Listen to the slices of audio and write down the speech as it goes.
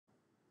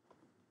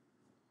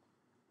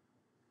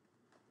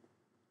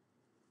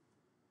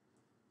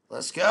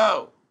Let's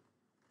go.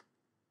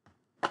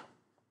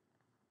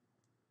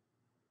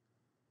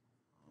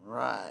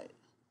 Right.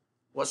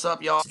 What's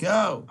up, y'all? Let's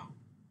go.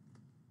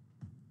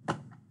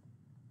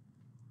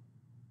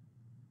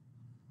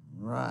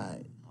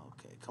 Right.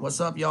 Okay. What's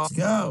up, y'all? Let's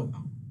go.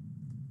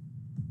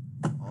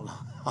 Hold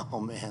on. Oh,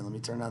 man. Let me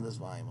turn down this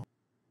volume.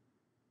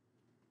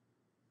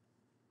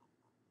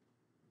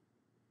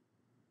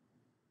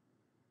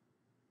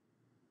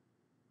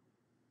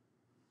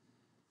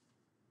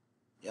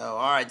 Yo,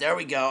 all right, there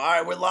we go. All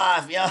right, we're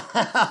live, yo. All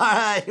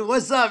right,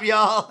 what's up,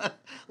 y'all?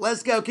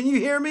 Let's go. Can you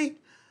hear me?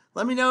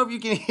 Let me know if you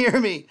can hear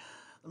me.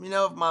 Let me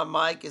know if my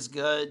mic is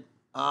good.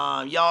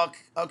 Y'all,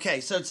 okay,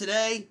 so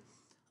today,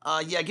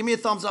 yeah, give me a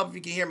thumbs up if you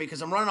can hear me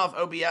because I'm running off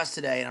OBS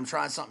today and I'm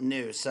trying something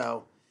new.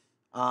 So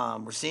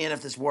we're seeing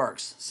if this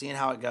works, seeing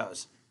how it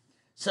goes.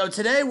 So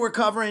today we're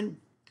covering,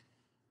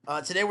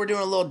 today we're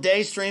doing a little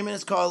day streaming.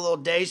 It's called a little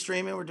day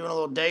streaming. We're doing a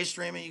little day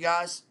streaming, you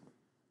guys.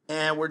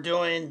 And we're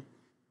doing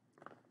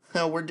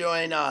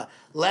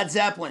Led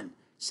Zeppelin,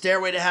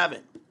 Stairway to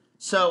Heaven.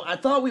 So I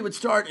thought we would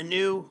start a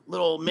new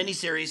little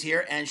mini-series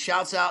here, and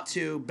shouts out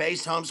to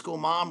Based Homeschool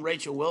Mom,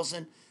 Rachel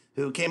Wilson,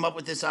 who came up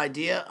with this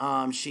idea.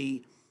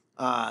 She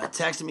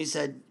texted me,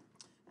 said,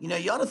 you know,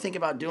 you ought to think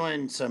about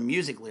doing some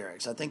music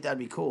lyrics. I think that'd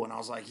be cool. And I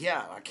was like,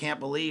 yeah, I can't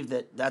believe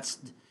that's,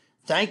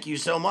 thank you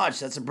so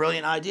much. That's a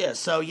brilliant idea.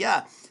 So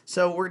yeah,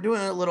 so we're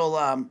doing a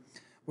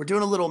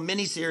little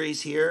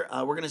mini-series here.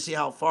 We're going to see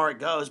how far it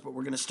goes, but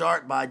we're going to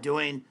start by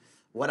doing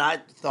what I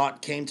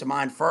thought came to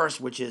mind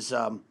first, which is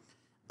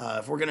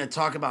if we're going to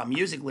talk about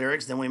music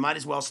lyrics, then we might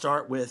as well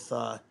start with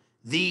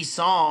the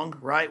song,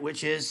 right,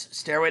 which is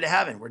Stairway to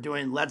Heaven. We're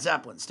doing Led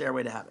Zeppelin,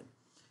 Stairway to Heaven.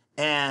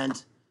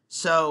 And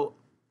so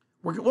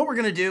what we're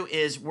going to do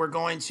is we're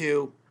going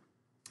to,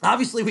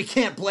 obviously we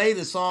can't play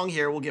the song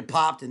here. We'll get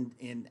popped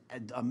in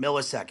a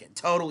millisecond,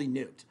 totally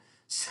nuked.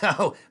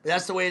 So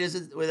that's the way it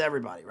is with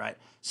everybody, right?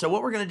 So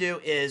what we're going to do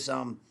is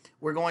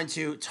we're going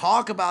to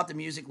talk about the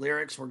music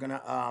lyrics. We're going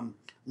to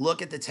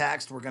look at the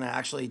text. We're going to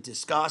actually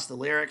discuss the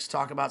lyrics,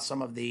 talk about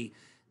some of the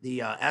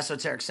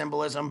esoteric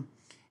symbolism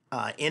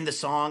in the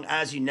song.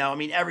 As you know, I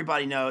mean,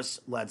 everybody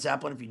knows Led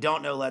Zeppelin. If you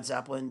don't know Led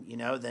Zeppelin, you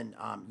know, then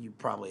you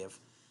probably have,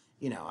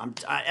 you know,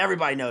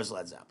 everybody knows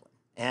Led Zeppelin.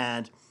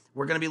 And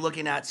we're going to be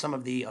looking at some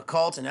of the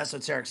occult and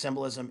esoteric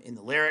symbolism in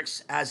the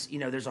lyrics. As you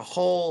know, there's a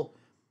whole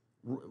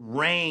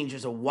range,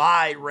 there's a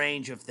wide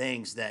range of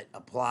things that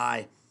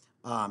apply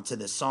to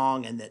this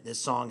song, and that this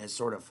song has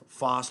sort of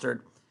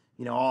fostered,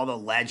 you know, all the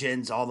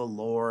legends, all the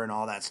lore, and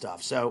all that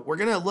stuff. So we're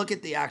going to look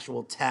at the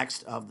actual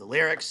text of the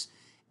lyrics,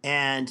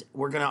 and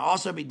we're going to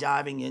also be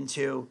diving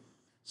into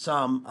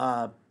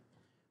some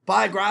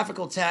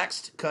biographical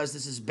text, because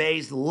this is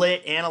Bayes'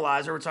 Lit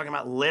Analyzer. We're talking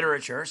about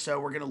literature, so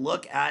we're going to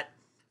look at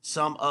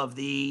some of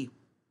the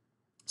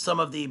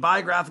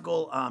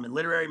biographical and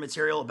literary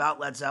material about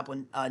Led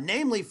Zeppelin,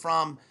 namely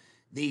from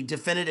the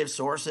definitive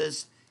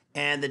sources.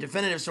 And the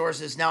definitive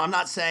sources, now I'm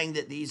not saying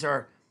that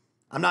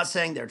I'm not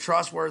saying they're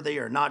trustworthy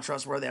or not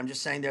trustworthy. I'm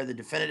just saying they're the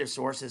definitive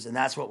sources, and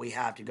that's what we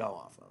have to go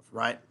off of,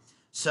 right?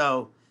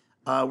 So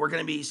we're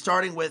going to be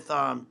starting with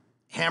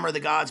Hammer of the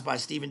Gods by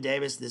Stephen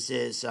Davis. This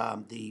is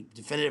the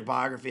definitive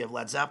biography of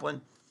Led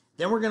Zeppelin.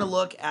 Then we're going to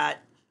look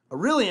at a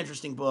really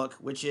interesting book,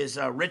 which is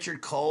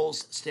Richard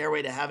Cole's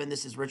Stairway to Heaven.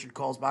 This is Richard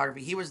Cole's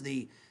biography. He was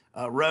the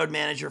road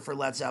manager for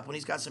Led Zeppelin.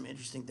 He's got some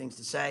interesting things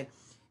to say.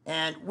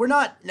 And we're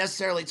not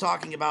necessarily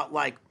talking about,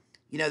 like,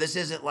 you know, this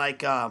isn't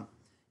like,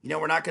 you know,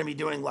 we're not going to be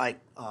doing like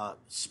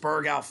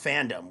Spurg out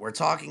fandom. We're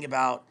talking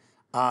about,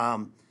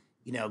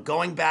 you know,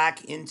 going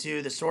back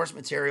into the source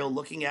material,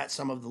 looking at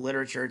some of the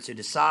literature to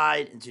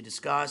decide and to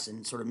discuss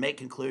and sort of make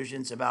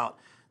conclusions about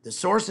the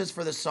sources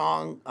for the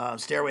song,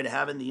 Stairway to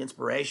Heaven, the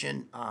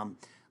inspiration,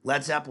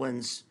 Led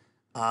Zeppelin's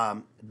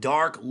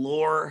dark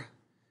lore,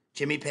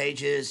 Jimmy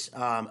Page's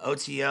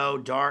OTO,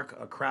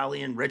 dark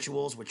Crowleyan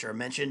rituals, which are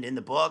mentioned in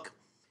the book.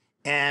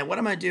 And what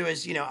I'm going to do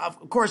is, you know,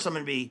 of course I'm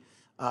going to be,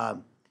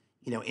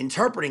 you know,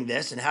 interpreting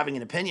this and having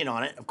an opinion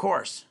on it, of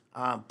course.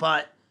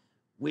 But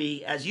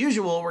we, as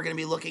usual, we're going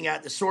to be looking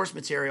at the source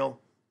material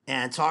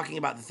and talking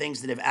about the things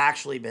that have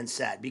actually been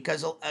said.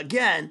 Because,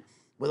 again,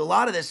 with a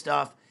lot of this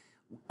stuff,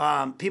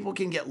 people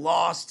can get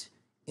lost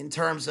in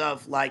terms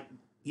of, like,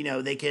 you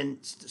know, they can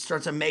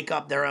start to make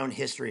up their own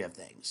history of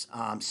things.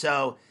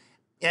 So,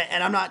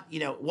 and I'm not,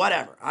 you know,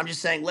 whatever. I'm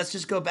just saying, let's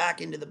just go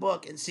back into the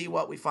book and see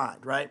what we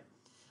find, right?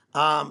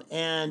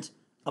 And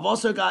I've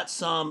also got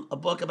a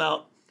book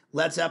about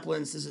Led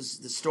Zeppelin's. This is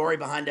the story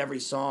behind every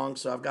song.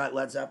 So I've got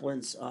Led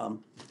Zeppelin's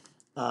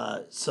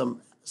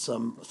some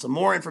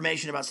more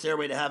information about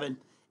Stairway to Heaven,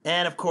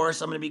 and of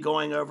course I'm going to be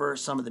going over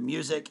some of the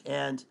music.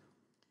 And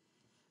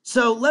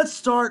so let's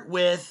start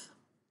with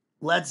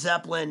Led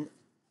Zeppelin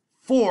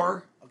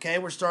 4. Okay,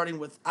 we're starting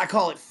with, I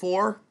call it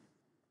 4.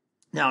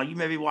 Now you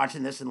may be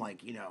watching this and,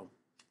 like, you know,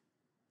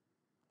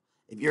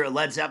 if you're a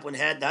Led Zeppelin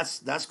head,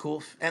 that's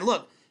cool. And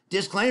look,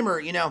 disclaimer,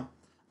 you know,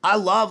 I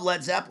love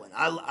Led Zeppelin.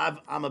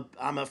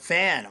 I'm a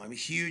fan. I'm a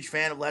huge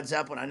fan of Led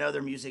Zeppelin. I know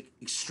their music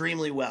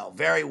extremely well,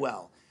 very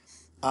well.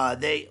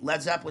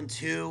 Led Zeppelin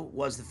 2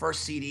 was the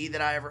first CD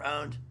that I ever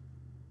owned.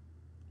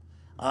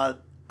 Uh,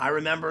 I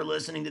remember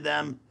listening to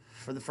them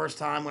for the first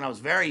time when I was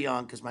very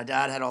young because my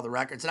dad had all the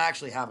records, and I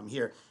actually have them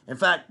here. In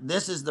fact,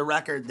 this is the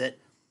record that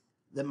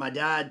my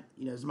dad,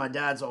 this is my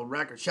dad's old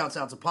record. Shouts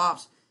out to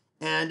Pops,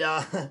 and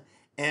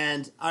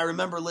and I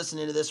remember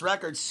listening to this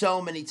record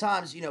so many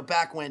times.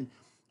 Back when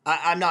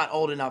I'm not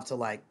old enough to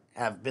like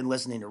have been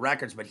listening to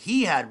records, but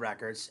he had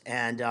records,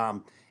 and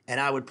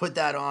I would put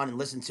that on and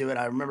listen to it.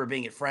 I remember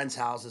being at friends'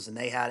 houses and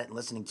they had it and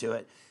listening to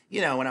it.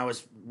 When I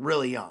was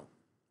really young.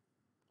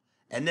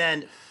 And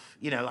then,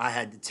 I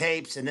had the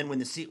tapes, and then when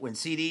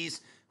CDs,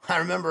 I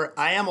remember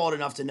I am old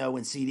enough to know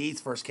when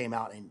CDs first came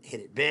out and hit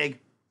it big.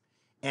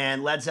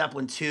 And Led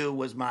Zeppelin 2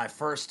 was my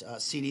first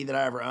CD that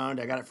I ever owned.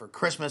 I got it for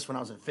Christmas when I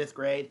was in 5th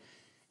grade.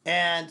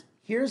 And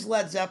here's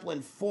Led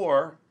Zeppelin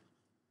 4.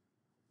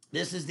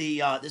 This is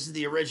the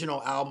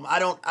original album. I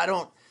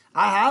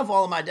have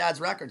all of my dad's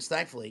records,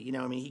 thankfully.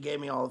 He gave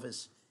me all of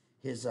his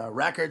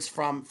records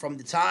from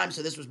the time.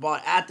 So this was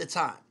bought at the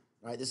time,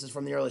 right? This is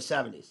from the early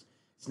 70s.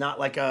 It's not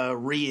like a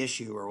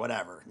reissue or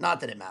whatever.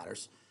 Not that it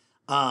matters.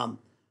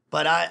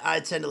 But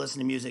I tend to listen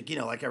to music,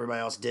 like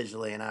everybody else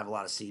digitally, and I have a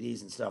lot of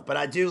CDs and stuff. But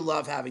I do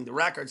love having the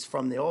records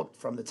from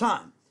the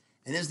time.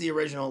 And this is the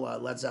original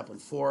Led Zeppelin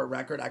 4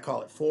 record. I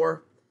call it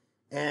 4.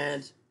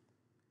 And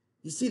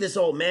you see this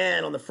old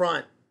man on the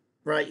front,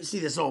 right? You see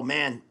this old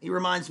man. He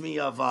reminds me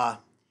of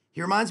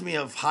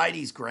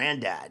Heidi's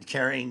granddad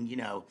carrying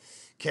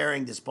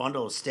this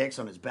bundle of sticks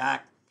on his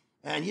back.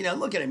 And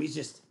look at him. He's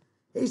just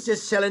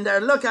chilling there.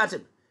 Look at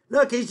him.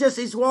 Look,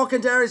 he's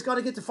walking there. He's got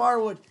to get the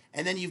firewood.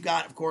 And then you've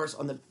got, of course,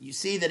 you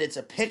see that it's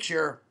a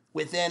picture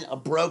within a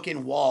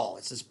broken wall.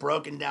 It's this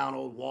broken down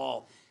old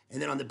wall.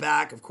 And then on the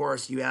back, of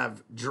course, you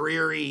have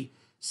dreary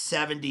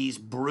 70s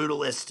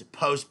brutalist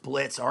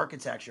post-blitz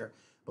architecture.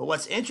 But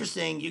what's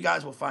interesting, you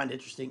guys will find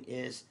interesting,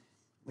 is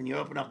when you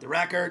open up the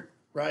record,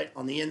 right,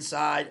 on the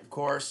inside, of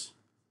course,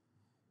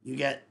 you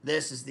get,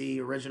 this is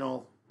the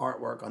original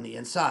artwork on the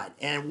inside.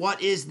 And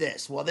what is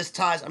this? Well, this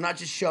ties, I'm not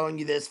just showing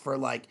you this for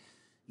like,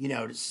 to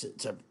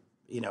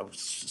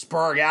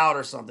spurg out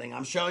or something.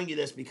 I'm showing you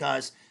this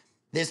because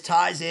this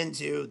ties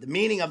into the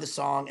meaning of the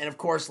song. And of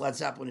course, Led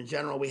Zeppelin in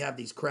general, we have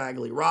these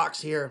craggly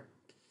rocks here.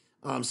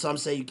 Some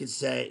say you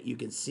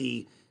can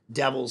see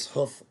devil's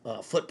hoof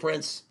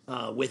footprints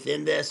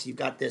within this. You've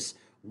got this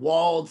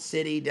walled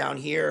city down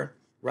here,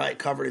 right,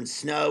 covered in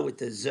snow with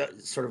the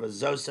sort of a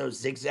Zoso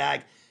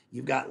zigzag.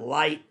 You've got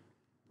light,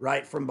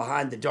 right, from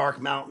behind the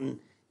dark mountain.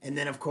 And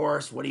then, of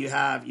course, what do you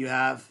have?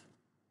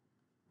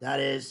 That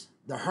is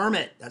the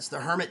Hermit. That's the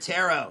Hermit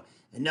Tarot.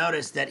 And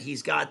notice that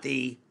he's got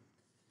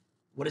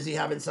what does he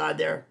have inside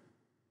there?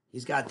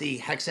 He's got the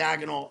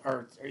hexagonal,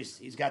 or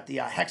he's got the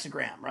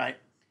hexagram, right?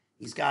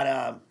 He's got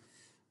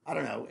I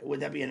don't know, would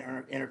that be an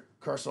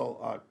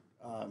intercursal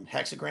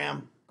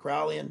hexagram,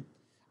 Crowleyan?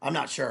 I'm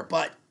not sure,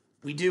 but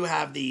we do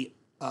have the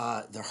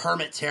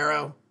Hermit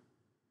Tarot,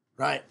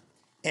 right?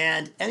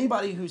 And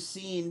anybody who's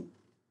seen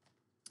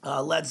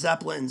Led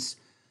Zeppelin's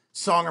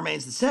Song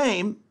Remains the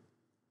Same,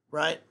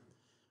 right?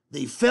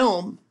 The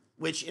film,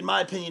 which in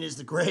my opinion is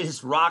the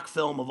greatest rock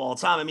film of all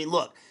time. I mean,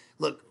 look,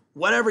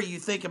 whatever you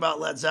think about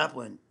Led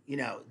Zeppelin,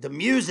 the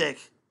music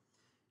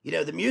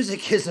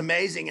is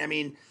amazing. I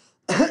mean,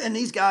 and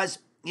these guys,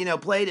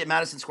 played at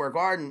Madison Square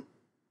Garden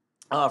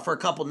for a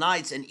couple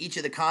nights, and each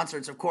of the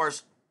concerts, of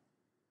course,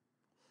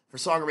 for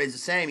Song Remains the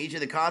Same, each of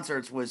the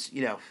concerts was,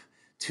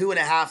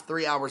 2.5,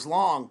 3 hours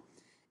long,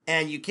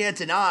 and you can't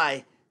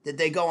deny that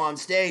they go on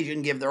stage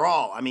and give their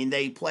all. I mean,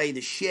 they play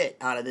the shit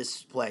out of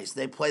this place.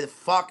 They play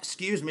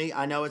excuse me,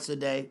 I know it's a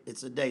day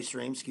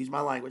stream, excuse my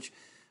language,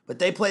 but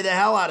they play the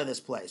hell out of this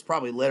place.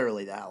 Probably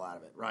literally the hell out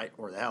of it, right?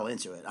 Or the hell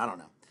into it, I don't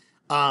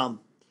know.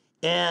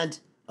 And,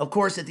 of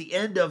course, at the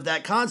end of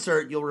that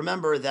concert, you'll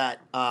remember that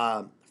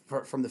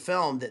from the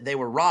film that they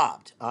were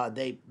robbed.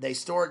 They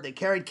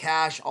carried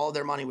cash. All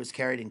their money was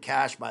carried in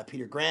cash by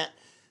Peter Grant,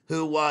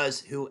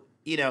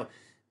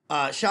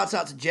 shouts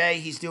out to Jay.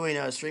 He's doing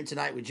a stream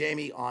tonight with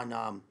Jamie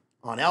on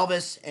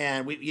Elvis,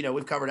 and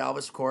we've covered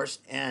Elvis, of course,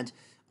 and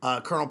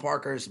Colonel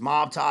Parker's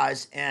mob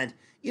ties, and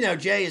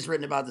Jay has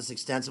written about this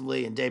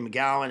extensively, and Dave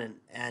McGowan,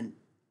 and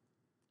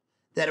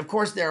that of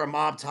course there are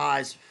mob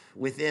ties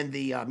within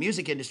the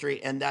music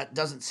industry, and that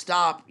doesn't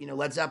stop.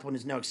 Led Zeppelin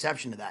is no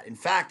exception to that. In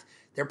fact,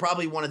 they're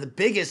probably one of the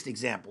biggest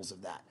examples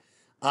of that.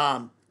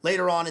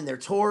 Later on in their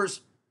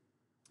tours,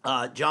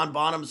 John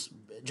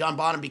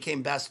Bonham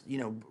became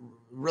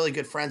really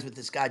good friends with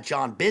this guy,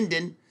 John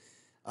Bindon.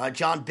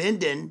 John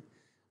Bindon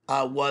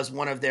was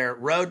one of their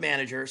road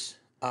managers.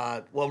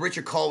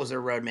 Richard Cole was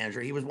their road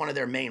manager. He was one of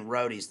their main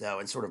roadies, though,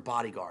 and sort of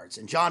bodyguards.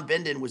 And John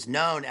Bindon was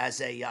known as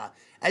a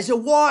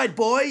wide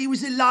boy. He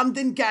was a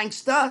London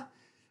gangster,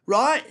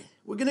 right?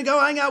 We're going to go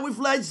hang out with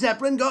Led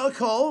Zeppelin. Got a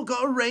call,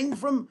 got a ring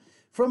from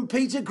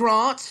Peter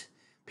Grant.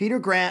 Peter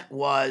Grant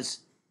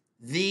was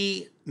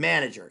the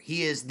manager.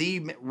 He is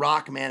the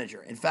rock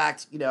manager. In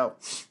fact,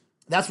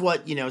 that's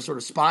what, sort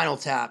of Spinal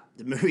Tap,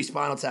 the movie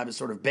Spinal Tap is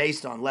sort of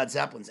based on Led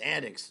Zeppelin's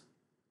antics.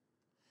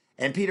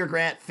 And Peter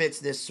Grant fits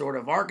this sort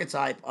of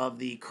archetype of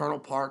the Colonel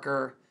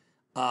Parker,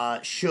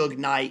 Suge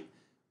Knight,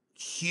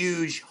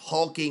 huge,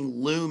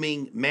 hulking,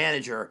 looming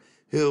manager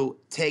who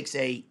takes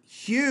a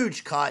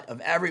huge cut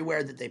of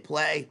everywhere that they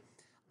play.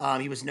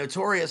 He was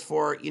notorious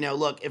for,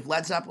 look, if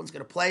Led Zeppelin's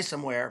going to play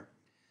somewhere,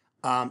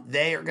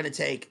 they are going to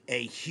take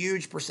a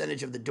huge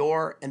percentage of the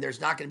door, and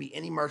there's not going to be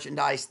any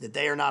merchandise that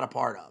they are not a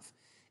part of.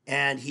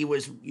 And he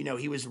was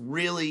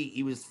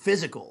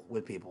physical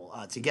with people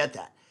to get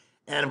that.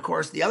 And of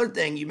course, the other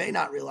thing you may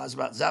not realize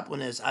about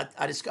Zeppelin is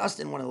I discussed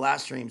in one of the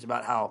last streams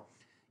about how,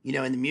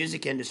 in the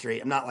music industry,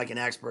 I'm not like an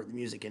expert in the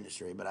music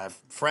industry, but I have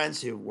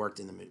friends who worked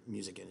in the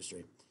music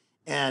industry.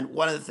 And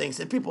one of the things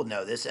that people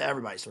know this,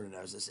 everybody sort of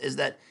knows this, is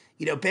that,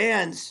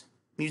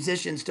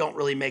 musicians don't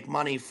really make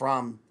money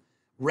from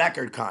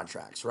record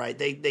contracts, right?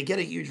 They get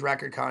a huge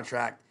record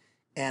contract.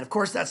 And of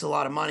course, that's a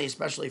lot of money,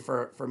 especially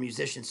for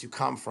musicians who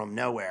come from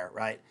nowhere,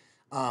 right?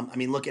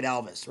 Look at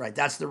Elvis, right?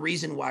 That's the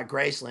reason why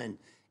Graceland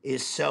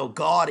is so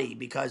gaudy,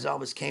 because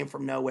Elvis came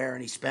from nowhere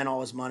and he spent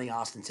all his money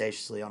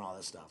ostentatiously on all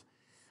this stuff.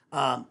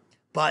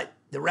 But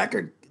the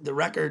record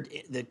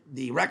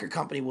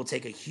company will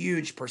take a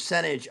huge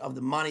percentage of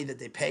the money that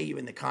they pay you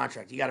in the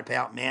contract. You got to pay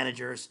out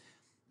managers,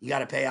 you got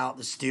to pay out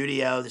the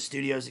studio. The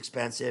studio's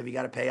expensive. You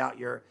got to pay out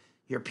your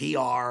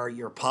PR,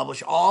 your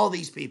publisher, all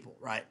these people,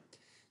 right?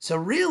 So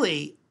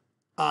really,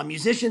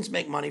 musicians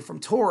make money from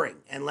touring,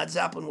 and Led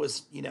Zeppelin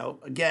was,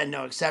 again,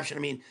 no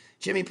exception.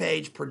 Jimmy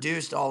Page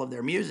produced all of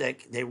their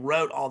music. They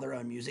wrote all their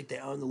own music. They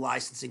owned the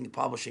licensing, the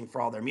publishing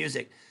for all their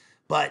music,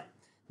 but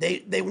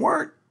they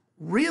weren't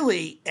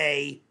really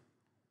a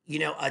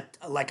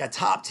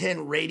top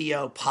 10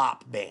 radio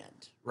pop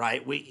band,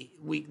 right? We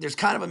there's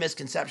kind of a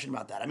misconception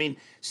about that.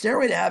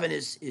 Stairway to Heaven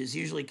is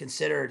usually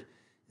considered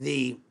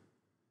the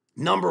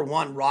number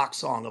one rock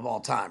song of all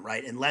time,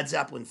 right? And Led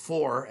Zeppelin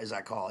 4, as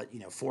I call it,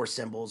 4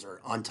 symbols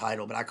or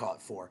Untitled, but I call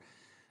it 4.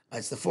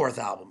 It's the 4th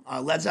album.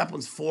 Led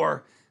Zeppelin's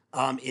 4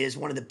 is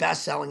one of the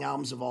best-selling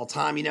albums of all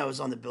time. It was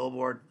on the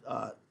Billboard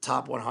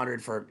Top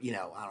 100 for,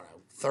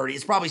 30.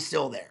 It's probably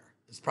still there.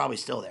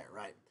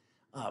 Right?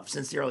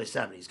 Since the early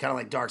 70s, kind of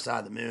like Dark Side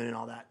of the Moon and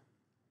all that.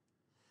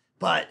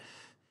 But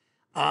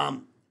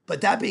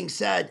that being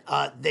said,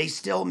 they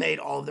still made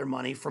all of their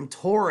money from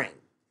touring.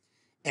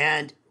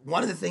 And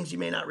one of the things you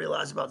may not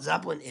realize about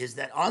Zeppelin is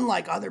that,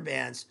 unlike other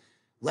bands,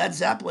 Led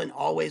Zeppelin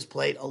always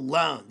played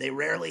alone. They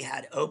rarely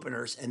had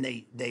openers, and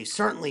they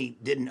certainly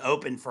didn't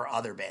open for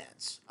other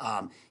bands.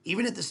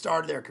 Even at the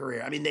start of their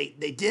career,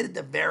 they did at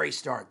the very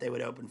start. They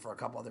would open for a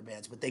couple other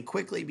bands, but they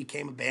quickly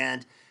became a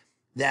band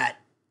that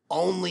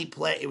only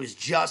play. It was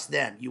just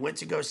them. You went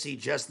to go see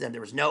just them.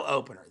 There was no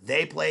opener.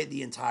 They played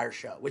the entire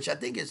show, which I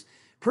think is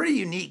pretty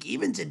unique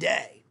even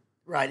today,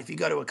 right? If you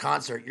go to a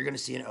concert, you're going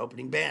to see an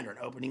opening band or an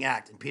opening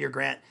act, and Peter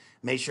Grant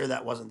made sure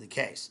that wasn't the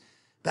case.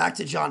 Back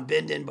to John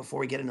Bindon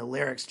before we get into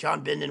lyrics.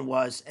 John Bindon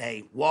was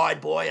a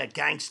wide boy, a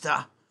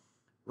gangster,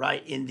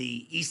 right, in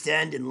the East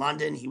End in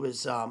London. He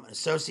was an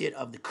associate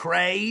of the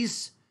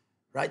Krays,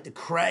 right, the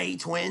Kray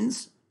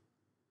twins.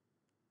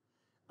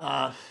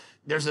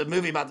 There's a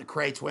movie about the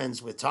Kray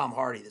twins with Tom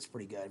Hardy that's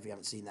pretty good if you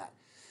haven't seen that.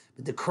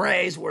 But the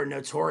Krays were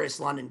notorious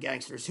London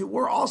gangsters who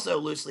were also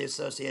loosely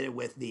associated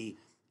with the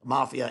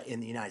mafia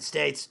in the United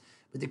States.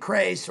 But the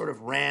Krays sort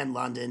of ran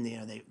London.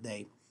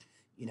 Any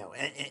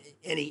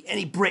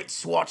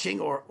Brits watching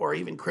or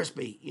even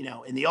Crispy,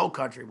 in the old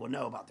country will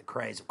know about the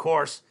Krays, of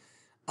course.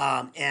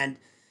 And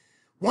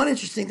one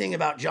interesting thing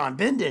about John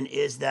Bindon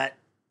is that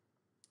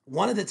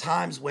one of the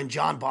times when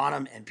John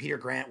Bonham and Peter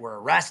Grant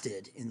were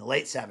arrested in the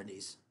late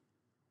 70s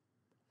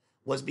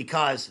was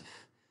because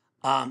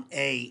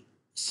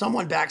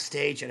someone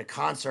backstage at a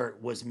concert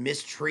was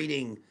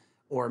mistreating,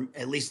 or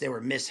at least they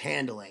were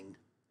mishandling,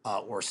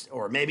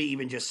 or maybe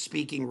even just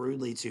speaking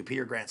rudely to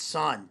Peter Grant's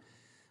son.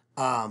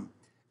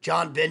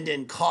 John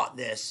Bindon caught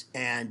this,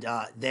 and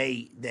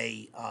they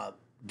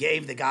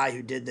gave the guy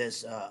who did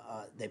this,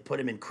 they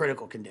put him in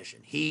critical condition.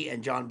 He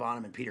and John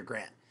Bonham and Peter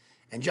Grant.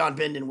 And John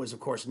Bindon was,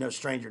 of course, no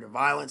stranger to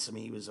violence.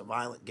 He was a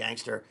violent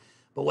gangster.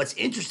 But what's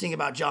interesting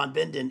about John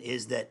Bindon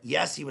is that,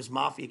 yes, he was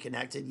mafia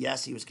connected.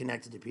 Yes, he was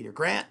connected to Peter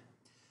Grant.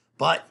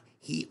 But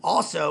he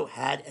also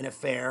had an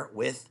affair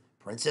with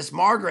Princess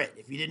Margaret,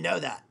 if you didn't know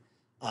that.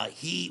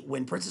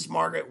 When Princess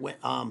Margaret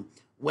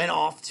went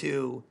off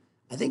to,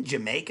 I think,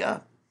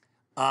 Jamaica,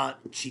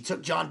 she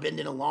took John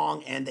Bindon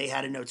along, and they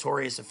had a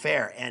notorious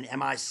affair. And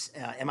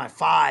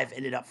MI5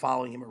 ended up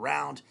following him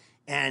around,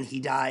 and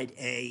he died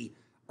a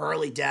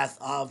early death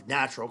of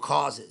natural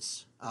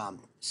causes.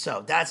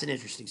 So that's an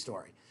interesting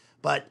story.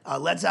 But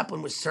Led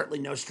Zeppelin was certainly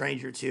no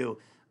stranger to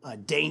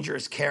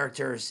dangerous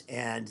characters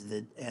and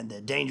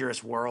the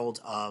dangerous world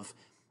of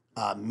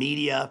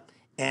media.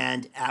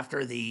 And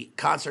after the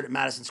concert at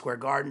Madison Square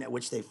Garden, at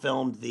which they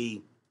filmed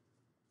The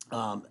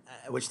Song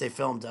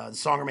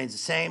Remains the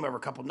Same over a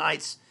couple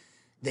nights,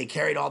 they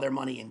carried all their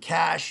money in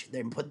cash.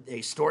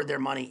 They stored their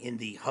money in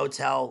the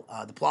hotel,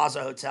 the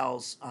Plaza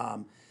Hotel's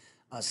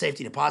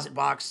safety deposit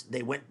box.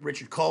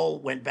 Richard Cole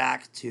went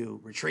back to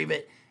retrieve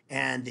it,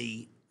 and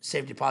the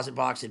safety deposit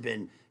box had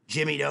been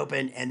jimmied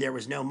open, and there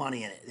was no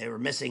money in it. They were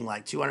missing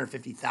like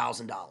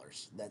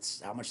 $250,000.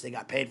 That's how much they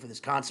got paid for this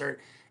concert.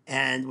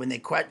 And when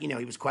they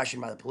he was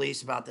questioned by the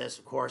police about this,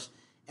 of course,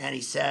 and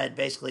he said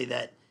basically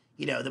that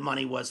the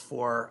money was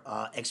for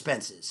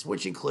expenses,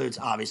 which includes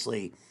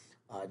obviously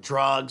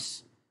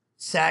drugs,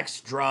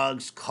 sex,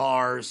 drugs,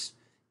 cars,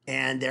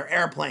 and their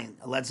airplane.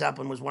 Led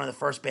Zeppelin was one of the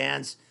first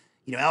bands.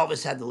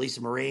 Elvis had the Lisa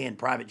Marie and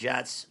private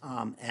jets,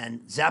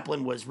 and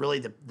Zeppelin was really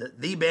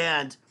the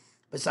band,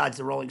 besides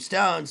the Rolling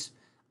Stones,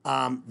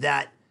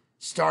 that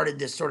started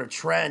this sort of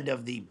trend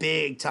of the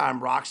big time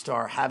rock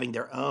star having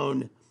their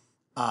own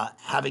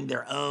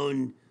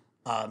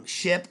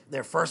ship.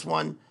 Their first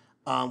one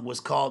was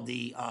called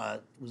the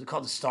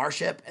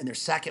Starship, and their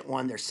second,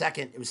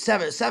 it was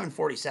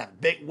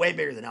 747, way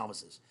bigger than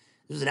Elvis's.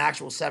 It was an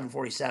actual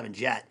 747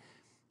 jet,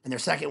 and their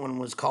second one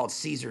was called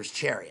Caesar's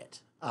Chariot.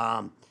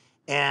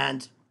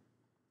 And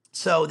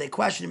so they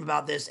questioned him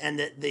about this,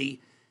 and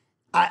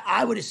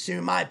I would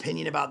assume my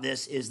opinion about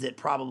this is that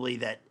probably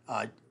that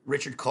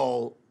Richard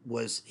Cole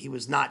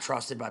was not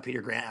trusted by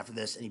Peter Grant after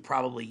this, and he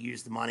probably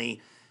used the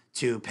money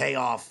to pay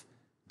off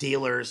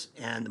dealers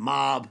and the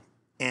mob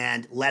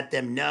and let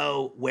them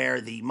know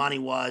where the money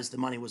was. The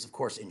money was, of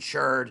course,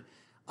 insured,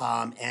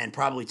 and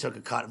probably took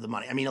a cut of the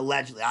money. I mean,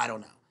 allegedly, I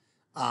don't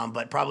know,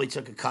 but probably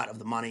took a cut of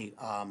the money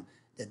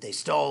that they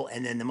stole,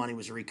 and then the money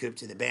was recouped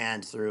to the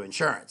band through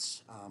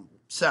insurance.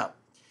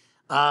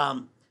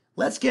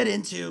 Let's get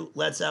into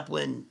Led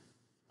Zeppelin,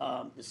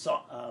 the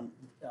song,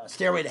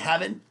 Stairway to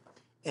Heaven,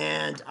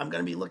 and I'm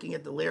going to be looking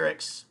at the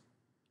lyrics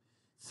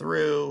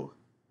through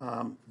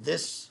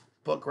this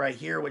book right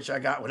here, which I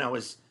got when I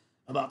was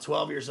about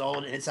 12 years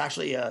old, and it's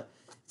actually a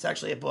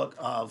book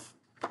of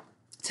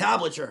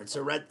tablature. It's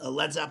a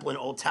Led Zeppelin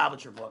old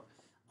tablature book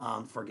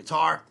for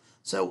guitar.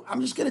 So I'm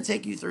just going to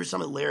take you through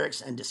some of the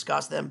lyrics and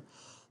discuss them.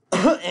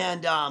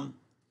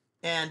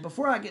 And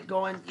before I get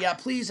going,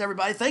 please,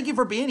 everybody, thank you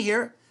for being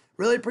here.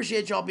 Really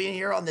appreciate y'all being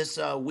here on this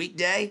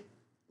weekday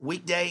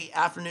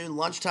afternoon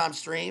lunchtime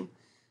stream.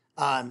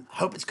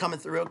 Hope it's coming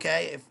through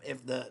okay.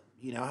 If the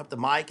I hope the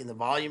mic and the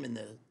volume and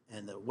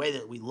the way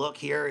that we look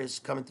here is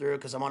coming through,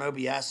 because I'm on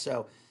OBS.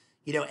 So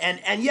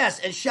and yes,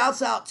 and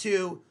shouts out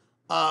to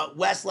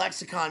West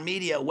Lexicon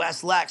Media,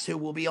 West Lex, who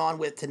will be on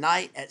with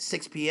tonight at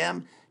 6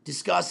 p.m.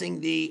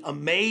 discussing the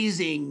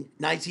amazing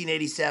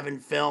 1987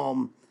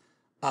 film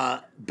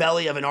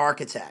Belly of an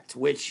Architect,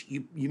 which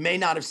you may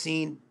not have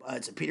seen.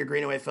 It's a Peter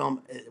Greenaway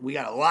film. We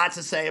got a lot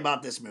to say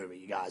about this movie,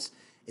 you guys.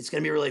 It's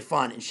going to be really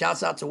fun. And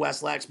shouts out to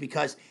Wes Lex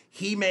because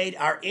he made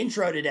our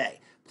intro today.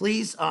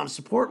 Please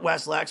support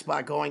Wes Lex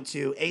by going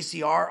to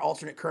ACR,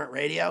 Alternate Current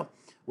Radio,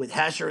 with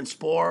Hesher and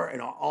Spore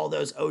and all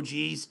those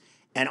OGs,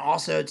 and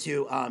also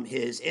to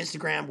his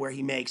Instagram, where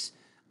he makes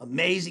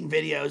amazing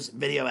videos,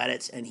 video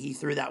edits, and he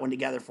threw that one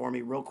together for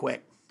me real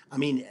quick. I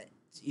mean,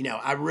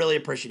 I'm really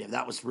appreciative.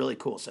 That was really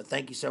cool. So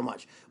thank you so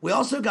much. We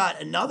also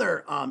got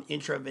another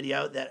intro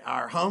video that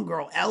our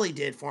homegirl Ellie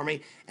did for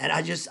me. And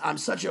I'm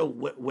such a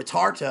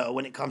witarto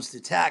when it comes to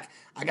tech.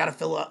 I got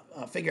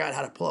to figure out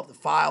how to pull up the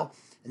file.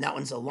 And that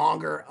one's a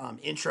longer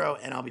intro,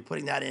 and I'll be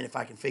putting that in if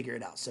I can figure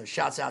it out. So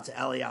shouts out to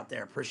Ellie out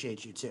there.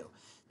 Appreciate you too.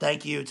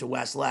 Thank you to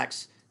Wes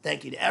Lex.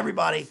 Thank you to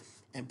everybody.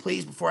 And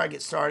please, before I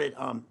get started,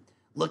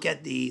 look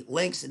at the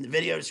links in the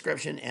video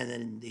description and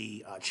then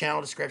the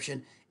channel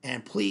description.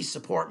 And please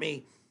support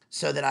me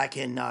so that I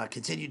can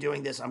continue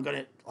doing this. I'm going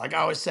to, like I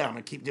always say, I'm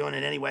going to keep doing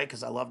it anyway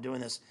because I love doing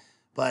this.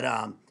 But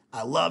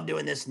I love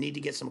doing this, need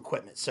to get some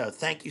equipment. So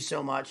thank you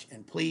so much,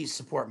 and please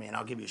support me, and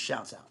I'll give you a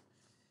shout out.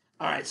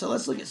 All right, so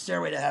let's look at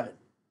Stairway to Heaven.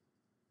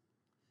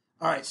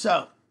 All right,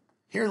 so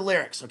here are the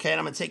lyrics, okay? And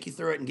I'm going to take you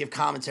through it and give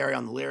commentary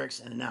on the lyrics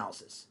and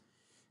analysis.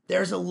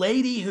 There's a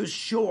lady who's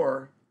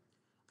sure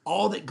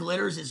all that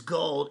glitters is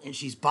gold, and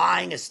she's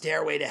buying a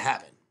stairway to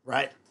heaven,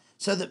 right?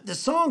 So the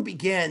song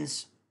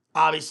begins,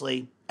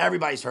 obviously,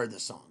 everybody's heard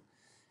this song.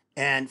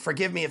 And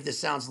forgive me if this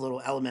sounds a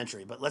little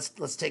elementary, but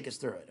let's take us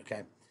through it,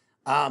 okay?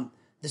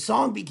 The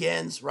song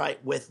begins,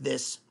 right, with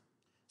this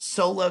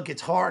solo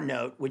guitar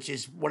note, which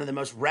is one of the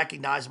most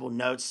recognizable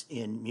notes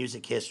in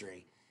music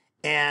history.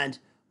 And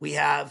we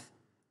have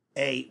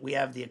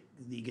the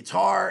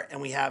guitar,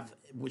 and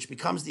which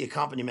becomes the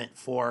accompaniment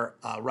for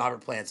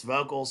Robert Plant's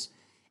vocals.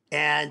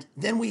 And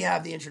then we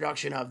have the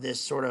introduction of this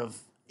sort of,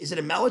 is it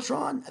a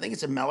mellotron? I think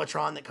it's a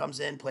mellotron that comes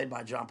in, played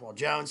by John Paul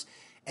Jones.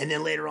 And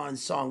then later on in the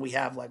song, we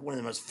have like one of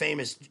the most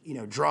famous,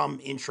 drum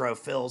intro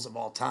fills of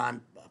all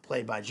time,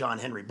 played by John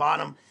Henry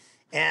Bonham.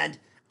 And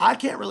I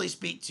can't really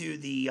speak to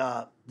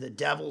the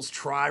Devil's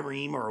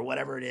Trireme or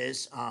whatever it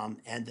is,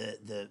 and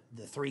the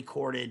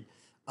three-chorded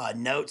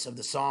notes of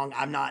the song.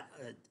 I'm not,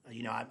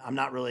 I'm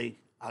not really.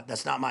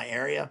 That's not my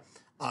area.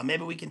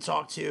 Maybe we can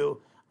talk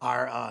to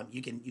our.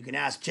 You can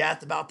ask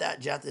Jeth about that.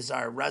 Jeth is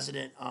our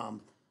resident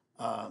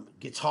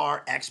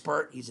guitar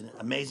expert. He's an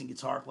amazing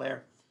guitar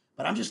player.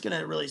 But I'm just going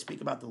to really speak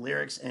about the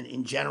lyrics and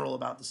in general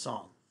about the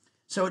song.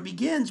 So it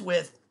begins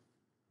with,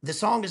 the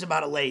song is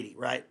about a lady,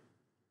 right?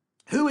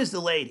 Who is the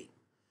lady?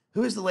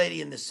 Who is the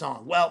lady in this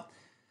song? Well,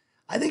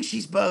 I think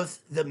she's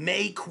both the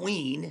May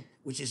Queen,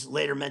 which is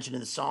later mentioned in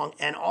the song.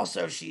 And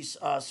also, she's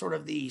sort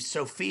of the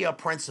Sophia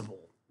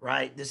principle,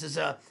 right? This is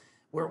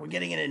we're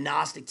getting into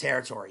Gnostic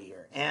territory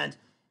here. And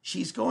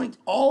she's going,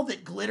 all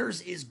that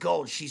glitters is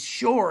gold. She's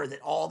sure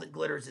that all that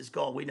glitters is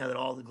gold. We know that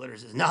all that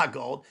glitters is not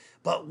gold.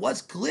 But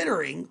what's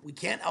glittering, we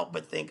can't help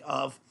but think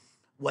of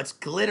what's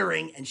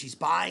glittering, and she's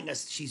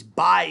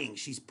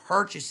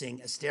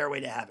purchasing a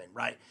stairway to heaven,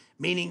 right?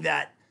 Meaning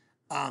that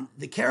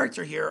the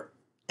character here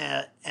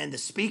and the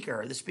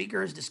speaker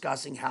is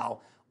discussing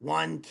how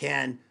one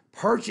can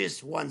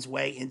purchase one's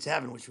way into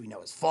heaven, which we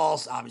know is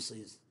false, obviously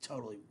is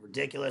totally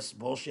ridiculous,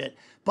 bullshit.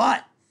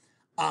 But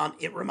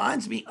it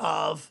reminds me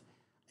of,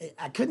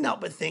 I couldn't help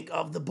but think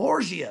of the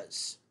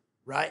Borgias,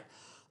 right?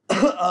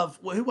 Of,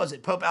 who was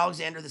it? Pope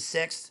Alexander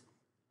VI.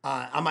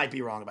 I might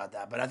be wrong about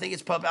that, but I think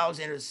it's Pope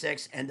Alexander VI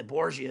and the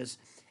Borgias,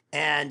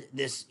 and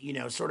this,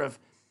 sort of,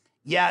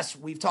 yes,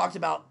 we've talked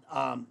about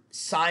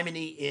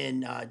simony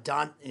in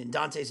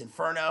Dante's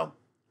Inferno,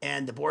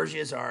 and the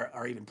Borgias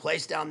are even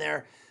placed down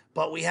there,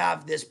 but we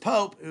have this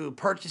Pope who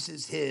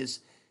purchases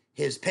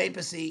his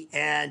papacy,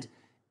 and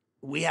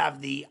we have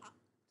the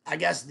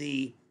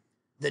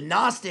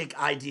Gnostic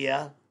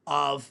idea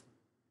of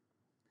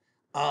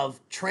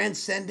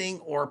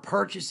transcending or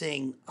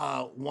purchasing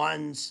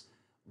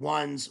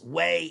one's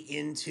way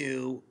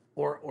into,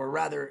 or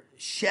rather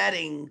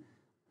shedding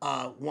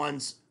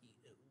one's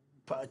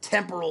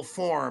temporal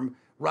form,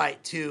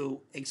 right,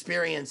 to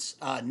experience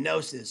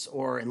gnosis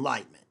or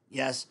enlightenment,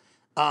 yes?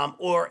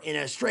 Or in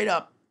a straight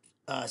up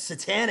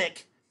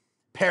satanic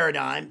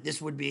paradigm,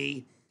 this would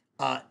be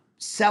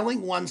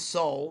selling one's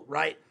soul,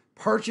 right?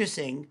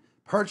 Purchasing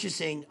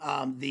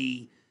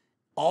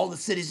all the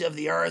cities of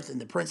the earth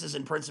and the princes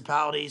and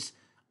principalities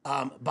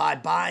by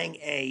buying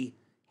a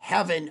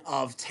heaven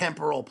of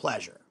temporal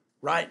pleasure,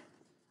 right?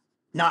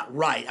 Not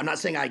right. I'm not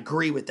saying I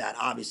agree with that,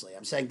 obviously.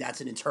 I'm saying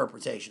that's an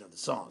interpretation of the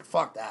song.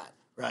 Fuck that,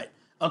 right?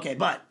 Okay,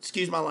 but,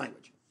 excuse my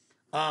language.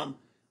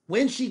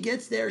 When she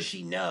gets there,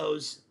 she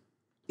knows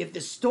if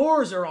the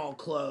stores are all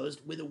closed,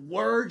 with a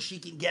word she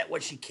can get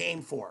what she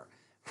came for,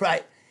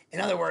 right?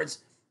 In other words,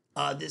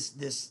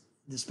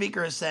 the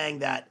speaker is saying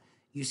that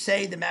you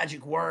say the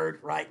magic word,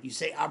 right? You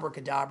say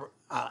abracadabra,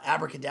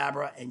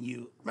 and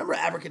you remember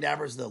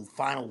abracadabra is the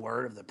final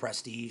word of the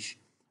Prestige,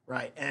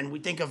 right? And we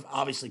think of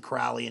obviously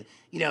Crowleyan.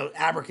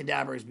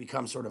 Abracadabra has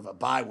become sort of a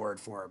byword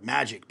for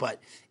magic, but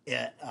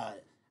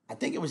I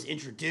think it was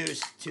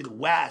introduced to the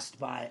West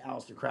by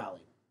Aleister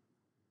Crowley.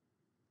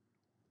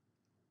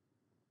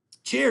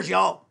 Cheers,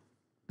 y'all.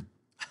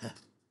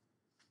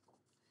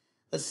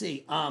 Let's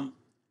see.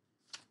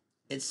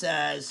 It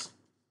says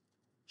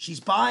she's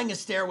buying a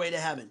stairway to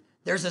heaven.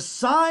 There's a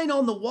sign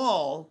on the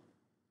wall,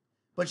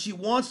 but she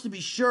wants to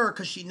be sure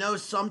because she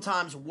knows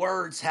sometimes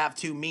words have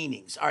two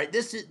meanings. All right,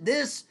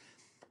 this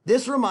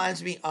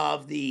reminds me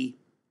of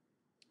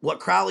what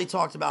Crowley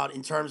talked about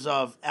in terms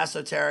of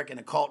esoteric and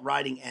occult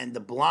writing and the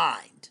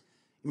blind.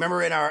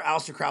 Remember in our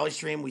Aleister Crowley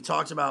stream, we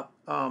talked about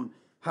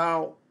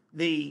how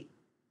the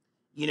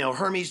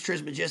Hermes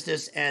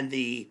Trismegistus and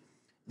the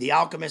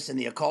alchemists and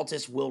the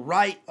occultists will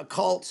write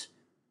occult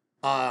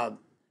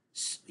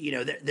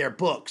their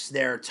books,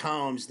 their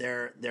tomes,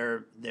 their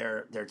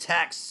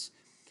texts,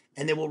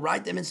 and they will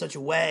write them in such a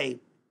way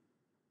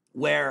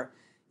where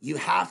you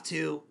have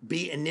to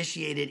be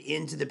initiated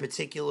into the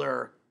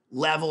particular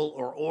level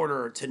or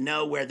order to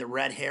know where the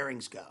red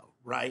herrings go,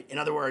 right? In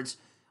other words,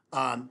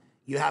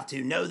 you have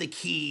to know the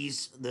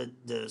keys,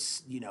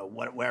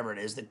 whatever it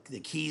is, the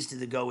keys to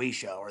the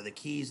Goetia or the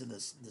keys of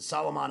the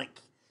Solomonic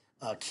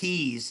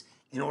keys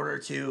in order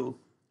to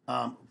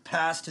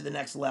pass to the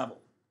next level.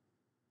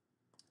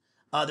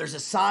 There's a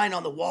sign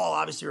on the wall,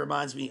 obviously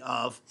reminds me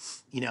of,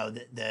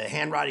 the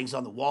handwritings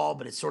on the wall,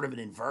 but it's sort of an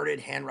inverted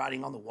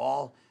handwriting on the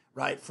wall,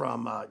 right,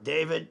 from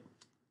David.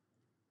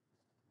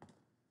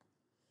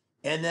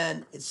 And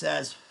then it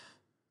says,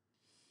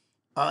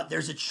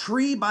 there's a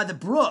tree by the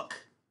brook.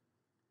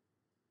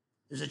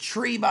 There's a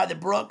tree by the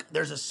brook.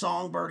 There's a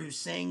songbird who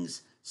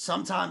sings.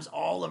 Sometimes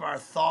all of our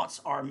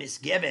thoughts are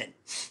misgiven.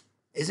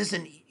 Is this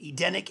an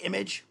Edenic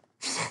image?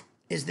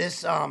 Is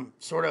this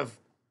sort of,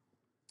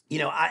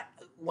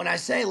 when I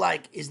say,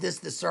 is this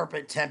the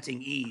serpent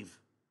tempting Eve?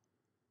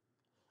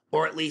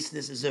 Or at least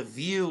this is a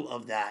view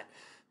of that.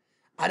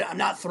 I'm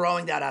not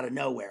throwing that out of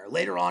nowhere.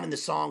 Later on in the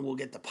song, we'll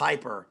get the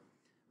Piper,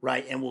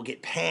 right? And we'll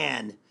get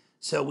Pan.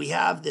 So we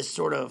have this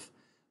sort of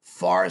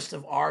Forest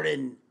of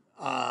Arden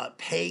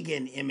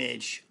pagan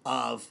image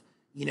of,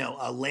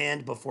 a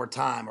land before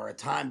time or a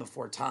time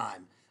before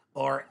time,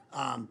 or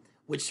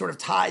which sort of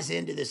ties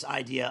into this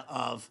idea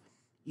of,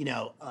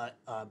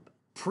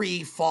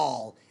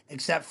 pre-fall,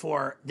 except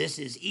for this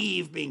is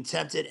Eve being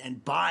tempted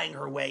and buying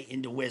her way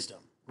into wisdom,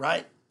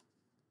 right?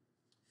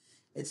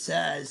 It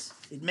says,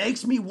 it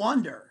makes me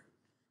wonder.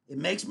 It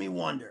makes me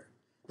wonder.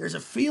 There's a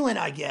feeling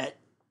I get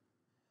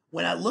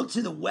when I look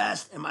to the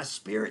west and my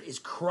spirit is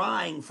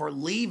crying for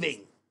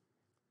leaving.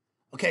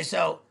 Okay,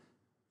 so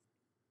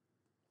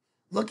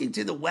looking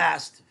to the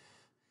west,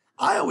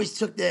 I always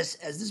took this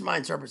as, this is my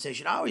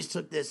interpretation. I always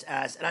took this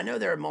as, and I know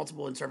there are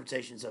multiple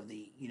interpretations of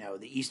the,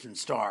 the Eastern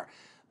Star,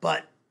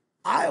 but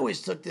I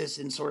always took this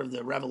in sort of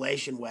the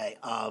Revelation way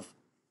of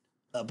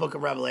a book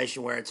of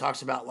Revelation, where it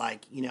talks about,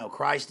 like,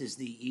 Christ is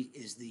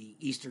the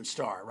Eastern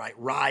Star, right?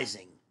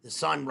 Rising, the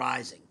sun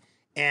rising.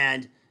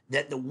 And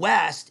that the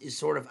West is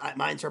sort of,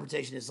 my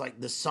interpretation is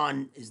like the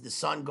sun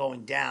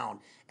going down,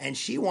 and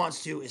she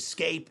wants to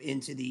escape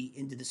into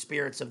the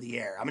spirits of the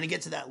air. I'm going to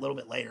get to that a little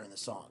bit later in the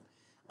song.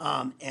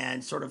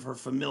 And sort of her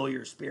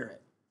familiar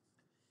spirit.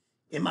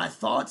 In my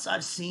thoughts,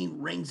 I've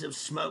seen rings of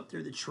smoke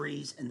through the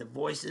trees and the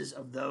voices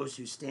of those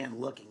who stand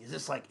looking. Is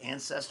this like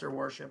ancestor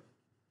worship?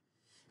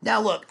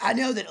 Now, look, I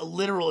know that a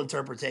literal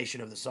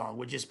interpretation of the song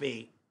would just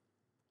be,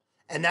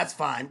 and that's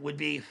fine, would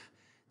be,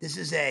 this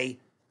is a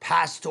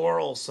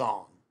pastoral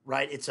song,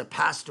 right? It's a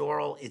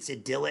pastoral, it's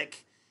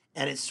idyllic,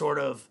 and it's sort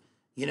of,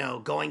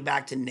 going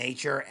back to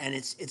nature. And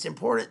it's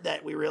important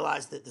that we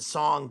realize that the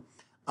song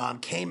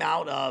came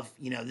out of,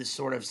 this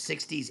sort of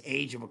 60s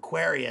age of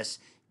Aquarius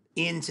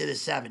into the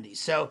 70s.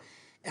 So,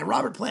 and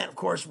Robert Plant, of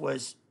course,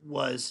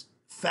 was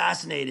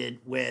fascinated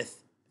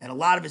with, and a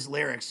lot of his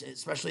lyrics,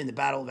 especially in the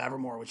Battle of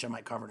Evermore, which I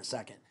might cover in a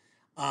second,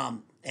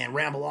 and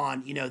Ramble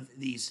On,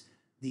 these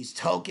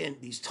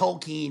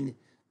Tolkien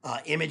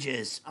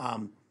images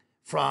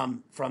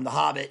from The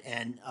Hobbit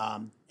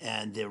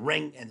and the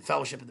Ring and the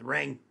Fellowship of the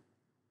Ring.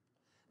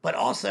 But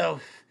also,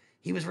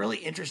 he was really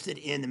interested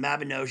in the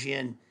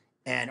Mabinogian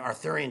and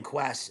Arthurian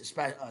quests,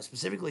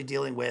 specifically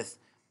dealing with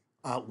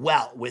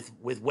Wales,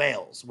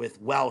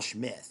 with Welsh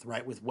myth,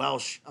 right? With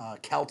Welsh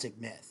Celtic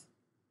myth.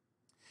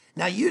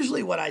 Now,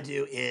 usually what I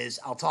do is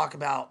I'll talk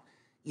about,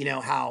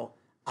 how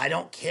I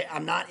don't care.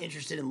 I'm not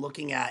interested in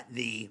looking at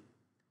the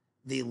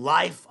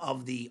life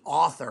of the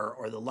author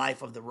or the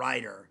life of the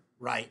writer,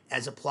 right,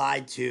 as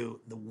applied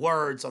to the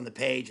words on the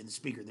page and the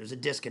speaker. There's a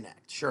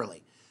disconnect,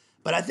 surely.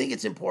 But I think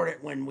it's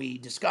important when we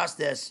discuss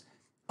this,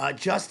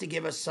 just to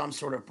give us some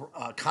sort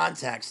of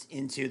context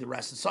into the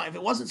rest of the song. If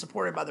it wasn't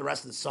supported by the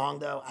rest of the song,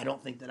 though, I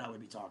don't think that I would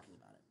be talking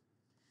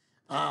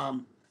about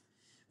it.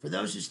 For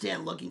those who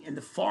stand looking, and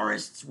the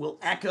forests will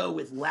echo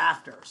with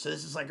laughter. So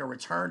this is like a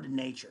return to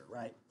nature,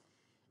 right?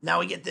 Now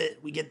we get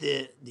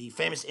the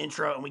famous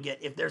intro, and we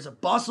get, if there's a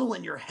bustle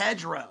in your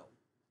hedgerow.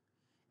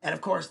 And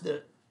of course,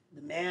 the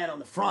man on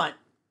the front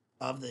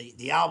of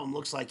the album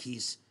looks like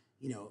he's,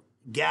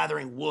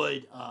 gathering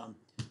wood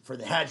for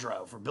the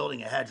hedgerow, for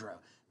building a hedgerow.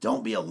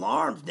 Don't be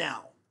alarmed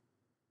now.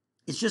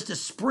 It's just a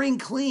spring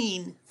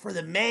clean for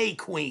the May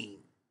Queen,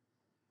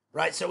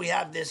 right? So we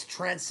have this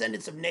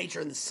transcendence of nature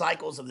and the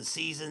cycles of the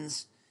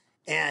seasons.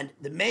 And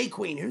the May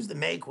Queen, who's the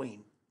May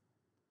Queen?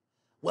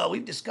 Well,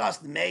 we've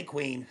discussed the May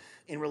Queen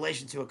in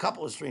relation to a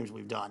couple of streams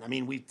we've done. I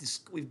mean, we've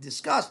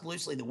discussed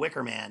loosely the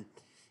Wicker Man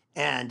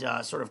and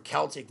sort of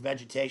Celtic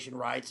vegetation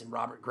rites and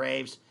Robert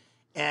Graves.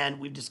 And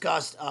we've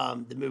discussed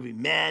the movie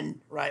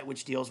Men, right,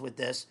 which deals with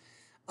this.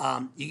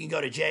 You can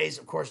go to Jay's,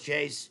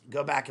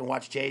 go back and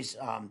watch Jay's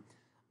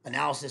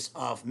analysis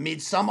of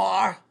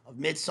Midsummer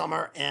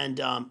and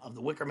of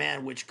the Wicker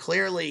Man, which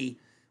clearly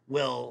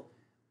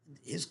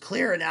his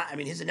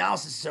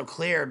analysis is so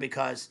clear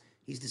because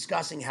he's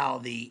discussing how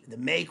the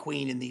May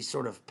Queen and these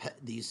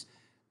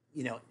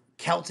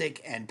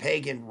Celtic and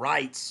pagan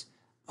rites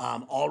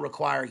all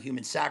require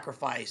human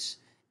sacrifice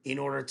in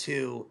order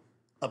to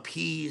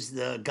appease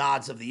the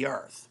gods of the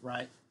earth,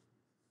 right?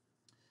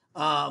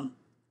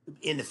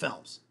 In the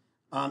films.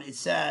 It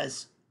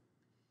says,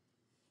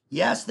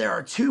 yes, there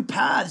are two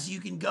paths you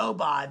can go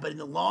by, but in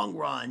the long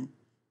run,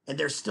 and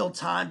there's still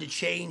time to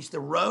change the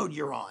road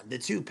you're on. The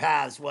two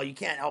paths, well, you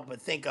can't help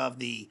but think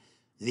of is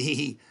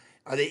he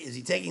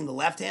taking the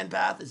left-hand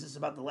path? Is this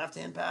about the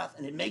left-hand path?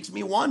 And it makes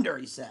me wonder,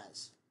 he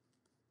says.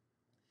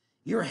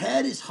 Your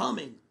head is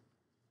humming,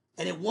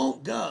 and it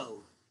won't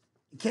go.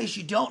 In case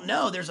you don't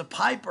know, there's a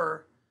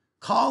piper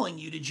calling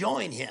you to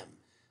join him.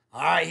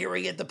 All right, here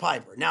we get the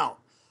piper. Now,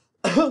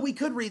 we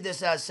could read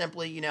this as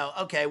simply,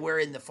 okay, we're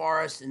in the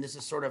forest, and this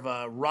is sort of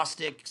a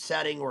rustic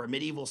setting or a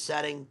medieval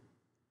setting.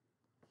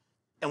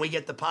 And we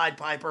get the Pied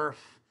Piper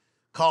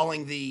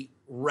calling the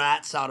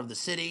rats out of the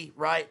city,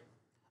 right?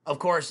 Of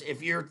course,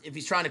 if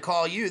he's trying to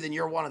call you, then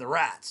you're one of the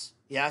rats.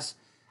 Yes?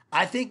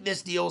 I think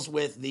this deals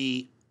with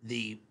the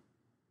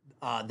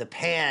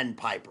Pan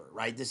Piper,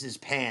 right? This is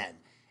Pan.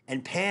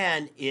 And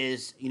Pan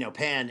is,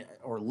 Pan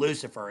or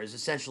Lucifer is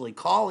essentially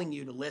calling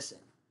you to listen,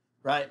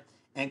 right?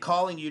 And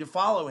calling you to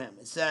follow him.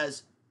 It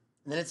says,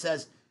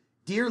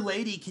 dear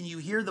lady, can you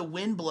hear the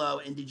wind blow?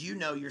 And did you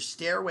know your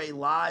stairway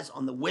lies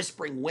on the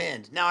whispering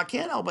wind? Now, I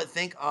can't help but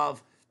think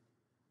of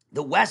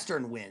the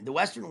Western Wind. The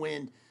Western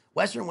Wind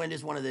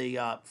is one of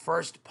the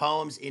first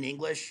poems in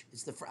English.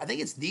 I think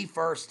it's the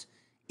first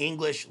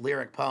English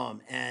lyric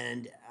poem.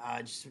 And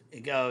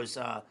it goes,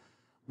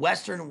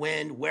 Western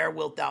wind, where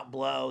wilt thou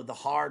blow? The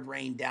hard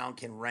rain down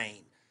can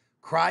rain.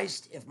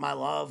 Christ, if my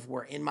love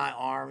were in my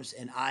arms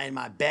and I in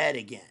my bed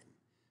again.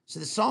 So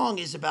the song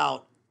is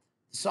about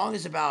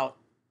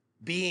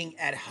being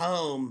at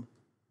home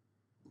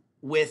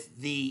with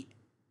the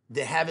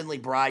heavenly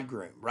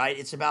bridegroom, right?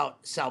 It's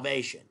about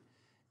salvation.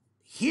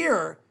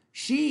 here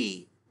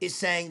she is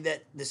saying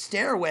that the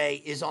stairway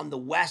is on the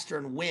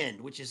western wind,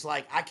 which is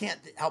like, I can't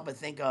help but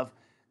think of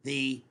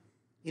the,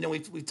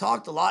 we've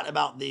talked a lot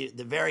about the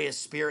various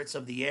spirits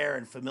of the air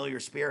and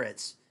familiar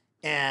spirits,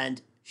 and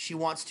she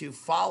wants to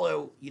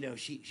follow,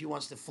 she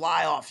wants to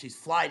fly off. She's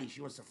flighty.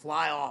 She wants to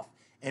fly off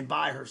and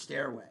by her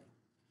stairway.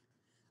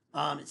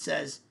 It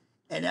says,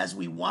 and as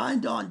we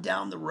wind on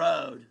down the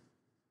road,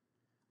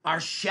 our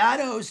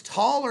shadows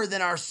taller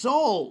than our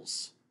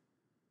souls.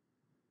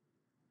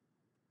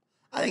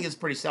 I think it's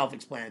pretty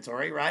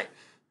self-explanatory, right?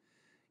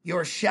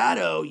 Your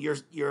shadow,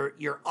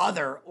 your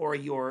other, or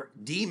your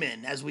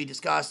demon, as we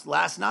discussed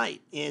last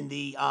night in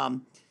the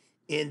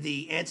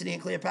Antony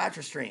and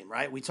Cleopatra stream,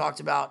 right? We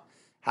talked about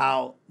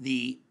how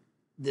the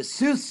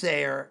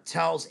soothsayer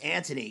tells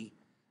Antony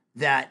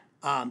that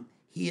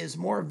he is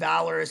more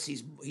valorous,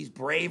 he's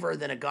braver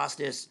than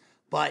Augustus,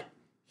 but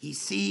he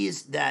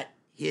sees that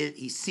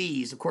he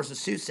sees, of course, the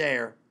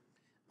soothsayer,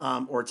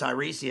 or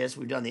Tiresias.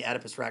 We've done the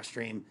Oedipus Rex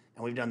stream,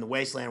 and we've done the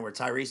Wasteland where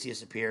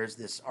Tiresias appears,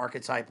 this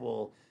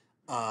archetypal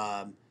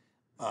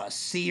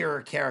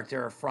seer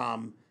character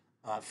from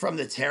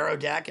the tarot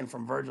deck and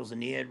from Virgil's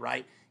Aeneid,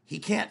 right? He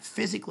can't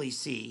physically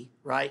see,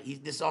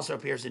 right? This also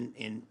appears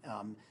in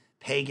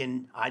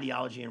pagan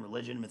ideology and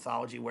religion and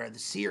mythology, where the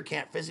seer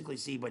can't physically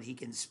see, but he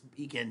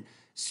can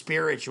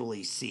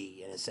spiritually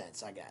see, in a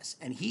sense, I guess.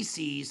 And he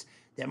sees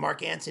that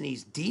Mark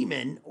Antony's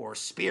demon or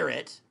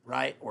spirit,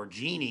 right, or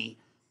genie,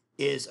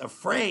 is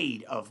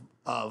afraid of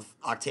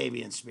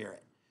Octavian's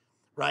spirit,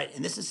 right?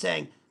 And this is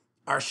saying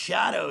our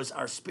shadows,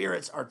 our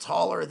spirits are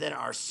taller than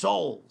our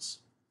souls,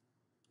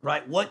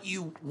 right? What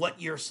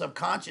your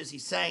subconscious,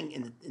 he's saying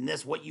in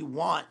this, what you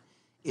want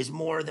is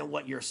more than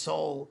what your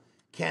soul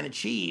can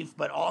achieve,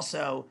 but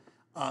also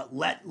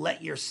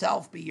let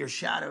yourself be your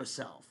shadow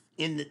self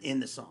in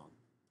the song.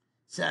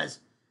 It says,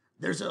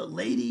 there's a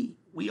lady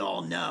we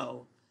all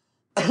know.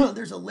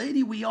 There's a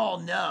lady we all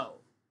know.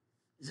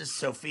 Is this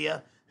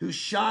Sophia? Who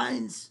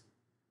shines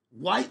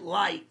white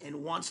light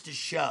and wants to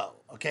show.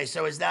 Okay,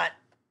 so is that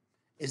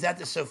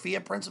the Sophia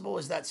principle?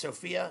 Is that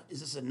Sophia? Is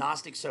this a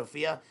Gnostic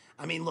Sophia?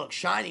 I mean, look,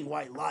 shining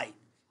white light.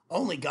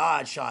 Only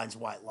God shines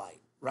white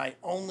light, right?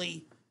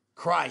 Only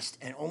Christ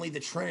and only the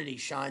Trinity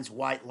shines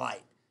white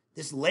light.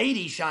 This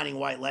lady shining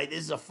white light, this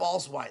is a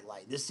false white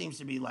light. This seems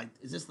to be like,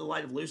 is this the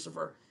light of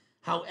Lucifer?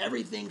 How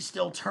everything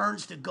still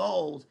turns to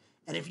gold,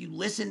 and if you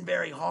listen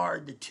very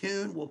hard, the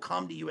tune will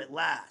come to you at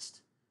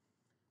last.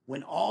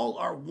 When all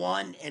are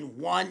one and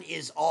one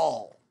is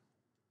all,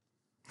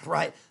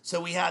 right? So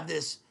we have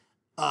this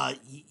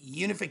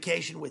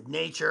unification with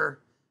nature,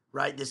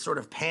 right? This sort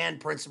of pan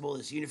principle,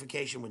 this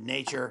unification with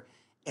nature,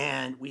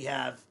 and we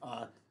have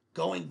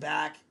going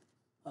back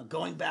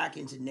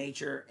into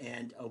nature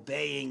and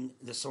obeying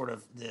the sort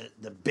of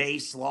the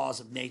base laws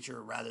of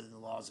nature rather than the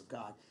laws of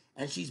God.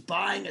 And she's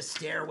buying a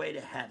stairway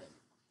to heaven.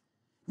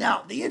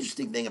 Now, the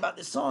interesting thing about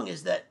this song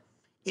is that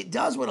it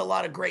does what a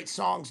lot of great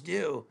songs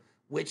do,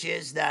 which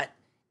is that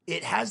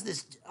it has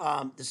this,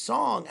 the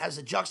song has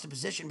a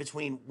juxtaposition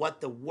between what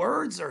the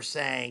words are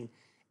saying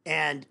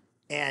and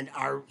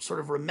our sort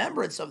of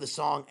remembrance of the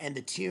song and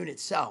the tune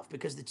itself,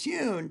 because the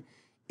tune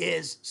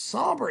is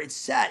somber, it's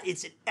set,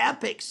 it's an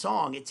epic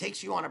song. It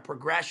takes you on a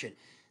progression.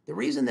 The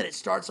reason that it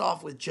starts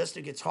off with just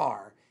a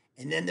guitar,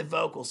 and then the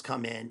vocals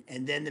come in,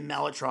 and then the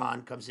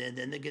mellotron comes in,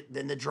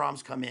 then the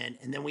drums come in,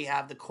 and then we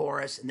have the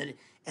chorus, and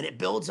it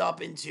builds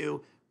up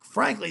into,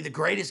 frankly, the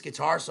greatest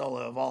guitar solo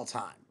of all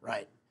time,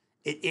 right?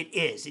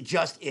 It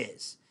just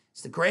is.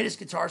 It's the greatest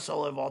guitar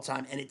solo of all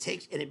time, and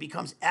it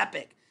becomes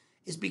epic,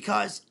 is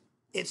because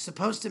it's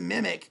supposed to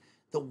mimic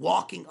the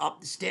walking up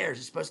the stairs.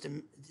 It's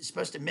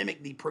supposed to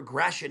mimic the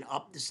progression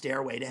up the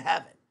stairway to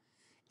heaven.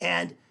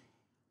 And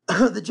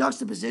the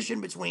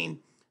juxtaposition between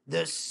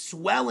the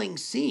swelling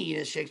scene,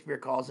 as Shakespeare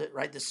calls it,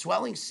 right? The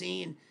swelling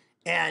scene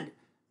and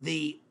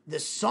the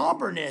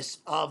somberness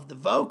of the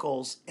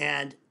vocals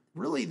and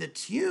really the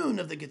tune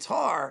of the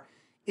guitar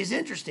is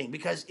interesting,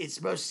 because it's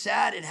both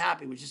sad and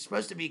happy, which is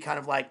supposed to be kind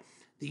of like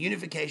the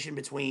unification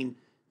between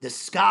the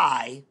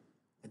sky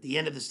at the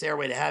end of the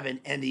stairway to heaven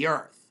and the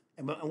earth.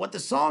 And what the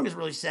song is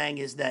really saying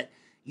is that,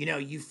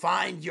 you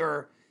find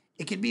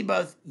it could be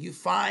both, you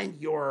find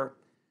your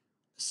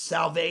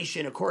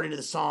salvation, according to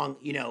the song,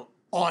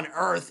 on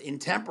earth in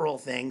temporal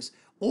things,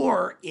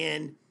 or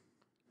in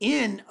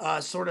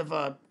sort of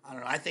a, I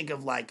don't know, I think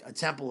of like a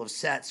Temple of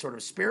Set sort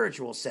of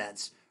spiritual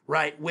sense,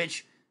 right?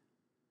 Which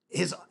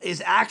is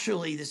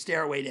actually the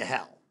stairway to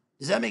hell.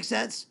 Does that make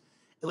sense?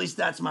 At least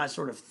that's my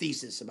sort of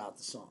thesis about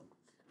the song.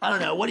 I don't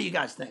know. What do you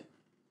guys think?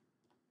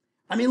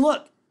 I mean,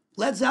 look,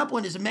 Led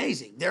Zeppelin is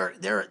amazing.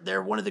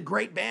 They're one of the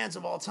great bands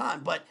of all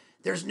time, but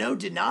there's no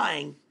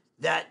denying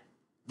that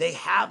they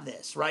have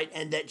this, right?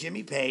 And that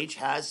Jimmy Page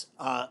has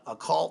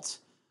occult,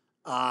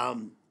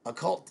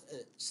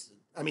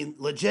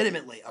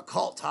 legitimately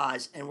occult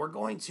ties. And we're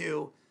going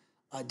to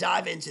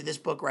dive into this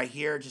book right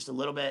here just a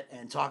little bit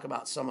and talk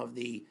about some of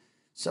the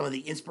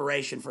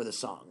inspiration for the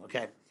song.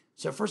 Okay.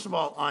 So first of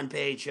all, on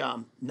page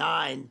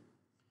 9,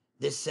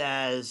 this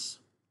says,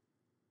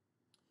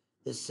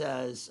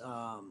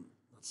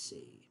 let's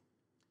see.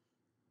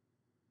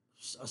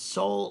 A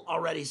soul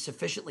already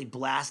sufficiently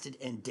blasted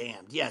and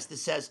damned. Yes,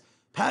 this says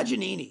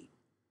Paganini.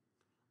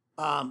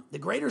 The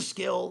greater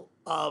skill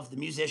of the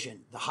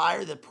musician, the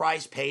higher the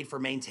price paid for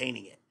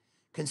maintaining it.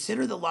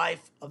 Consider the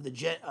life of the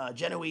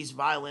Genoese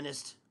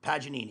violinist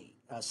Paganini,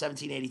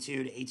 1782 to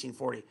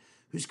 1840,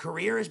 whose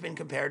career has been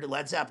compared to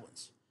Led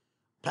Zeppelin's.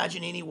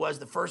 Paganini was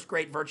the first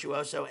great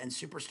virtuoso and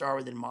superstar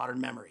within modern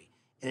memory.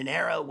 In an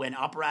era when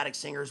operatic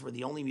singers were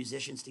the only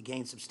musicians to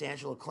gain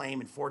substantial acclaim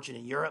and fortune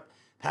in Europe,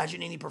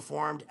 Paganini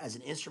performed as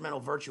an instrumental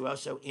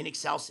virtuoso in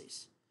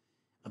excelsis.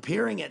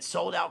 Appearing at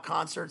sold-out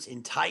concerts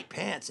in tight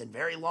pants and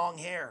very long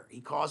hair,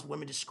 he caused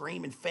women to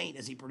scream and faint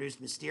as he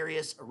produced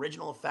mysterious,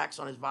 original effects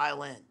on his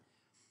violin.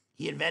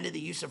 He invented the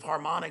use of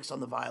harmonics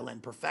on the violin,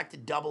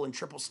 perfected double and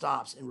triple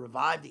stops, and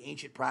revived the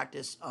ancient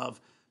practice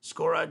of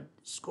scoradatura.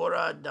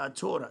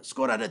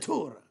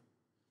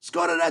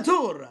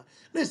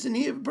 Listen,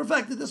 he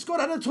perfected the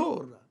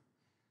scoradatura.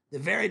 The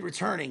varied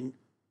retuning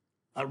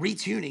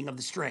of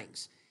the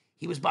strings.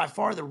 He was by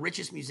far the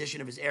richest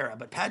musician of his era,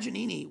 but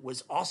Paganini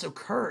was also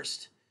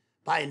cursed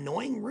by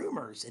annoying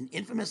rumors and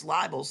infamous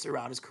libels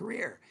throughout his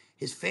career.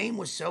 His fame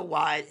was so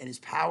wide and his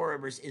power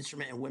over his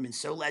instrument and women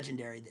so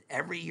legendary that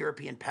every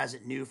European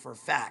peasant knew for a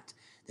fact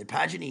that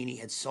Paganini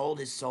had sold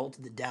his soul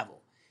to the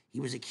devil. He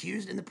was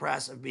accused in the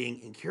press of being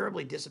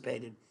incurably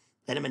dissipated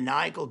and a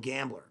maniacal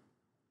gambler.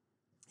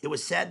 It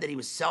was said that he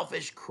was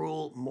selfish,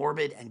 cruel,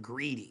 morbid, and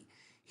greedy.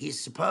 He is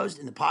supposed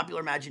in the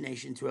popular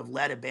imagination to have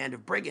led a band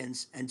of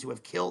brigands and to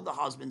have killed the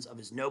husbands of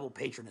his noble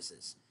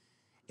patronesses.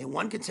 In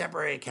one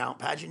contemporary account,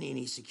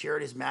 Paganini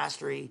secured his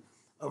mastery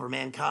over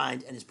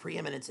mankind and his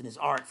preeminence in his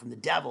art from the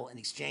devil in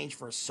exchange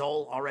for a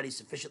soul already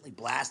sufficiently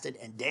blasted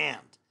and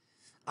damned.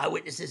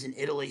 Eyewitnesses in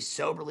Italy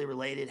soberly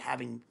related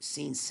having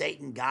seen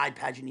Satan guide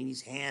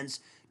Paganini's hands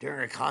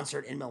during a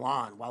concert in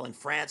Milan, while in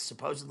France,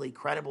 supposedly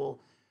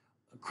creditable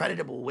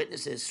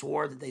witnesses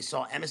swore that they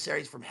saw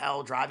emissaries from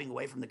hell driving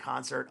away from the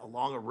concert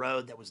along a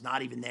road that was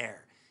not even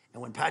there.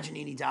 And when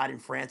Paganini died in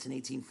France in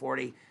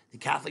 1840, the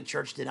Catholic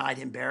Church denied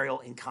him burial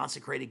in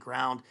consecrated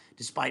ground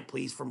despite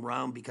pleas from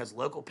Rome because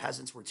local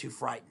peasants were too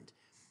frightened.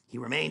 He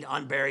remained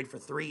unburied for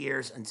 3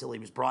 years until he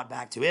was brought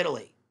back to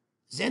Italy.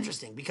 It's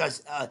interesting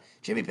because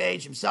Jimmy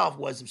Page himself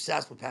was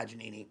obsessed with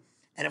Paganini.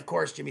 And of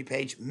course, Jimmy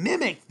Page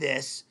mimicked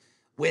this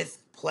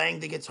with playing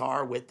the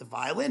guitar with the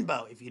violin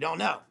bow, if you don't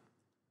know.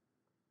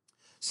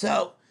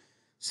 So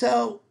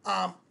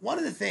one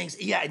of the things,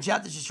 and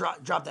Jeff just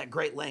dropped that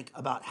great link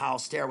about how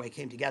Stairway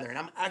came together, and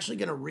I'm actually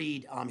going to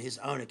read his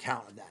own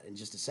account of that in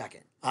just a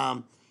second.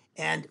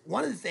 And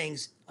one of the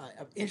things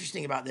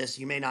interesting about this,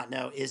 you may not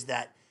know, is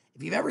that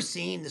if you've ever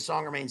seen The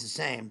Song Remains the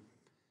Same,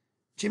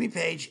 Jimmy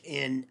Page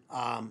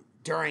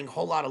during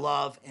Whole Lotta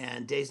Love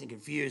and Dazed and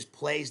Confused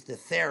plays the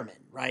theremin,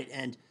 right?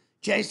 And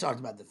Jay's talked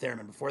about the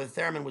theremin before.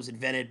 The theremin was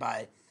invented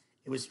by,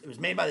 it was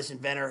made by this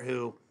inventor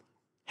who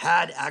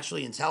had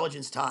actually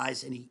intelligence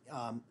ties, and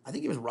I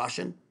think he was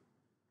Russian,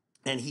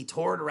 and he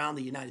toured around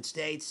the United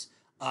States.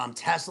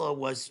 Tesla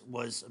was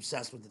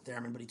obsessed with the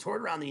theremin, but he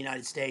toured around the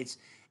United States,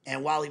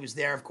 and while he was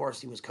there, of course,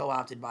 he was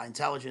co-opted by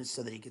intelligence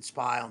so that he could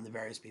spy on the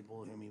various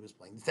people whom he was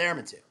playing the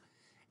theremin to.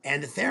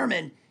 And the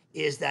theremin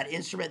is that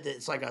instrument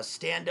that's like a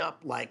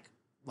stand-up, like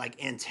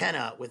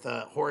antenna with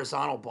a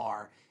horizontal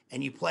bar,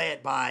 and you play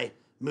it by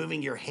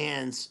moving your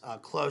hands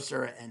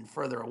closer and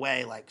further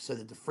away, like so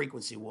that the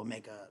frequency will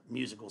make a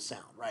musical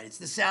sound, right? It's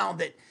the sound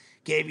that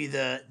gave you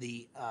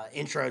the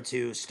intro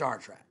to Star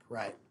Trek,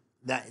 right?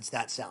 It's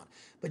that sound.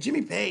 But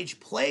Jimmy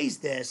Page plays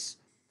this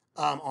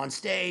on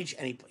stage,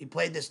 and he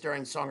played this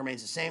during Song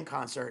Remains the Same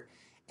concert.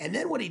 And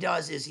then what he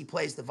does is he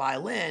plays the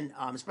violin,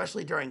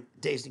 especially during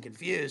Dazed and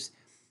Confused,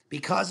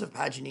 because of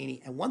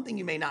Paganini. And one thing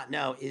you may not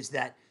know is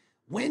that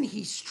when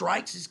he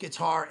strikes his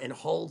guitar and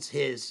holds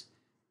his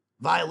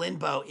violin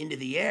bow into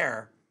the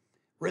air,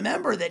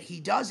 remember that he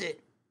does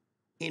it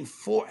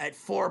at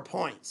 4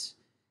 points.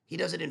 He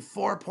does it in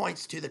 4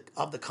 points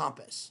of the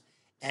compass.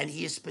 And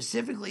he is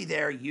specifically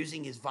there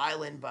using his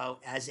violin bow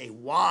as a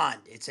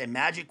wand. It's a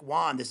magic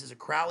wand. This is a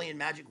Crowleyan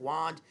magic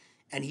wand.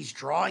 And he's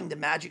drawing the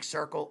magic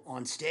circle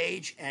on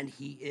stage, and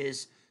he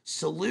is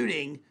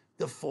saluting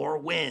the 4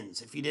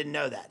 winds, if you didn't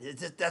know that.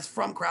 That's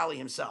from Crowley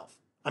himself.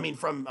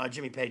 From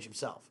Jimmy Page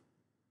himself.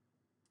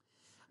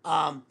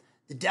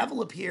 The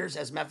devil appears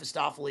as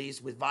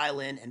Mephistopheles with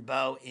violin and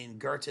bow in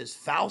Goethe's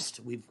Faust.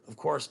 We've, of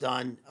course,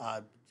 done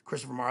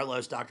Christopher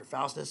Marlowe's Dr.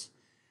 Faustus.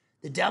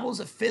 The devil's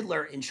a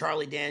fiddler in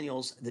Charlie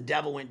Daniels' The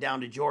Devil Went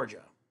Down to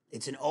Georgia.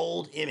 It's an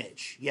old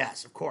image.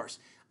 Yes, of course.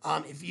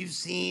 If you've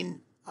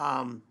seen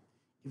the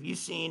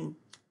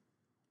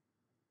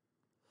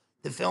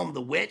film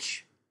The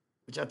Witch,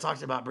 which I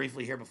talked about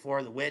briefly here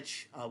before, The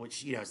Witch,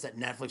 which, it's that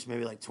Netflix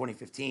movie like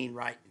 2015,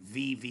 right?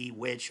 VV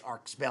Witch,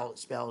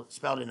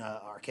 spelled in an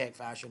archaic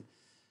fashion.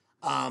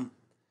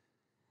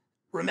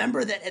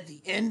 Remember that at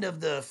the end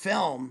of the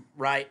film,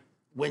 right,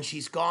 when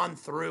she's gone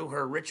through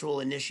her ritual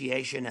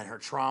initiation and her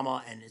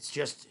trauma, and it's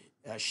just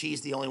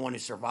she's the only one who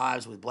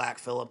survives with Black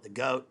Phillip the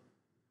goat.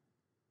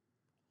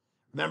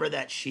 Remember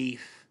that she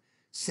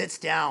sits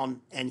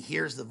down and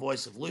hears the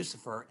voice of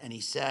Lucifer, and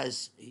he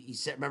says,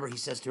 remember, he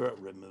says to her,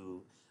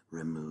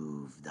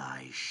 remove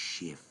thy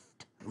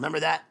shift. Remember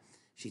that?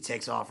 She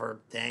takes off her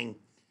thing,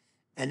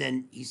 and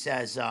then he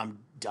says,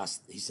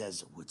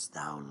 wouldst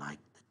thou like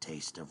the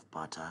taste of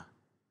butter?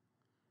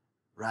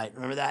 Right?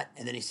 Remember that?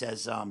 And then he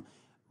says,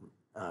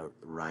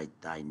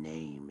 write thy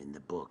name in the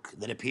book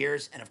that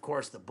appears. And of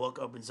course, the book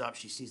opens up.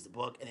 She sees the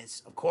book, and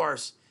it's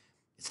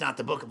not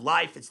the book of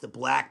life. It's the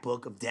black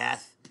book of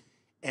death.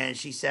 And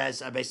she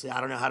says, basically, I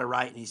don't know how to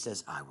write. And he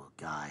says, I will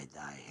guide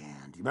thy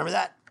hand. You remember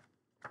that?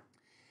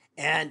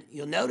 And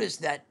you'll notice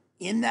that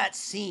in that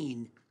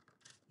scene,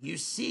 you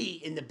see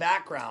in the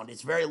background,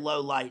 it's very low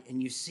light,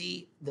 and you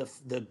see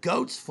the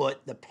goat's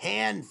foot, the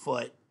pan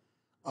foot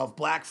of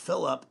Black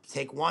Phillip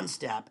take one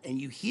step, and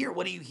you hear,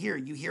 what do you hear?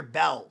 You hear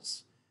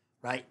bells,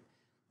 right?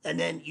 And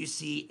then you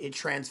see it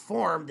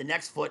transform. The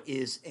next foot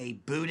is a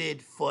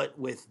booted foot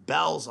with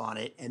bells on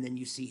it, and then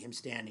you see him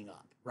standing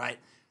up, right?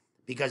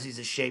 Because he's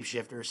a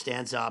shapeshifter,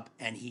 stands up,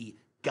 and he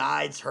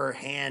guides her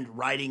hand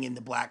writing in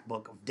the black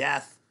book of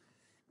death.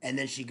 And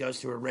then she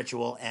goes through a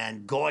ritual,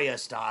 and Goya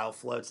style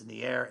floats in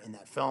the air in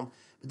that film.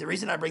 But the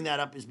reason I bring that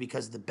up is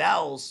because the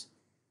bells,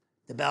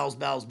 the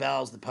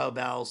Poe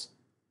bells,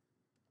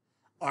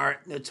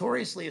 are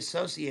notoriously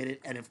associated,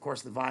 and of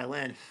course the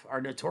violin, are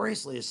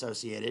notoriously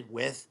associated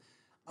with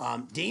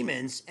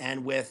demons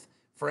and with,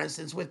 for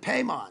instance, with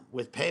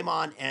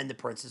Paimon and the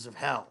Princes of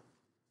Hell.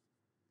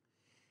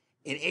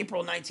 In April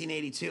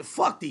 1982,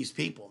 fuck these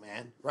people,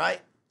 man, right?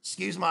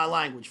 Excuse my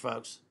language,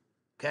 folks.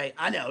 Okay,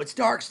 I know it's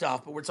dark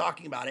stuff, but we're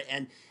talking about it,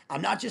 and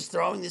I'm not just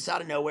throwing this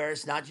out of nowhere.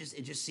 It's not just,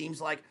 it just seems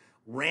like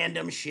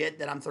random shit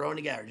that I'm throwing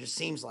together. It just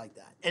seems like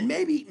that. And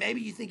maybe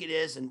you think it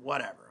is, and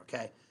whatever,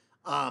 okay?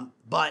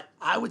 But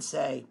I would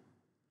say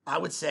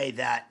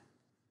that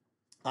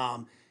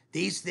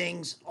these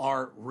things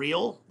are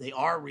real. They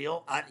are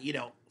real.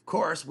 Of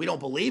course, we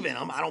don't believe in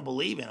them. I don't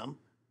believe in them,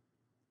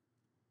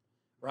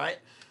 right?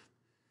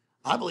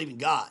 I believe in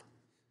God,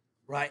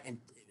 right? And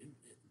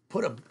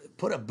put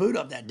a boot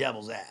up that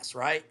devil's ass,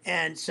 right?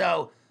 And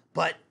so,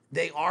 but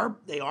they are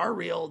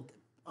real.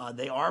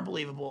 They are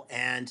believable,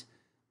 and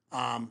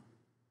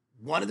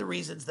one of the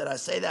reasons that I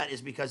say that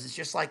is because it's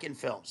just like in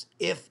films.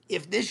 If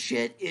this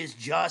shit is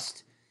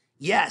just,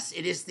 yes,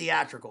 it is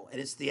theatrical, and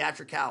it's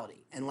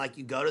theatricality. And like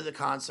you go to the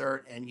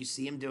concert and you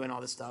see him doing all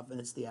this stuff, and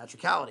it's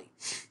theatricality.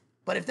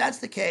 But if that's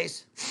the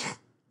case,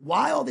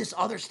 why all this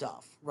other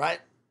stuff, right?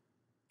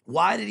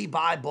 Why did he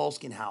buy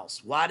Boleskine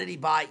House? Why did he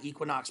buy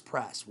Equinox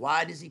Press?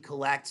 Why does he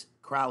collect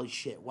Crowley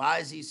shit? Why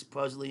is he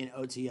supposedly an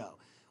OTO?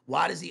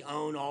 Why does he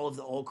own all of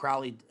the old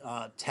Crowley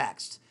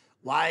texts?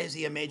 Why is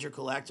he a major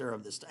collector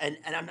of this? And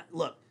I'm not,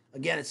 look,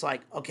 again, it's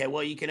like, okay,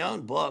 well, you can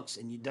own books,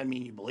 and it doesn't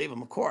mean you believe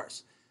them, of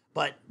course.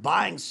 But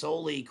buying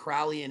solely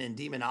Crowleyan and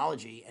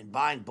demonology and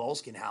buying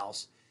Boleskine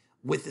House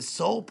with the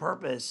sole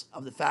purpose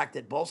of the fact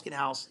that Boleskine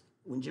House,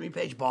 when Jimmy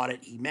Page bought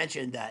it, he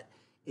mentioned that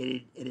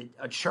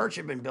a church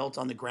had been built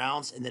on the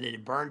grounds and that it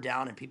had burned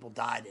down and people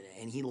died in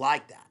it. And he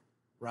liked that,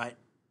 right?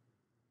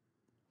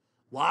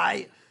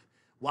 Why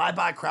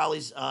buy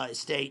Crowley's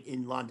estate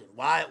in London?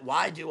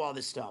 Why do all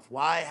this stuff?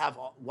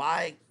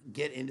 Why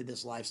get into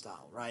this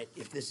lifestyle, right?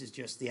 If this is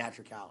just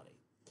theatricality.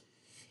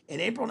 In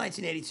April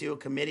 1982, a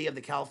committee of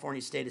the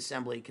California State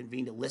Assembly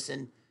convened to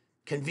listen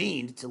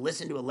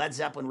to a Led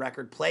Zeppelin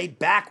record played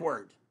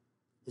backward.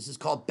 This is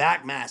called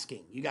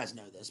backmasking. You guys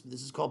know this, but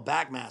this is called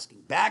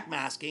backmasking.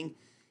 Backmasking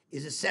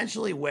is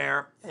essentially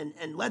where,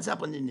 and Led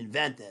Zeppelin didn't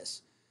invent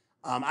this.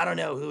 I don't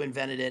know who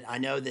invented it. I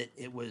know that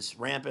it was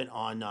rampant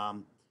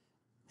on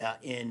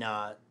in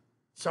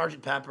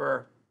Sgt.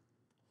 Pepper,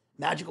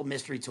 Magical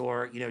Mystery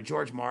Tour.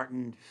 George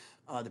Martin,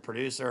 the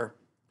producer,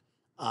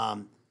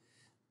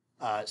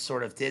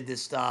 sort of did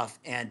this stuff.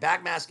 And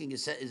backmasking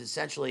is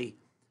essentially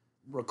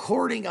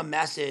recording a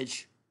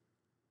message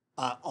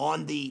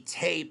on the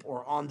tape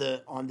or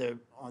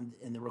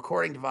in the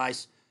recording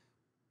device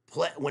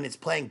when it's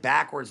playing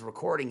backwards,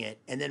 recording it,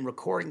 and then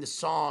recording the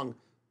song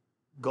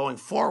going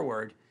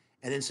forward.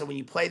 And then so when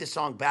you play the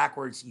song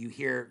backwards, you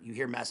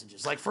hear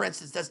messages. Like, for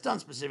instance, that's done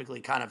specifically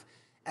kind of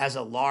as a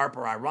LARP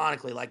or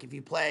ironically. Like if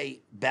you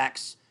play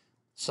Beck's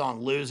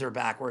song Loser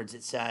backwards,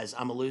 it says,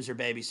 I'm a loser,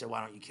 baby, so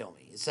why don't you kill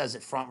me? It says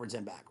it frontwards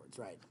and backwards,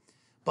 right?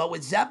 But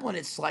with Zeppelin,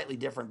 it's slightly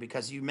different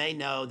because you may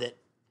know that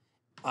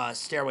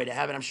Stairway to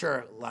Heaven, I'm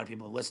sure a lot of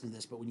people have listened to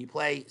this, but when you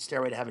play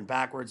Stairway to Heaven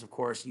backwards, of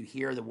course, you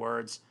hear the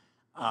words,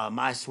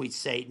 my sweet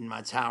Satan,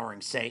 my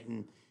towering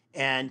Satan.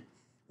 And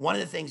one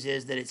of the things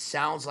is that it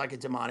sounds like a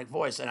demonic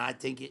voice, and I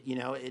think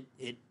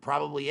it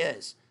probably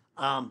is.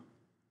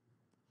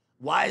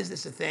 Why is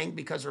this a thing?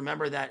 Because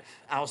remember that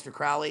Aleister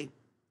Crowley,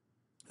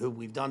 who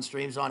we've done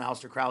streams on,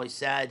 Aleister Crowley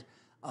said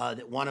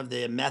that one of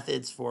the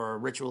methods for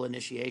ritual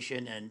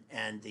initiation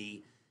and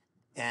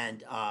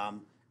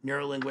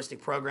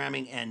neurolinguistic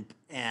programming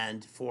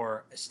and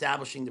for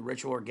establishing the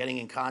ritual or getting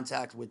in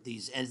contact with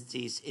these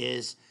entities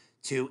is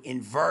to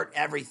invert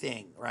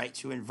everything, right?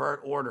 To invert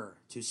order,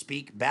 to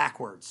speak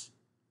backwards.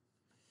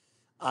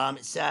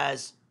 It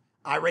says,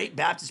 Irate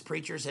Baptist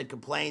preachers had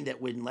complained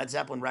that when Led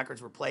Zeppelin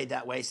records were played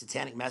that way,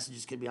 satanic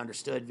messages could be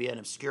understood via an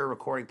obscure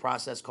recording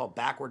process called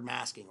backward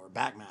masking or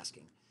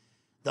backmasking,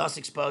 thus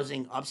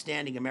exposing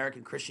upstanding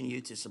American Christian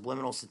youth to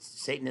subliminal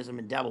Satanism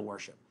and devil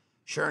worship.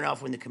 Sure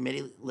enough, when the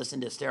committee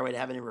listened to Stairway to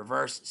Heaven in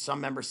reverse, some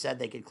members said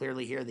they could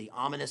clearly hear the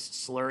ominous,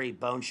 slurry,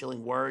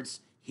 bone-chilling words,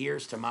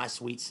 "Here's to my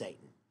sweet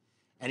Satan."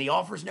 And he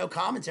offers no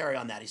commentary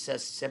on that. He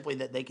says simply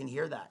that they can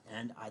hear that.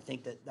 And I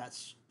think that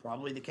that's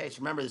probably the case.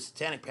 Remember, the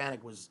Satanic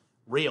Panic was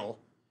real.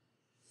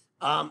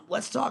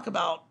 Let's talk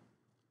about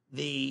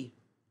the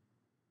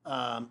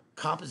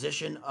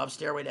composition of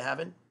Stairway to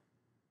Heaven.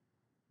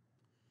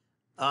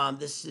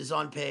 This is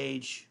on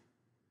page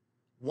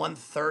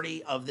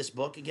 130 of this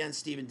book again,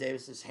 Stephen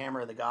Davis's Hammer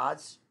of the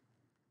Gods.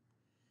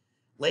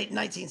 Late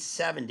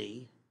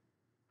 1970.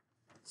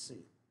 Let's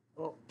see.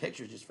 Oh,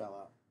 pictures just fell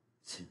out.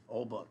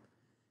 Old book.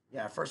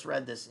 Yeah, I first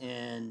read this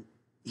in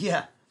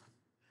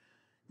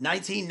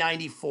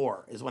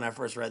 1994 is when I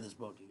first read this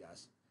book, you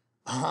guys.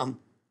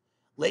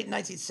 Late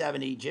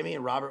 1970, Jimmy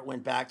and Robert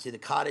went back to the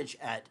cottage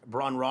at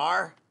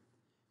Bronrar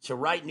to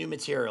write new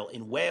material.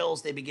 In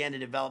Wales, they began to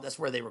develop, that's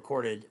where they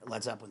recorded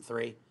Led Zeppelin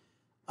 3.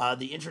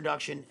 The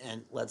introduction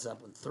and Led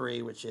Zeppelin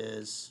 3, which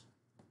is,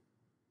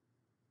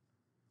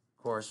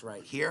 of course,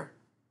 right here.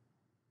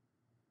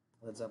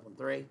 Led Zeppelin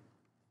 3.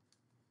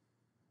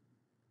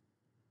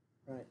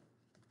 Right.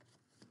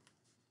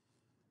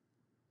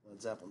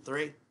 Led Zeppelin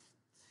 3.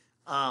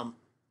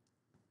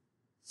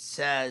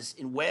 Says,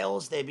 in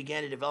Wales, they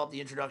began to develop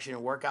the introduction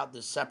and work out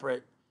the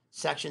separate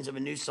sections of a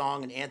new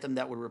song and anthem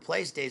that would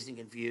replace Dazed and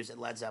Confused as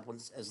Led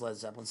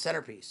Zeppelin's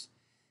centerpiece.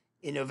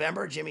 In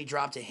November, Jimmy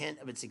dropped a hint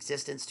of its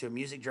existence to a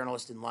music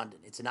journalist in London.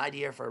 It's an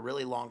idea for a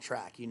really long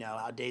track. You know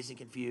how Dazed and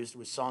Confused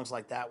with songs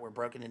like that were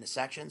broken into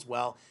sections?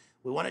 Well,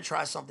 we want to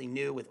try something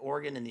new with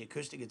organ and the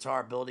acoustic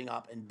guitar building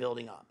up.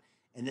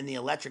 And then the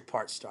electric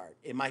parts start.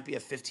 It might be a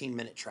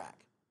 15-minute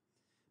track.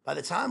 By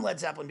the time Led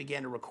Zeppelin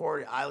began to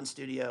record at Island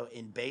Studio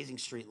in Basing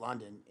Street,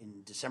 London,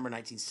 in December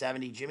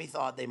 1970, Jimmy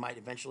thought they might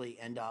eventually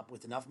end up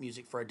with enough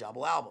music for a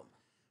double album.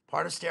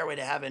 Part of Stairway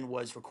to Heaven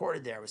was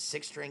recorded there with a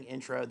 6-string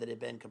intro that had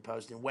been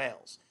composed in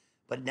Wales.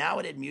 But now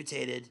it had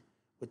mutated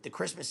with the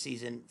Christmas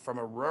season from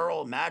a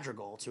rural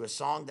madrigal to a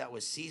song that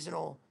was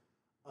seasonal,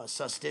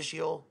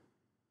 solstitial,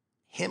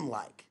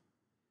 hymn-like.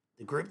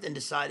 The group then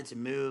decided to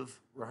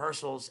move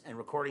rehearsals and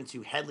recording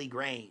to Headley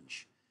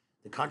Grange,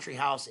 the country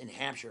house in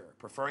Hampshire,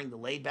 preferring the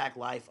laid-back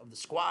life of the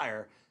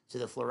squire to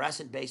the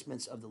fluorescent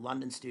basements of the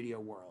London studio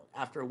world.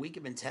 After a week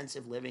of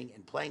intensive living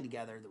and playing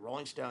together, the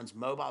Rolling Stones'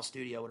 mobile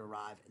studio would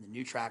arrive and the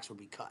new tracks would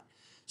be cut.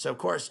 So, of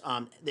course,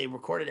 they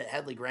recorded at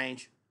Headley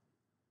Grange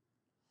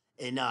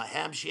in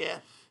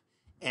Hampshire,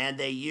 and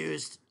they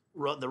used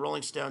the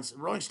Rolling Stones. The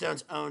Rolling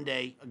Stones owned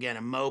a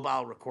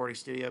mobile recording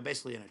studio,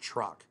 basically in a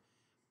truck,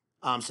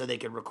 so they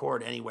could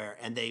record anywhere.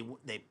 And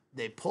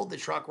they pulled the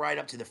truck right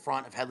up to the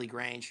front of Headley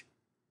Grange,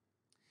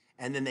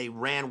 and then they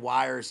ran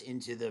wires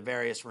into the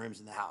various rooms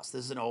in the house.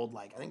 This is an old,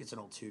 I think it's an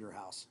old Tudor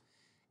house.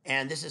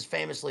 And this is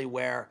famously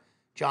where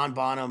John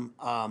Bonham,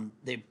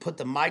 they put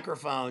the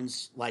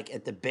microphones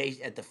at the base,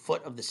 at the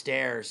foot of the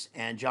stairs,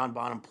 and John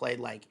Bonham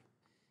played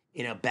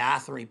in a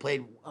bathroom. He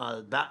played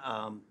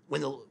where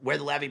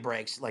the levee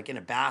breaks, in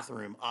a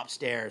bathroom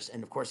upstairs.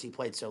 And of course he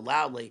played so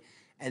loudly.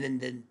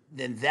 And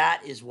then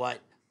that is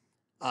what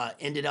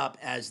ended up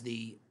as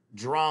the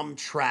drum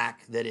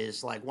track that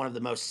is one of the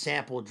most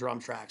sampled drum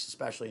tracks,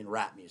 especially in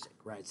rap music,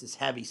 right? It's this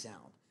heavy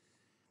sound.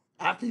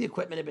 After the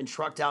equipment had been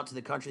trucked out to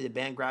the country, the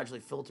band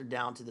gradually filtered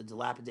down to the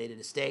dilapidated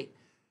estate.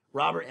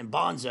 Robert and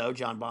Bonzo,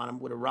 John Bonham,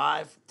 would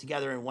arrive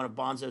together in one of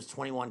Bonzo's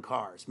 21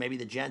 cars, maybe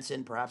the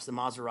Jensen, perhaps the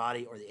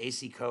Maserati, or the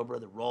AC Cobra,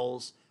 the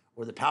Rolls,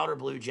 or the powder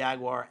blue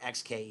Jaguar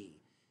XKE.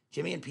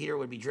 Jimmy and Peter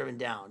would be driven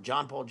down.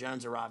 John Paul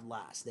Jones arrived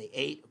last. They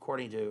ate,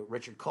 according to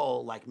Richard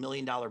Cole, like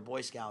million-dollar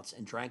Boy Scouts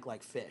and drank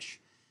like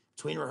fish.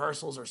 Between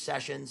rehearsals or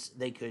sessions,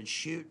 they could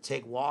shoot,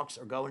 take walks,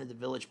 or go into the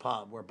village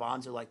pub where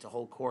Bonzo liked to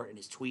hold court in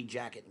his tweed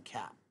jacket and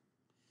cap.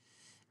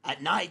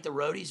 At night, the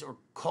roadies or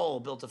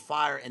Cole built a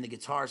fire and the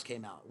guitars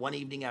came out. One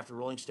evening after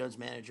Rolling Stones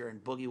manager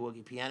and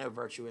boogie-woogie piano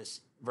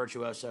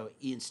virtuoso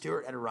Ian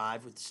Stewart had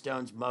arrived with the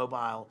Stones'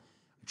 mobile,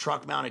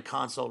 truck-mounted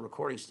console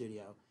recording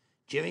studio,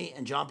 Jimmy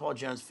and John Paul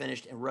Jones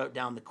finished and wrote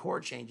down the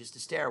chord changes to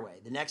Stairway.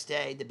 The next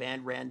day, the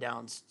band ran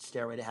down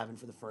Stairway to Heaven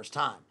for the first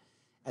time.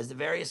 As the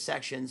various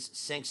sections,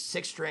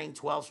 6-string,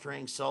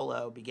 12-string,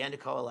 solo, began to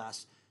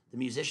coalesce, the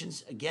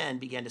musicians again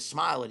began to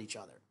smile at each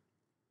other.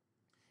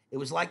 It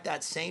was like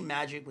that same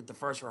magic with the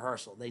first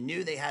rehearsal. They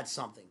knew they had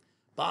something.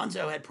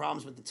 Bonzo had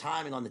problems with the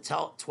timing on the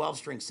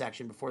 12-string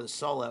section before the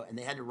solo, and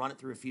they had to run it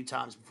through a few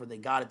times before they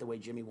got it the way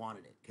Jimmy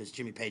wanted it, because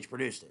Jimmy Page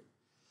produced it.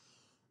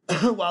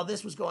 While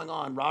this was going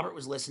on, Robert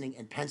was listening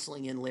and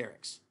penciling in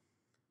lyrics.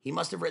 He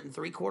must have written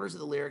 3/4 of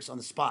the lyrics on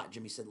the spot,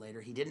 Jimmy said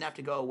later. He didn't have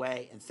to go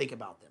away and think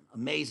about them.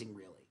 Amazing,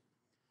 really.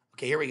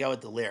 Okay, here we go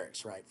with the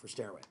lyrics, right, for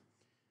Stairway.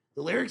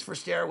 The lyrics for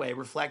Stairway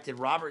reflected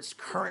Robert's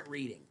current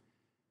reading.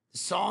 The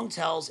song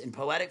tells in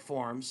poetic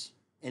forms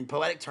in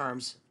poetic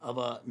terms, of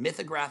a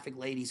mythographic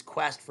lady's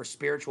quest for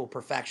spiritual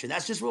perfection.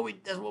 That's what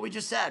we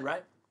just said,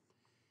 right?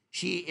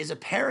 She is a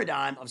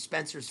paradigm of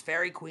Spencer's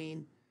fairy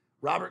queen,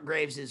 Robert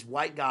Graves's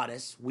white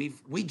goddess. We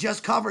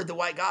just covered the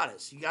white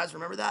goddess. You guys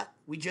remember that?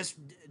 We just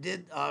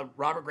did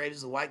Robert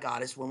Graves' the white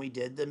goddess when we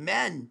did the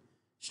men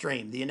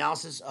stream, the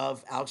analysis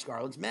of Alex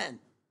Garland's Men.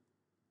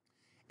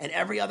 And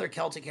every other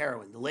Celtic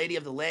heroine, the Lady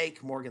of the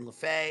Lake, Morgan Le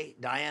Fay,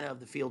 Diana of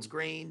the Fields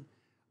Green,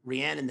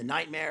 Rhiannon the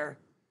Nightmare.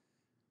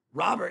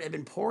 Robert had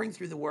been poring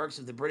through the works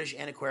of the British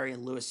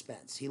antiquarian Lewis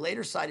Spence. He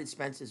later cited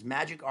Spence's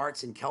Magic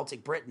Arts in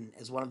Celtic Britain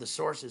as one of the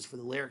sources for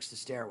the lyrics to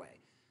Stairway.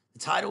 The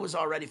title was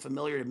already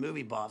familiar to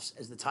movie buffs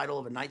as the title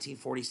of a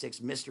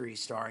 1946 mystery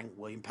starring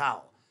William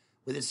Powell.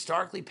 With its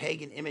starkly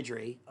pagan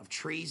imagery of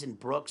trees and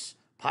brooks,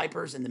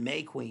 pipers and the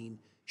May Queen,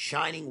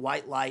 shining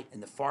white light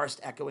and the forest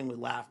echoing with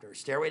laughter,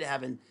 Stairway to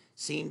Heaven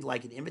seemed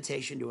like an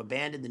invitation to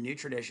abandon the new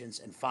traditions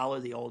and follow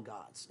the old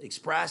gods. It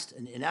expressed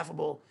an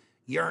ineffable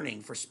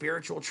yearning for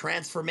spiritual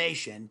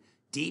transformation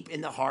deep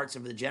in the hearts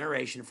of the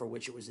generation for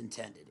which it was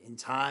intended. In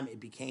time, it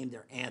became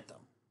their anthem.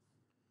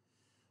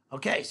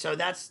 Okay, so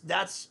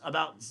that's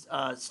about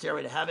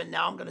Stairway to Heaven.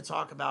 Now I'm going to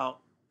talk about,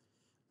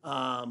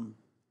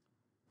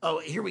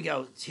 here we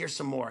go. Here's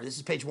some more. This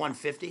is page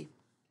 150.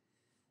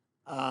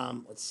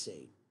 Let's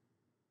see.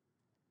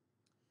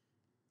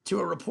 To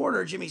a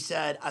reporter, Jimmy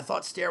said, I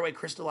thought Stairway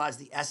crystallized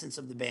the essence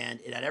of the band.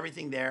 It had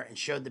everything there and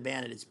showed the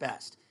band at its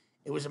best.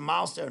 It was a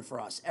milestone for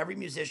us. Every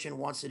musician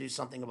wants to do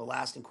something of a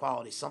lasting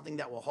quality, something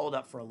that will hold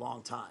up for a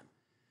long time.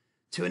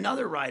 To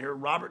another writer,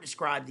 Robert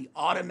described the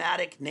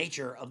automatic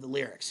nature of the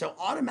lyrics. So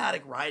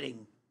automatic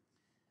writing,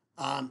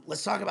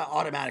 let's talk about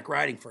automatic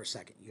writing for a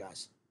second, you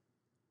guys.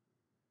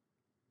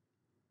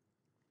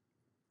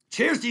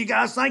 Cheers to you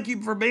guys. Thank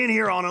you for being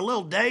here on a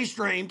little day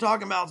stream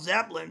talking about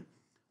Zeppelin.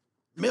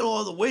 Middle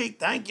of the week.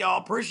 Thank y'all.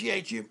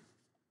 Appreciate you.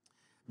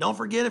 Don't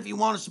forget, if you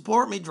want to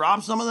support me,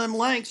 drop some of them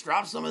links,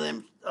 drop some of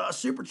them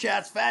super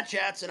chats, fat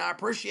chats, and I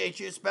appreciate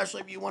you,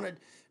 especially if you want to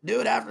do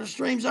it after the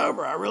stream's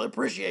over. I really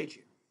appreciate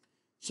you.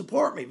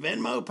 Support me.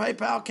 Venmo,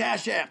 PayPal,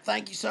 Cash App.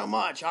 Thank you so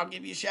much. I'll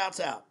give you shouts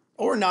out.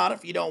 Or not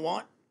if you don't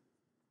want.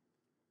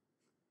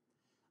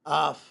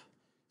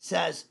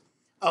 Says,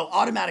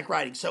 automatic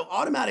writing. So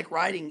automatic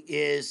writing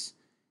is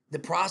the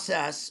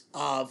process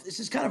of, this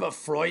is kind of a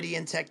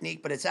Freudian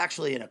technique, but it's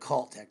actually an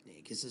occult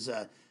technique. This is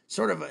a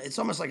sort of, it's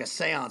almost like a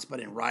seance,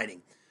 but in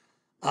writing.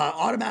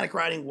 Automatic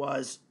writing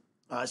was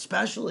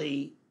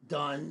especially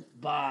done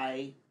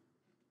by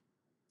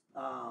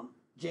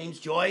James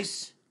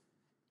Joyce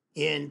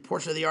in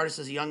Portrait of the Artist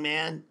as a Young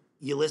Man,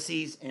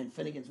 Ulysses, and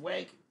Finnegan's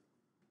Wake.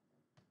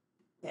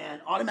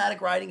 And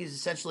automatic writing is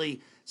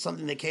essentially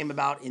something that came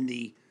about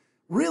into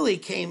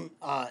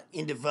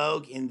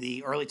vogue in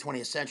the early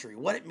 20th century.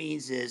 What it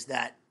means is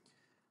that,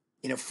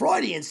 in a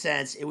Freudian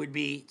sense, it would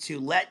be to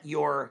let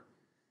your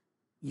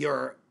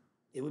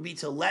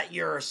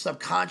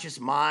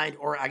subconscious mind,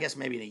 or I guess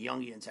maybe in a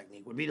Jungian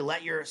technique, would be to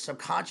let your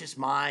subconscious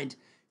mind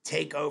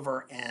take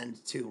over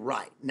and to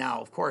write.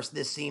 Now, of course,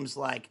 this seems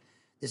like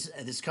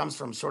this comes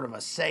from sort of a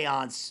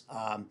seance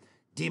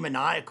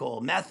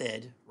demoniacal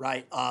method,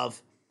 right,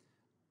 of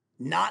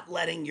not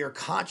letting your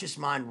conscious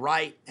mind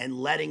write and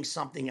letting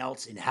something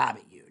else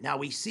inhabit you. Now,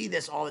 we see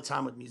this all the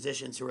time with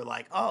musicians who are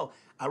like, oh,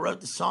 I wrote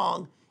the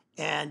song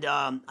and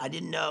I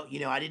didn't know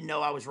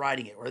I was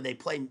writing it, or they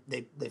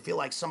feel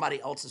like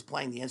somebody else is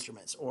playing the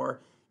instruments,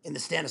 or in the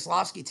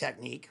Stanislavski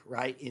technique,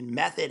 right, in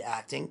method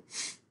acting,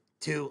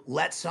 to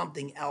let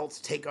something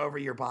else take over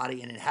your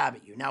body and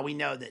inhabit you. Now, we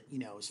know that,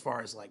 as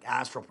far as like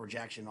astral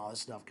projection, all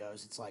this stuff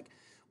goes, it's like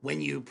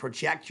when you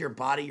project your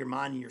body, your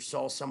mind, and your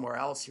soul somewhere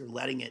else, you're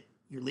leaving it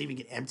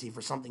empty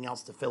for something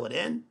else to fill it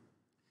in.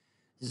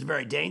 This is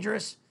very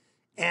dangerous.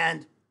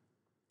 And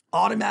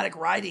automatic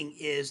writing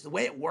is, the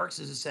way it works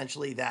is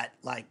essentially that,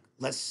 like,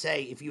 let's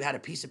say if you had a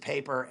piece of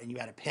paper and you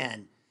had a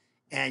pen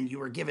and you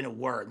were given a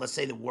word, let's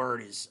say the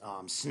word is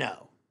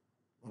snow.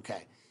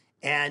 Okay.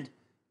 And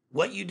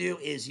what you do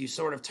is you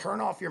sort of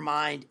turn off your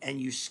mind and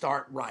you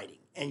start writing,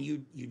 and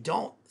you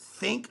don't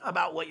think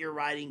about what you're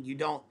writing. You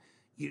don't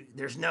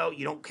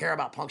care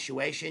about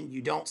punctuation.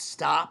 You don't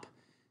stop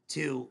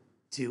to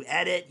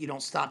edit. You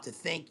don't stop to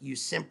think. You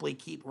simply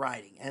keep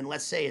writing. And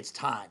let's say it's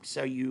time.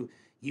 So you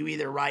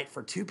either write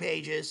for 2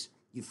 pages,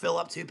 you fill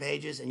up 2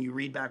 pages and you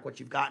read back what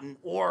you've gotten,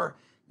 or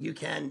you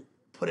can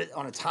put it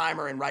on a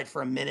timer and write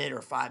for a minute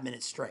or 5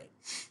 minutes straight.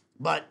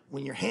 But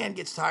when your hand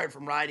gets tired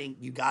from writing,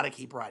 you got to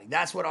keep writing.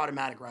 That's what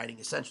automatic writing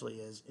essentially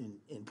is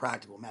in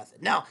practical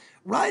method. Now,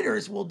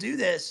 writers will do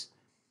this.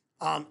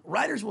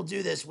 Writers will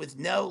do this with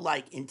no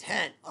like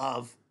intent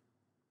of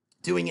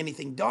doing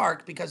anything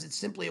dark, because it's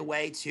simply a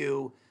way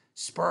to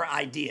spur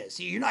ideas.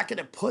 So you're not going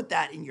to put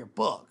that in your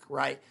book,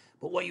 right?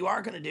 But what you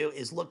are going to do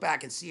is look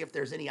back and see if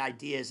there's any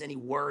ideas, any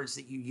words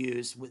that you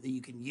use that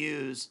you can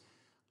use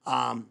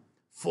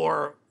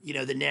for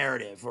the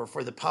narrative or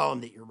for the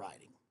poem that you're writing.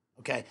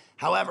 Okay.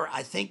 However,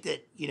 I think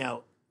that,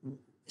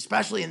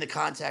 especially in the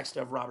context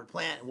of Robert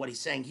Plant and what he's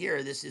saying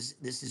here, this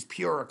is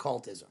pure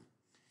occultism.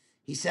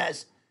 He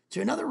says,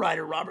 To another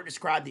writer, Robert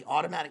described the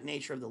automatic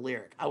nature of the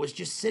lyric. I was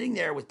just sitting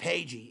there with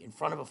Pagey in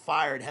front of a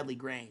fire at Headley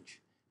Grange.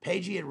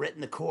 Pagey had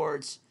written the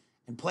chords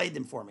and played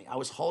them for me. I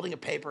was holding a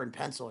paper and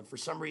pencil, and for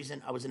some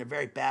reason, I was in a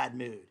very bad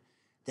mood.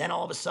 Then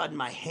all of a sudden,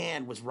 my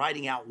hand was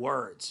writing out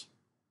words.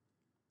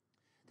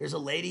 There's a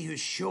lady who's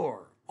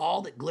sure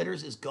all that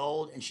glitters is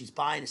gold, and she's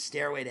buying a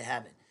stairway to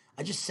heaven.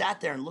 I just sat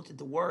there and looked at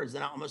the words,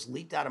 then I almost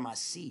leaped out of my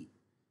seat.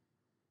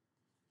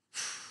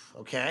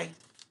 Okay.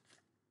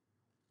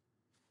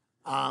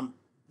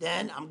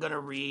 Then I'm going to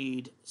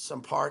read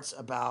some parts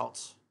about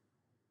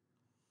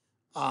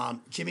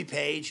Jimmy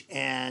Page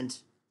and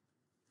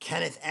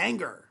Kenneth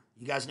Anger.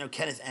 You guys know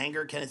Kenneth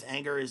Anger? Kenneth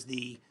Anger is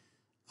the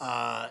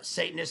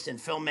Satanist and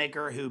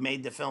filmmaker who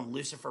made the film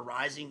Lucifer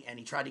Rising, and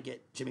he tried to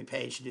get Jimmy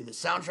Page to do the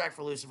soundtrack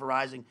for Lucifer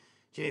Rising.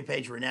 Jimmy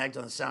Page reneged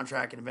on the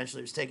soundtrack and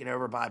eventually was taken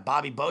over by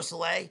Bobby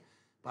Beausoleil.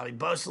 Bobby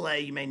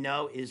Beausoleil, you may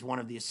know, is one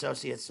of the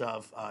associates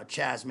of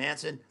Chaz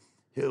Manson,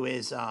 who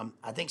is,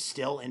 I think,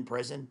 still in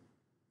prison.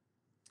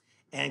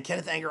 And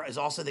Kenneth Anger is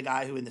also the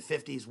guy who in the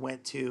 50s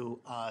went to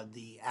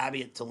the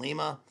Abbey at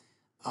Tolima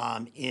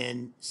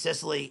in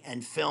Sicily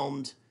and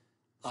filmed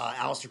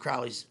Aleister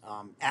Crowley's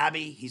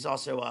Abbey. He's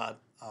also a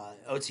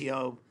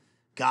OTO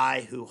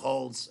guy who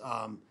holds,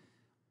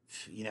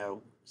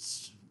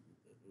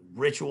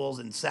 rituals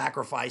and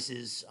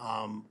sacrifices,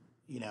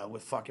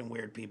 with fucking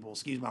weird people,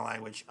 excuse my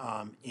language,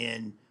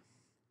 in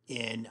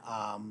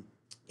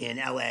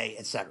LA,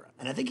 etc.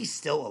 And I think he's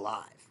still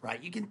alive, right?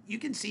 You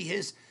can see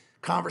his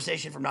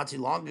conversation from not too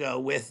long ago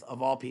with,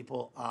 of all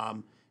people,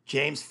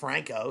 James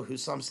Franco, who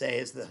some say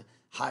is the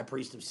high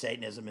priest of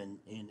Satanism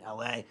in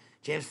LA.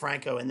 James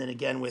Franco, and then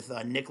again with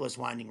Nicholas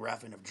Winding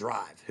Refn of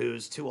Drive,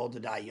 who's Too Old to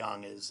Die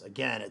Young, is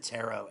again a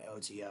tarot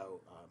OTO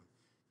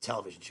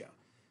television show.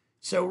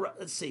 So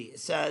let's see.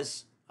 It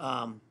says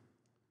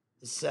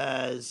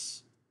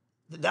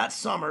that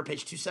summer,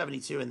 page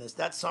 272 in this,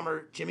 that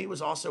summer, Jimmy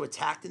was also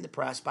attacked in the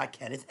press by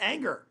Kenneth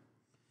Anger,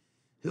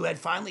 who had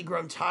finally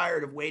grown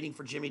tired of waiting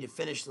for Jimmy to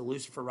finish the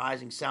Lucifer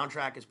Rising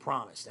soundtrack as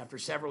promised. After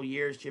several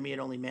years, Jimmy had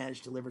only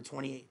managed to deliver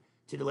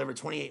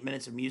 28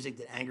 minutes of music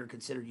that Anger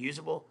considered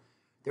usable.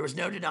 There was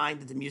no denying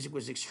that the music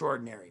was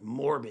extraordinary,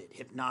 morbid,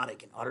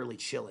 hypnotic, and utterly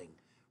chilling.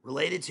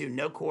 Related to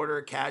No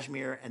Quarter,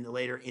 Kashmir, and the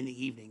later In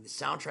the Evening, the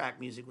soundtrack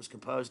music was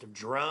composed of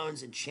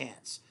drones and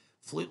chants,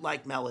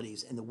 flute-like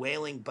melodies, and the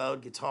wailing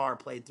bowed guitar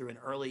played through an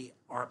early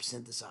ARP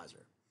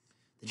synthesizer.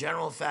 The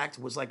general effect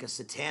was like a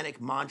satanic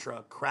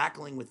mantra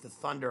crackling with the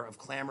thunder of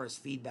clamorous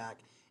feedback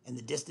and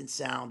the distant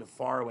sound of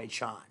faraway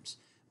chimes.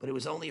 But it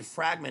was only a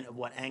fragment of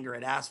what Anger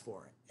had asked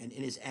for, and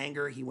in his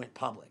anger, he went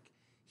public.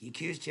 He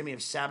accused Jimmy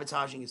of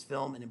sabotaging his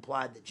film and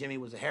implied that Jimmy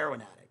was a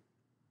heroin addict.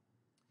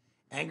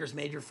 Anger's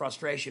major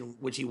frustration,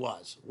 which he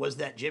was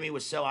that Jimmy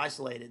was so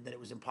isolated that it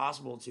was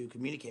impossible to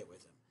communicate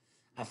with him.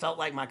 I felt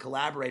like my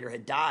collaborator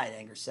had died,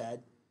 Anger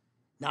said.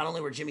 Not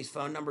only were Jimmy's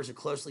phone numbers a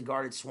closely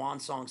guarded Swan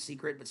Song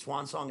secret, but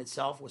Swan Song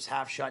itself was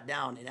half shut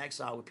down in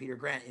exile with Peter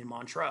Grant in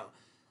Montreux.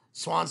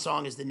 Swan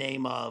Song is the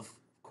name of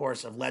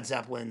course, of Led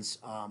Zeppelin's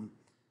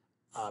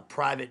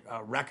private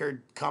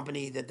record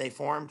company that they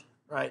formed,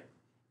 right?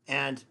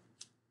 And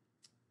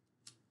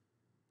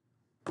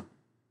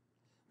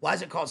why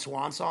is it called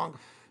Swan Song?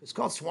 It's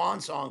called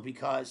Swan Song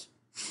because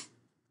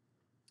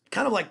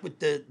kind of like with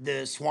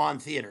the Swan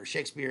Theater,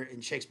 Shakespeare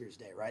in Shakespeare's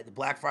day, right? The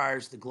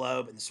Blackfriars, the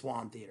Globe, and the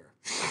Swan Theater.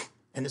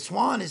 And the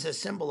swan is a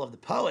symbol of the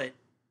poet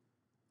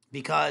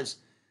because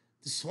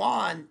the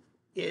swan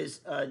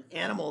is an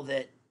animal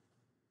that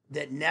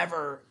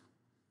never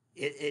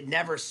it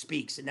never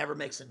speaks, it never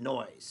makes a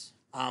noise.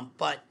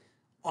 But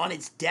on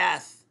its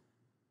death,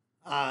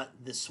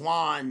 the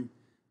swan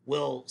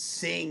will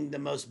sing the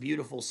most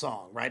beautiful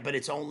song, right? But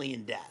it's only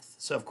in death.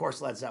 So of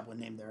course Led Zeppelin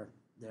named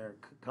their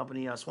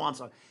company Swan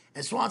Song.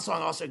 And Swan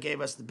Song also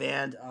gave us the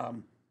band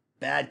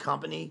Bad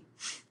Company.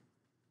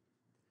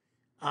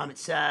 It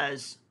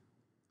says,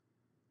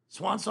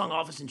 Swan Song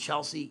office in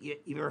Chelsea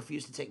even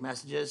refused to take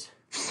messages.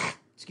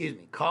 Excuse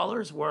me.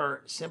 Callers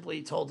were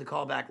simply told to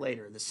call back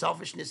later. The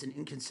selfishness and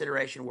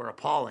inconsideration were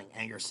appalling,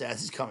 Anger says.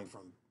 This is coming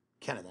from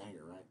Kenneth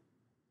Anger, right?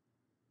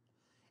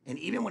 And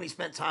even when he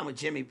spent time with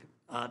Jimmy,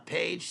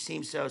 Page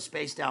seemed so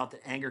spaced out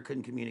that Anger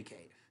couldn't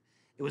communicate.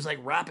 It was like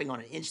rapping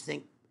on an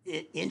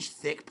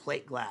inch-thick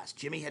plate glass.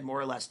 Jimmy had more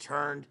or less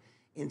turned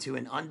into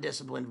an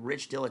undisciplined,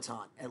 rich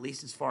dilettante, at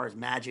least as far as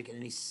magic and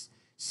any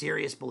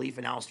serious belief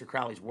in Aleister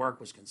Crowley's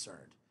work was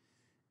concerned.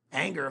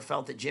 Anger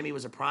felt that Jimmy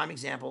was a prime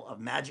example of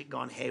magic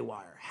gone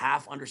haywire,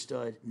 half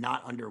understood,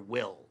 not under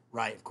will,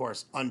 right? Of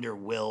course, under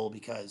will,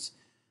 because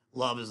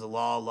love is the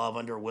law, love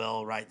under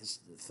will, right? This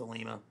is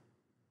Thelema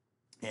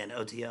and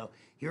OTO.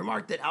 He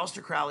remarked that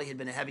Aleister Crowley had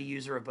been a heavy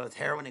user of both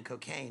heroin and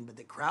cocaine, but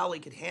that Crowley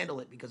could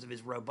handle it because of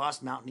his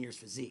robust mountaineer's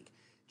physique.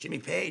 Jimmy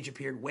Page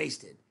appeared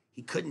wasted.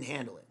 He couldn't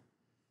handle it.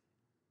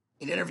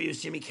 In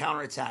interviews, Jimmy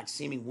counterattacked,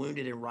 seeming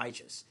wounded and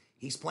righteous.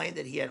 He explained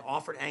that he had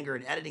offered Anger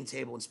an editing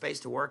table and space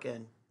to work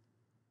in,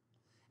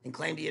 and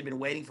claimed he had been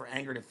waiting for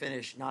Anger to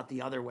finish, not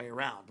the other way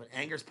around. But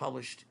Anger's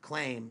published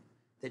claim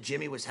that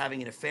Jimmy was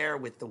having an affair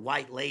with the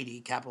white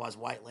lady, capitalized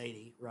white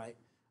lady, right,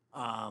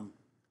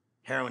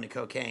 heroin and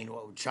cocaine,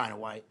 China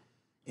White,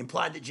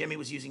 implied that Jimmy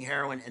was using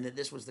heroin and that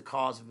this was the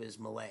cause of his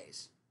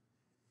malaise.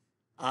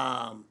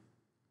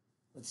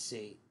 Let's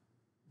see.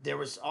 There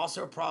was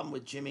also a problem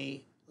with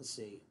Jimmy. Let's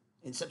see.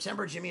 In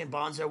September, Jimmy and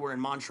Bonzo were in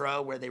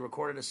Montreux, where they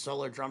recorded a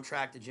solo drum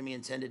track that Jimmy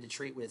intended to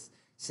treat with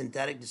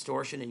synthetic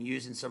distortion and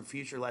use in some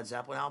future Led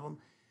Zeppelin album.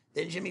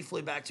 Then Jimmy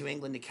flew back to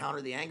England to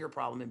counter the anger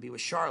problem and be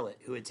with Charlotte,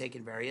 who had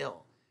taken very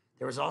ill.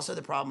 There was also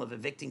the problem of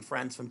evicting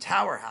friends from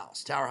Tower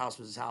House. Tower House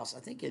was his house, I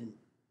think,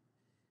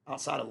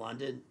 outside of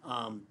London.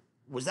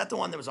 Was that the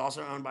one that was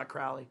also owned by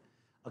Crowley?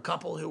 A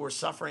couple who were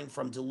suffering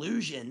from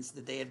delusions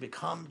that they had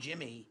become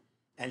Jimmy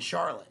and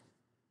Charlotte.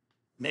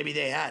 Maybe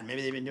they had.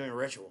 Maybe they've been doing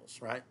rituals,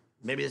 right?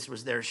 Maybe this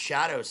was their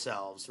shadow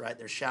selves, right?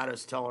 Their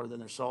shadows taller than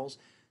their souls.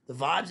 The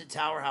vibes at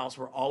Tower House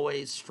were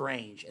always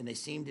strange, and they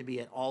seemed to be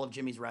at all of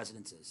Jimmy's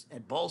residences.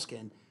 At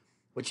Boleskine,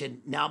 which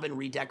had now been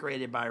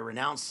redecorated by a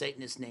renowned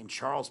Satanist named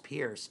Charles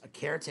Pierce, a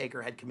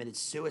caretaker had committed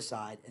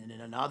suicide, and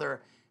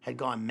another had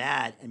gone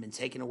mad and been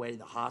taken away to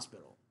the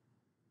hospital.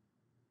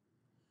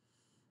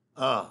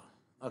 Oh,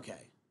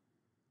 okay.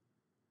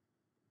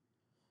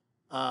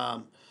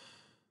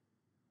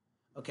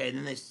 Okay, and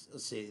then let's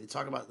see, they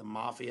talk about the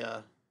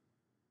mafia.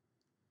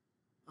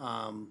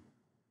 Let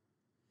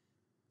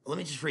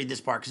me just read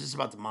this part because this is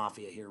about the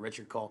mafia here,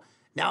 Richard Cole.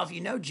 Now, if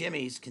you know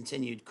Jimmy's,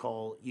 continued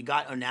Cole, you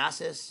got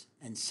Onassis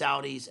and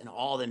Saudis and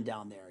all of them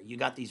down there. You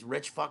got these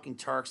rich fucking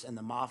Turks and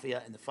the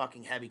mafia and the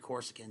fucking heavy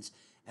Corsicans,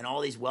 and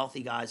all these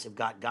wealthy guys have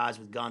got guys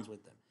with guns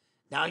with them.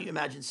 Now you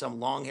imagine some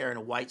long hair in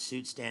a white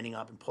suit standing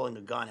up and pulling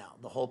a gun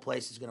out. The whole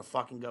place is going to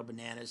fucking go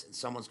bananas, and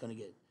someone's going to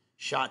get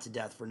shot to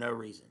death for no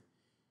reason.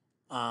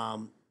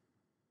 And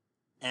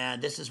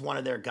this is one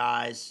of their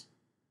guys.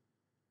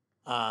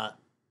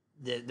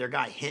 Their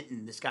guy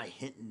Hinton, this guy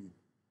Hinton,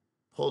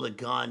 pulled a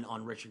gun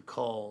on Richard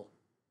Cole.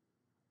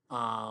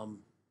 And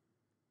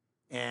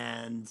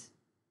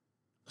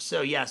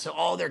so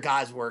all their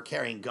guys were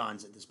carrying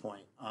guns at this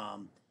point.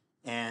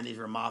 And these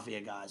were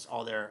mafia guys,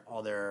 all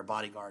their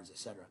bodyguards,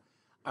 etc.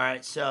 All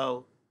right,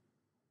 so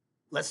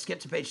let's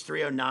skip to page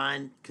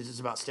 309 because it's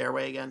about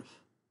Stairway again.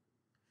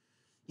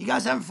 You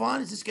guys having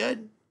fun? Is this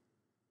good?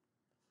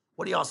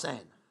 What are y'all saying?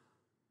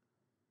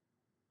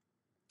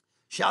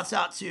 Shouts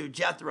out to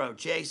Jethro,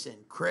 Jason,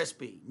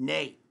 Crispy,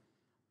 Nate,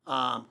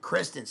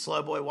 Kristen,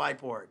 Slowboy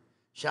Whiteboard.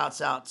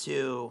 Shouts out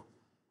to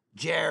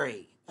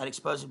Jerry at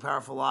Exposing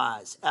Powerful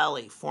Lies,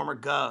 Ellie, former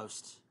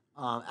Ghost,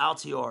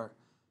 Altior.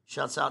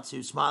 Shouts out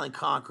to Smiling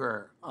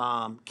Conqueror,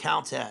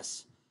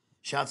 Countess.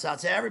 Shouts out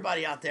to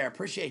everybody out there.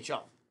 Appreciate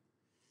y'all.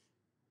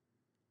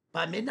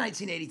 By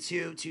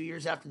mid-1982, 2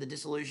 years after the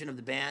dissolution of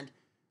the band,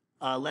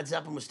 Led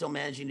Zeppelin was still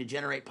managing to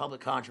generate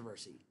public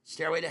controversy.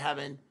 Stairway to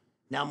Heaven,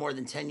 now more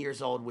than 10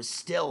 years old, was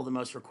still the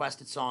most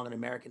requested song on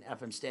American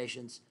FM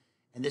stations,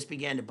 and this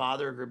began to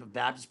bother a group of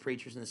Baptist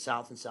preachers in the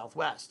South and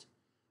Southwest.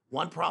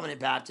 One prominent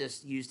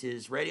Baptist used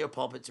his radio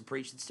pulpit to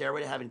preach that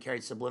Stairway to Heaven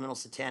carried subliminal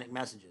satanic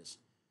messages.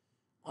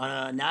 On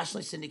a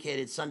nationally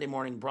syndicated Sunday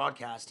morning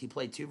broadcast, he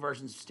played two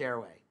versions of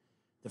Stairway.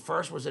 The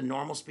first was a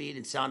normal speed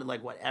and sounded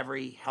like what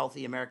every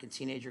healthy American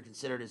teenager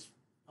considered his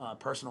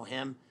personal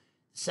hymn.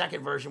 The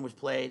second version was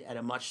played at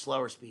a much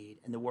slower speed,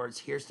 and the words,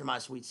 "Here's to my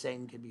sweet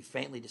Satan," could be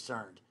faintly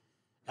discerned.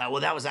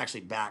 Well, that was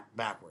actually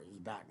backwards. It was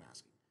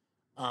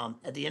backmasking.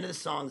 At the end of the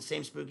song, the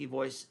same spooky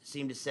voice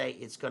seemed to say,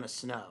 "It's gonna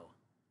snow."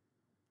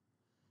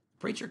 The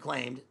preacher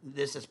claimed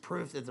this as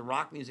proof that the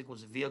rock music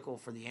was a vehicle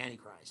for the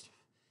Antichrist.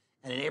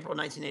 And in April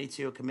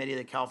 1982, a committee of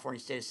the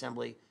California State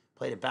Assembly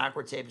played a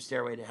backward tape of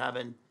Stairway to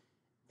Heaven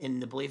in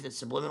the belief that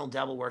subliminal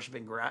devil worship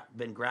had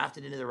been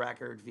grafted into the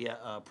record via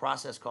a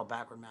process called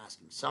backward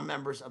masking. Some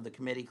members of the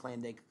committee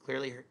claimed they could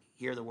clearly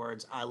hear the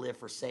words, "I live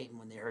for Satan,"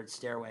 when they heard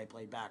Stairway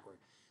played backward.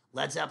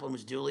 Led Zeppelin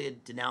was duly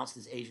denounced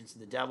as agents of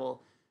the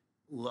devil,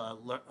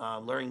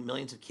 luring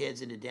millions of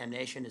kids into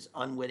damnation as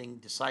unwitting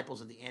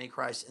disciples of the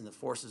Antichrist and the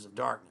forces of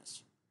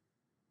darkness.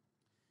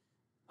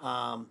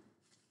 Let's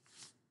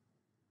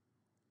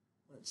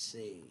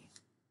see.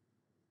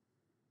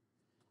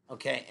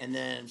 Okay, and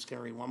then I'm just going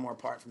to read one more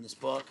part from this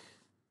book.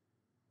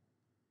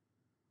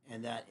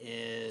 And that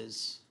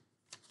is...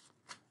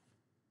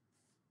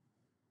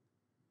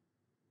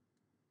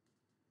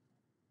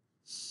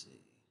 Let's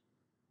see.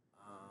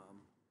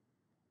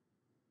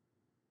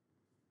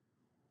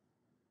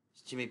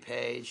 It's Jimmy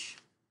Page.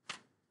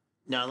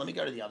 No, let me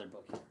go to the other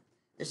book here.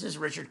 This is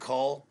Richard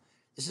Cole.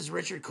 This is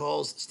Richard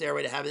Cole's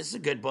Stairway to Heaven. This is a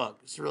good book.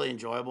 It's really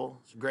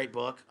enjoyable. It's a great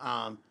book.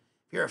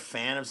 If you're a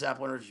fan of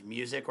Zeppelin or just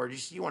music, or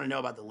just you want to know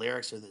about the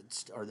lyrics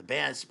or the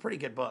band, it's a pretty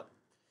good book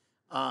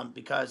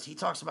because he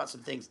talks about some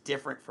things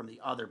different from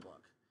the other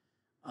book.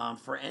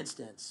 For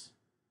instance,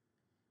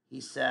 he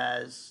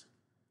says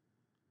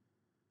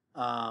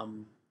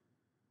on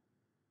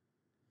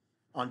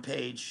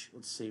page,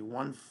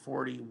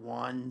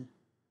 141,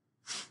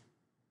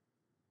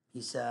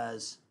 he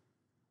says,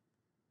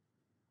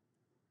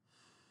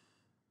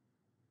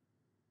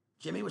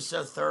 Jimmy was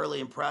so thoroughly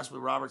impressed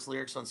with Robert's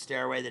lyrics on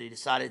Stairway that he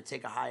decided to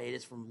take a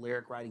hiatus from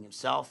lyric writing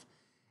himself.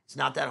 It's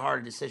not that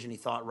hard a decision, he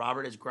thought.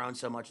 Robert has grown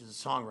so much as a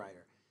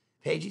songwriter.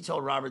 Pagey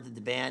told Robert that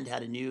the band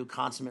had a new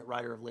consummate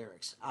writer of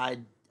lyrics.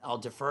 I'll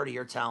defer to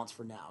your talents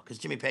for now, because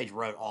Jimmy Page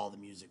wrote all the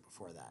music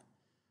before that.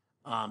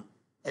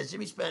 As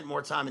Jimmy spent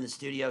more time in the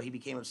studio, he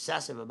became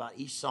obsessive about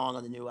each song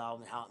on the new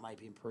album and how it might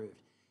be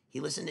improved. He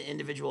listened to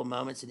individual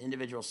moments and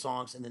individual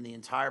songs, and then the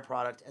entire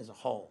product as a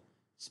whole.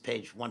 It's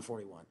page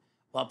 141.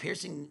 While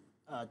piecing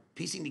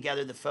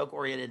together the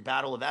folk-oriented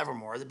Battle of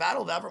Evermore. The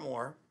Battle of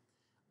Evermore,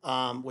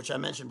 which I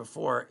mentioned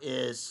before,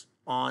 is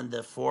on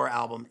the 4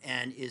 album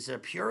and is a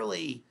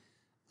purely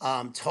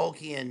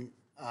Tolkien-esque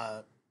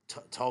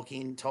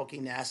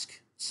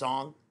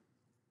song.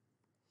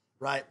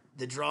 Right,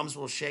 the drums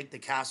will shake the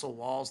castle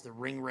walls. The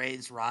ring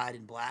wraiths ride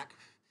in black.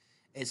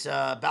 It's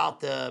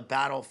about the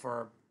battle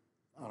for,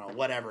 I don't know,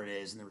 whatever it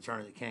is in the Return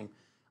of the King.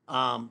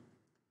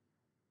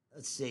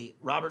 Let's see.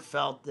 Robert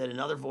felt that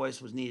another voice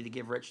was needed to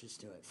give richness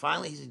to it.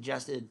 Finally, he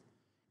suggested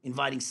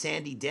inviting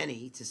Sandy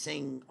Denny to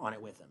sing on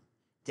it with him.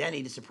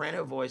 Denny, the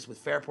soprano voice with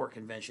Fairport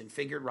Convention,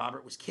 figured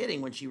Robert was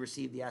kidding when she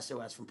received the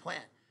SOS from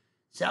Plant.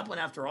 Zeppelin,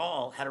 after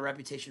all, had a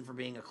reputation for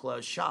being a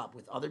closed shop,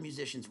 with other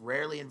musicians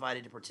rarely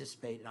invited to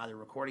participate in either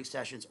recording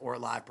sessions or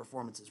live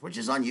performances, which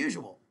is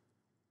unusual.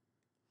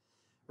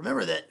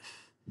 Remember that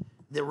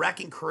the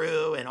Wrecking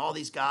Crew and all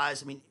these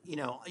guys, I mean, you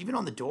know, even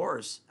on the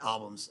Doors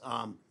albums,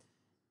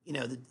 you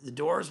know, the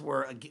Doors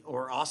were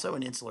also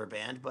an insular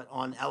band, but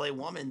on LA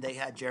Woman, they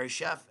had Jerry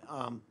Sheff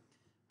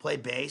play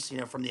bass, you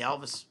know, from the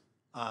Elvis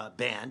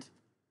band.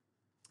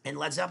 And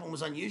Led Zeppelin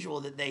was unusual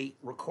that they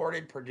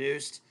recorded,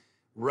 produced,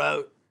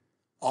 wrote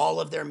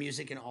all of their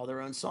music and all their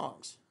own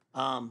songs.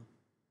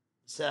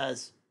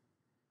 Says,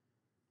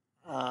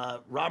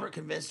 Robert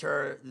convinced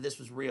her that this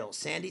was real.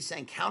 Sandy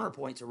sang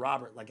counterpoint to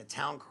Robert like a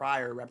town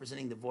crier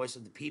representing the voice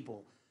of the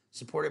people,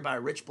 supported by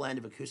a rich blend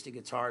of acoustic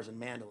guitars and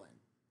mandolin.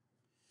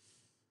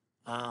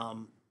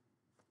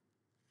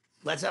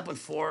 Led Zeppelin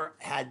 4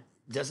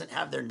 doesn't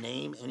have their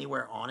name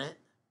anywhere on it.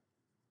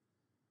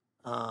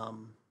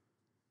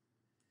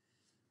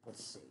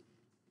 Let's see.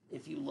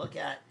 If you look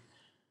at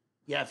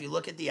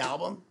the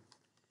album,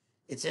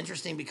 it's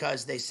interesting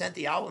because they sent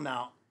the album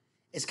out.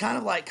 It's kind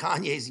of like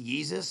Kanye's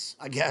Yeezus,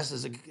 I guess,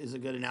 is a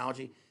good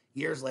analogy.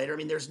 Years later, I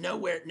mean, there's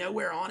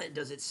nowhere on it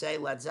does it say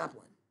Led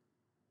Zeppelin,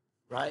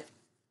 right?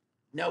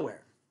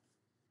 Nowhere.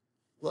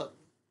 Look,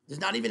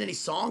 there's not even any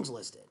songs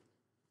listed.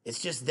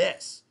 It's just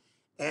this,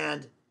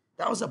 and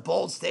that was a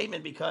bold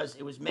statement because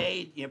it was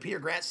made. You know, Peter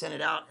Grant sent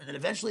it out, and then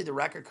eventually the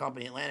record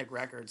company, Atlantic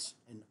Records,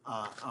 and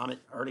Amit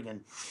Erdogan,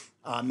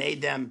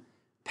 made them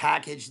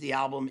package the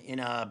album in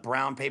a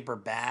brown paper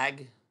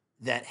bag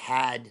that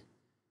had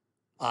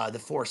the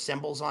 4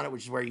 symbols on it,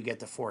 which is where you get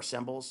the 4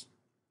 symbols.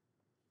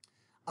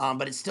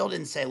 But it still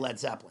didn't say Led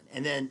Zeppelin.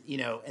 And then, you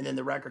know,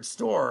 the record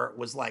store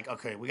was like,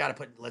 okay, we got to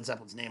put Led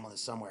Zeppelin's name on this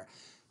somewhere.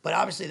 But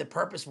obviously the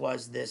purpose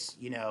was this,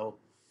 you know,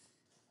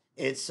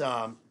 it's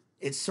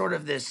sort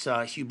of this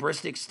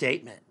hubristic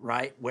statement,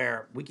 right?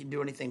 Where we can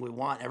do anything we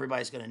want.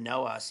 Everybody's going to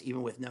know us,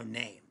 even with no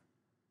name.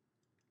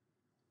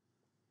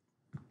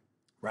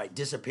 Right?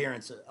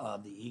 Disappearance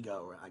of the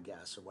ego, I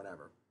guess, or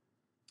whatever.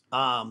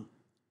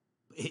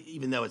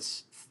 Even though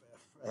it's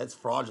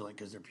fraudulent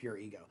because they're pure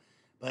ego.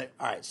 But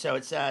all right, so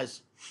it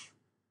says,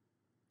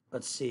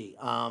 let's see.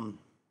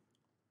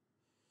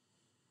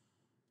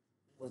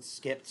 Let's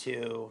skip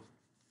to.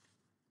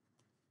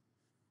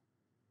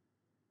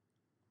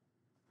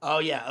 Oh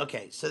yeah,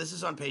 okay. So this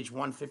is on page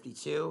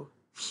 152.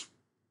 It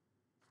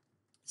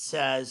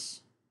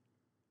says,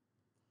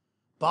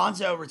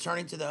 Bonzo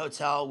returning to the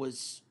hotel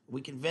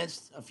we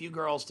convinced a few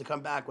girls to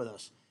come back with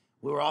us.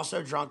 We were all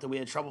so drunk that we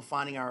had trouble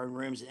finding our own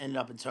rooms and ended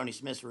up in Tony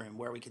Smith's room,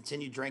 where we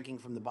continued drinking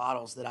from the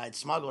bottles that I had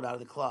smuggled out of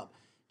the club.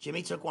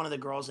 Jimmy took one of the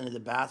girls into the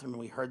bathroom, and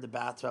we heard the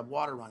bathtub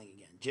water running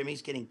again.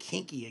 Jimmy's getting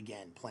kinky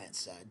again, Plant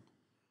said.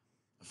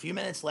 A few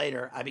minutes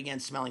later, I began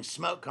smelling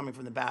smoke coming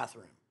from the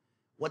bathroom.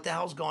 What the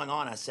hell's going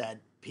on, I said,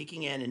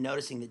 peeking in and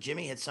noticing that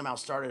Jimmy had somehow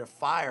started a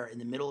fire in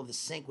the middle of the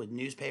sink with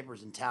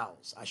newspapers and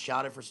towels. I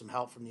shouted for some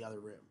help from the other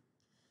room.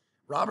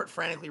 Robert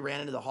frantically ran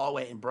into the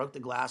hallway and broke the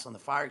glass on the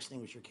fire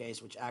extinguisher case,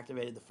 which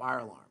activated the fire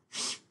alarm.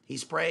 He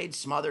sprayed,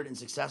 smothered, and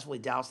successfully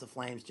doused the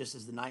flames just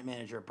as the night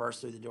manager burst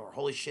through the door.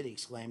 Holy shit, he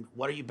exclaimed.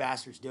 What are you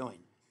bastards doing?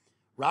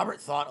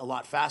 Robert thought a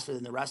lot faster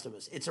than the rest of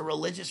us. It's a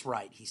religious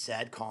rite, he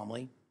said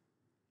calmly.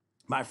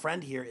 My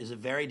friend here is a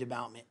very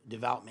devout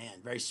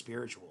man, very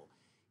spiritual.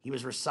 He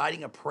was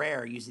reciting a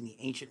prayer using the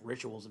ancient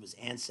rituals of his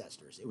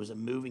ancestors. It was a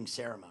moving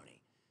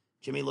ceremony.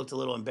 Jimmy looked a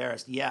little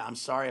embarrassed. Yeah, I'm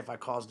sorry if I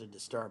caused a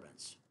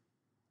disturbance.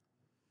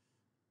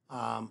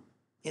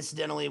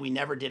 Incidentally, we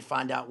never did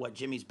find out what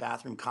Jimmy's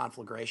bathroom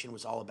conflagration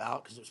was all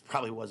about, because it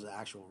probably was an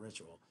actual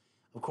ritual.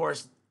 Of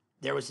course,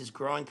 there was his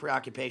growing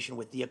preoccupation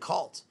with the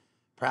occult.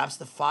 Perhaps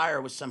the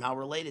fire was somehow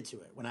related to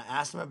it. When I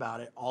asked him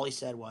about it, all he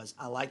said was,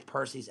 I liked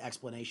Percy's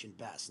explanation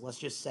best. Let's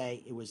just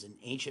say it was an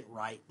ancient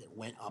rite that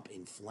went up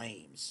in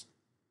flames.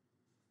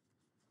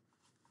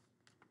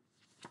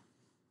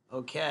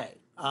 Okay.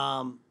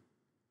 Let's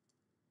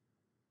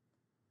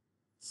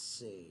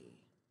see.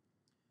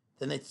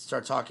 Then they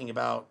start talking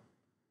about,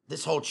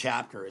 this whole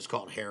chapter is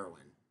called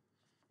heroin.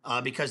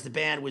 because the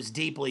band was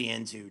deeply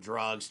into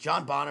drugs.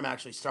 John Bonham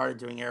actually started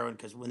doing heroin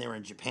because when they were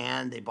in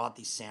Japan, they bought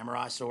these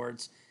samurai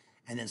swords,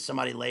 and then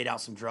somebody laid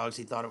out some drugs.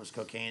 He thought it was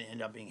cocaine, it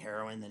ended up being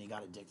heroin. Then he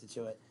got addicted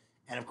to it.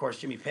 And of course,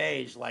 Jimmy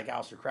Page, like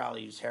Aleister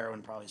Crowley, used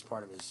heroin probably as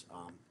part of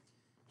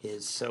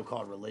his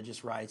so-called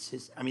religious rites.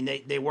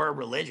 They were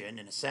religion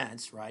in a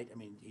sense, right? I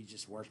mean, he's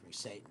just worshiping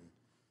Satan.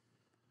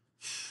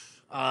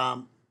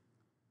 Let's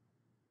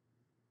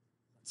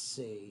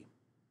see.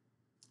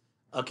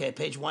 Okay,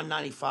 page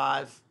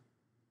 195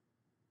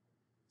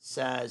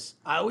 says,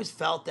 I always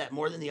felt that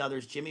more than the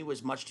others, Jimmy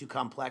was much too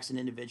complex an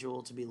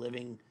individual to be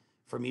living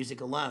for music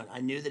alone.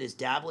 I knew that his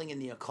dabbling in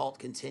the occult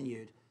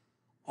continued,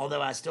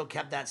 although I still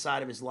kept that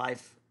side of his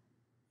life,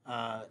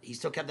 he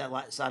still kept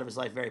that side of his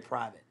life very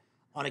private.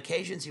 On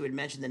occasions, he would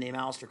mention the name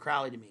Aleister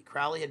Crowley to me.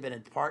 Crowley had been a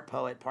part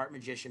poet, part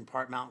magician,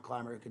 part mountain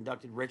climber who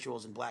conducted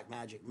rituals and black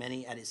magic,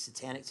 many at his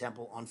satanic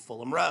temple on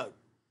Fulham Road.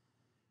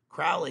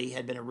 Crowley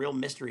had been a real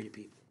mystery to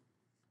people.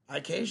 I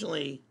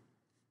occasionally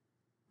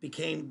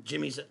became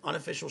Jimmy's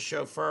unofficial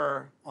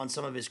chauffeur on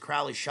some of his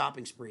Crowley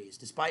shopping sprees.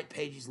 Despite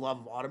Page's love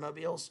of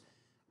automobiles,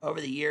 over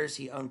the years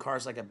he owned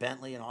cars like a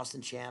Bentley, an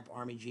Austin Champ,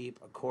 Army Jeep,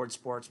 a Cord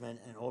Sportsman,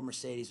 and an old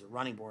Mercedes with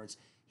running boards.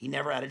 He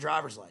never had a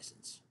driver's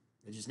license.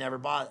 I just never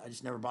bothered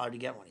to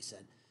get one, he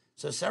said.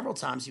 So several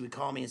times he would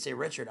call me and say,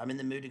 Richard, I'm in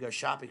the mood to go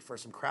shopping for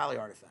some Crowley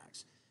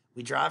artifacts.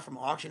 We drive from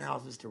auction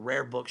houses to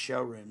rare book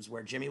showrooms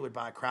where Jimmy would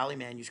buy Crowley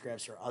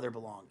manuscripts or other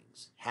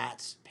belongings,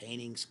 hats,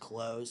 paintings,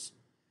 clothes.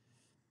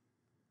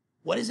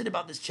 What is it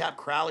about this chap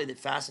Crowley that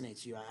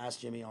fascinates you? I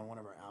asked Jimmy on one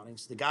of our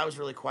outings. The guy was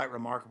really quite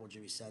remarkable,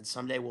 Jimmy said.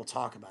 Someday we'll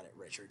talk about it,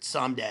 Richard.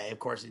 Someday. Of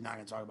course, he's not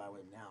going to talk about it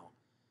with him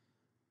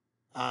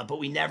now. But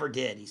we never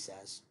did, he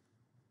says.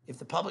 If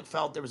the public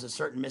felt there was a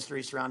certain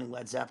mystery surrounding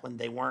Led Zeppelin,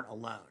 they weren't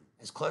alone.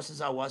 As close as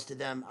I was to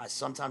them, I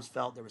sometimes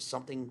felt there was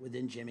something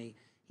within Jimmy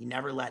he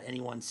never let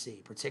anyone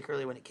see,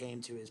 particularly when it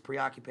came to his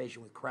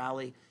preoccupation with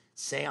Crowley,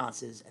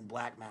 seances, and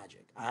black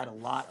magic. I had a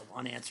lot of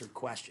unanswered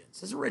questions.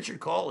 This is Richard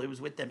Cole, who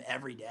was with them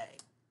every day.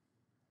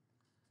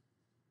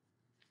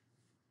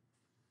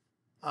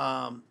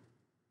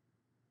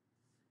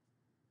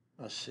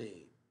 Let's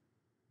see.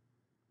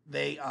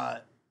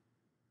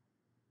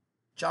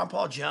 John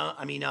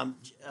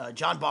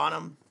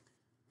Bonham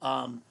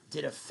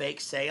did a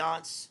fake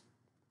seance,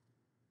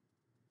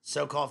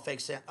 so-called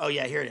fake seance. Oh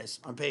yeah, here it is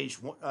on page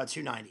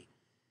 290.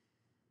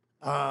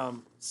 Let's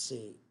see.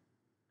 It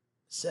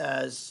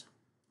says,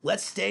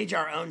 let's stage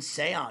our own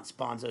seance,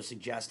 Bonzo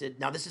suggested.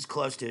 Now this is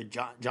close to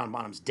John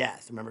Bonham's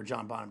death. Remember,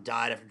 John Bonham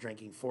died after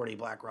drinking 40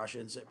 Black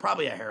Russians,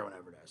 probably a heroin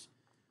overdose.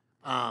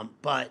 And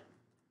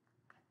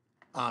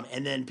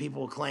then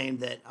people claim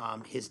that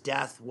his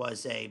death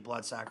was a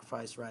blood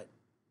sacrifice, right?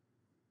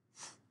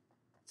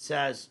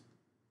 Says,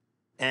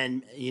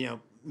 and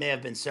may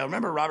have been so.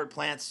 Remember Robert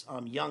Plant's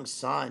young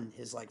son,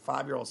 his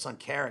 5-year-old son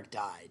Carrick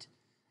died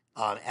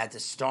at the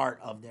start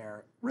of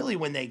their, really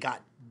when they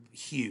got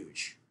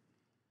huge.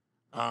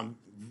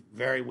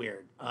 Very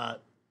weird.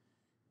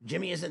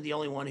 Jimmy isn't the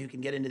only one who can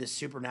get into this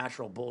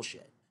supernatural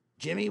bullshit.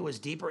 Jimmy was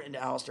deeper into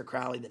Aleister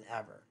Crowley than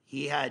ever.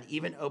 He had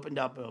even opened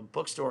up a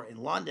bookstore in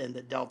London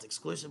that dealt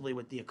exclusively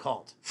with the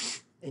occult.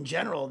 In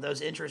general,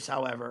 those interests,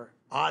 however,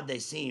 odd they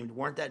seemed,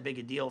 weren't that big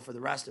a deal for the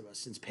rest of us,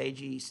 since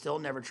Pagey still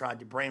never tried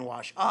to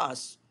brainwash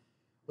us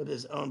with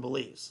his own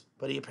beliefs.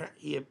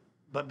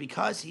 But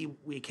because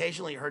we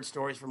occasionally heard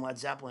stories from Led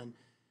Zeppelin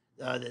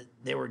that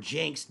they were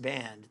jinxed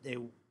band, they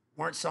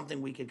weren't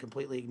something we could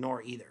completely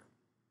ignore either.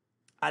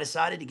 I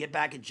decided to get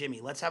back at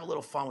Jimmy. Let's have a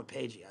little fun with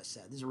Pagey, I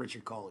said. This is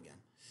Richard Cole again.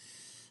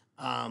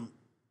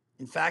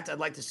 In fact, I'd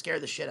like to scare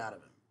the shit out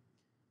of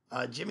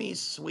him. Jimmy's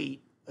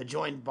suite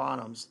adjoined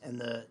Bonham's, and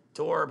the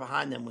door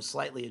behind them was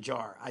slightly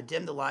ajar. I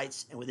dimmed the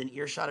lights, and within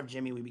earshot of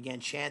Jimmy, we began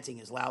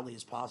chanting as loudly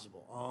as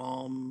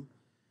possible.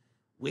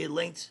 We had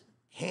linked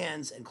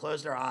hands and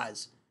closed our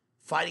eyes.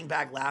 Fighting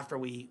back laughter,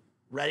 we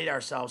readied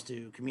ourselves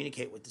to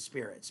communicate with the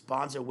spirits.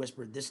 Bonzo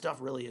whispered, this stuff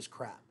really is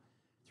crap.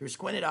 Through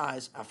squinted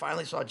eyes, I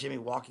finally saw Jimmy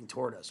walking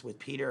toward us, with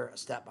Peter a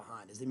step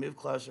behind. As they moved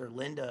closer,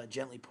 Linda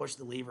gently pushed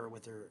the lever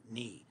with her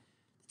knee.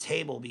 The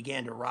table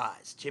began to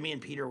rise. Jimmy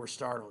and Peter were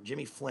startled.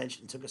 Jimmy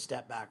flinched and took a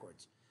step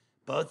backwards.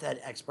 Both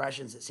had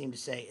expressions that seemed to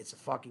say, it's a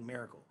fucking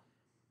miracle.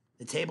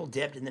 The table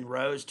dipped and then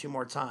rose 2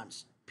 more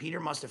times.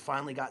 Peter must have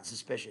finally gotten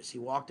suspicious. He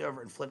walked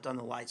over and flipped on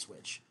the light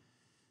switch.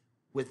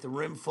 With the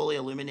room fully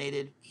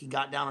illuminated, he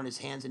got down on his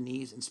hands and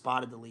knees and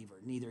spotted the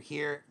lever. Neither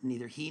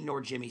he nor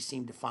Jimmy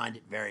seemed to find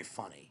it very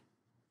funny.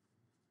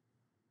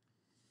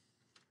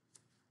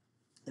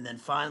 And then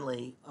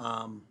finally,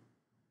 let's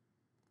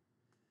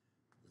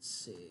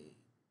see.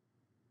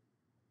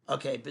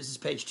 Okay, this is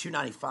page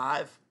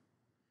 295.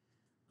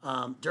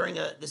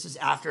 This is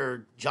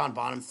after John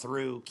Bonham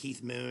threw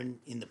Keith Moon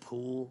in the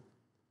pool.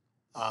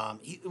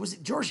 Was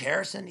it George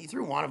Harrison? He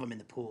threw one of them in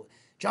the pool.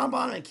 John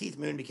Bonham and Keith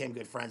Moon became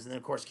good friends, and then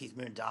of course Keith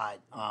Moon died.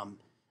 I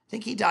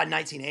think he died in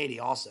 1980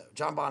 also.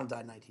 John Bonham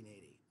died in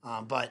 1980.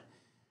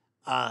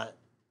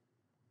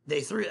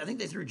 I think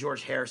they threw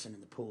George Harrison in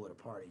the pool at a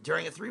party.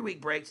 During a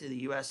 3-week break to the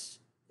U.S.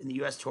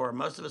 tour,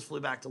 most of us flew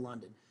back to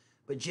London.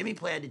 but Jimmy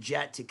planned to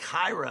jet to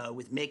Cairo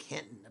with Mick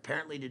Hinton,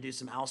 apparently to do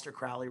some Aleister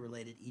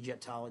Crowley-related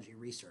Egyptology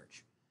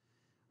research.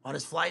 On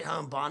his flight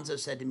home, Bonzo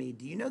said to me,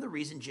 "Do you know the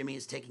reason Jimmy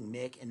is taking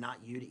Mick and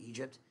not you to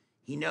Egypt?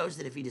 He knows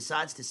that if he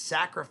decides to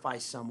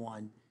sacrifice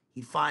someone,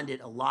 he'd find it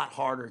a lot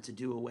harder to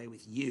do away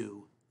with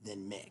you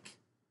than Mick."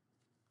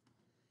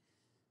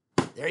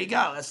 There you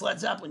go. That's Led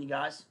Zeppelin, you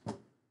guys.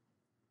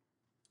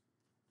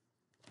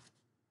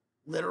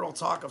 Literal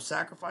talk of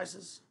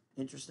sacrifices.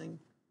 Interesting.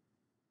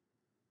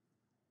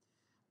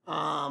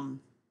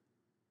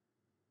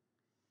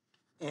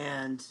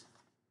 And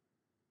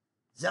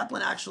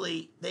Zeppelin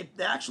actually, they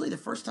the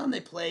first time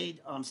they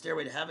played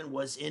Stairway to Heaven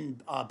was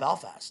in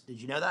Belfast.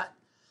 Did you know that?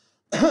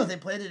 They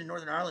played it in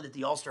Northern Ireland at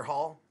the Ulster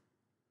Hall.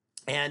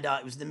 And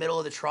it was in the middle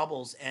of the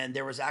Troubles, and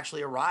there was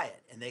actually a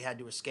riot, and they had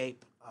to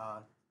escape.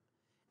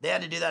 They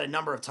had to do that a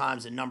number of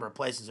times in a number of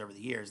places over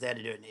the years. They had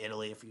to do it in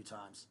Italy a few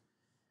times.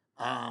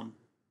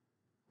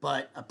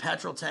 But a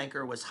petrol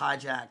tanker was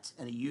hijacked,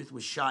 and a youth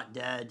was shot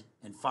dead,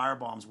 and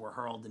firebombs were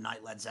hurled the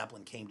night Led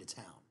Zeppelin came to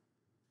town.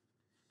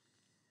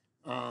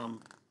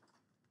 Let's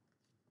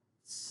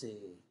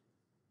see.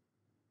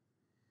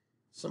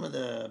 Some of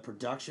the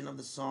production of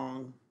the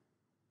song.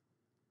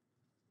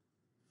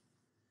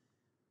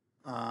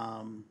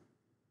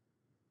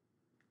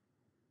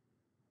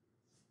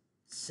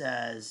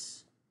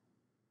 Says,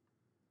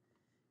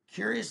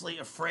 curiously,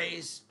 a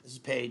phrase, this is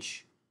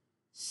page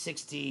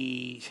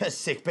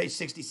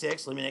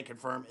 66, let me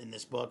confirm in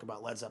this book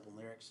about Led Zeppelin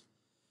lyrics.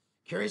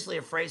 Curiously,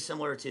 a phrase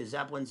similar to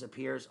Zeppelin's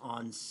appears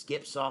on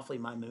Skip Softly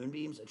My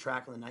Moonbeams, a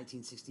track on the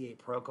 1968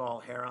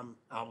 Procol Harum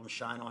album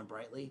Shine On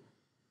Brightly.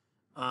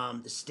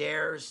 The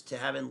stairs to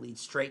heaven lead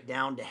straight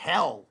down to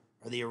hell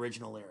are the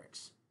original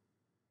lyrics.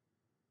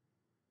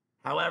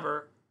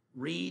 However,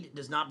 Reed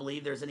does not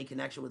believe there's any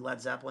connection with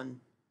Led Zeppelin.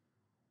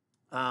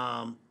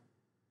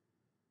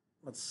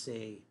 Let's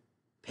see.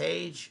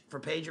 Page,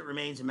 it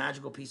remains a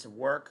magical piece of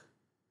work.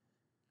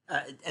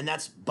 And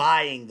that's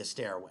buying the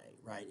Stairway,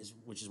 right?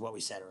 Which is what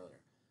we said earlier.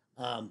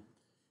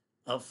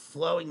 A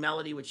flowing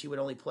melody, which he would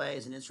only play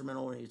as an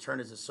instrumental when he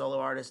returned as a solo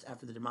artist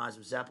after the demise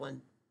of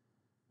Zeppelin.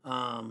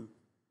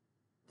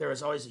 There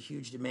was always a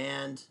huge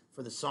demand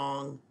for the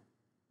song,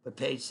 but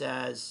Page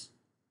says,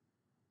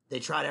 they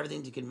tried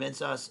everything to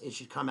convince us it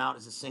should come out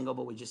as a single,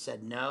 but we just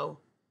said no.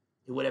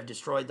 It would have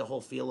destroyed the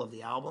whole feel of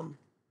the album.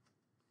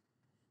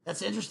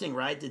 That's interesting,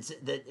 right?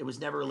 That it was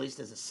never released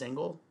as a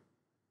single.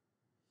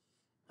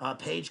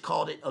 Page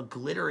called it a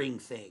glittering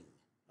thing.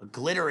 A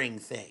glittering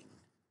thing.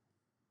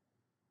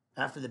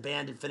 After the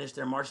band had finished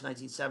their March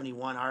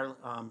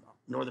 1971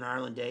 Northern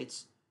Ireland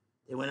dates,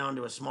 they went on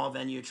to a small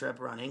venue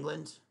trip around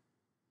England.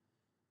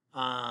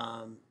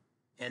 And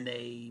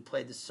they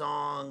played the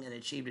song and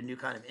achieved a new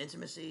kind of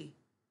intimacy.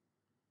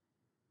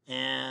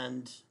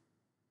 And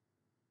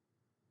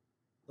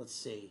let's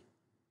see.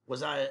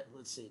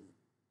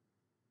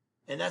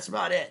 And that's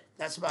about it.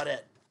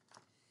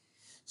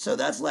 So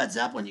that's Led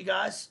Zeppelin, you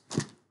guys.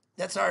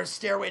 That's our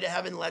Stairway to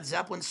Heaven Led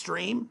Zeppelin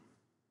stream.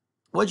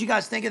 What'd you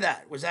guys think of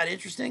that? Was that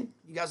interesting?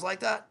 You guys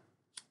like that?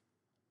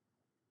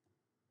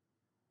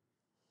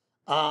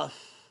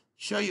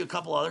 Show you a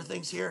couple other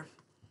things here.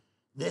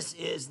 This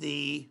is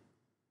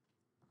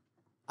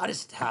I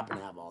just happen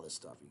to have all this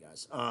stuff, you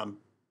guys.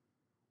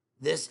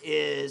 This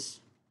is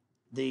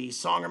the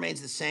Song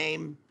Remains the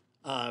Same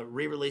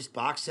re-released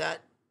box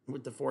set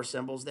with the 4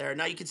 symbols there.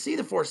 Now you can see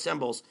the 4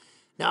 symbols.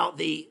 Now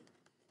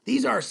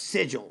these are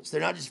sigils. They're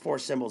not just 4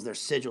 symbols, they're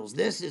sigils.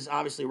 This is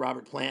obviously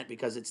Robert Plant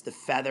because it's the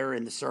feather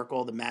in the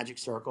circle, the magic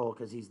circle,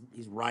 because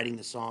he's writing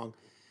the song.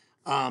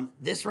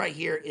 This right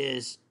here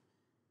is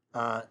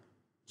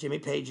Jimmy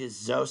Page's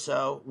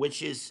Zoso,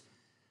 which is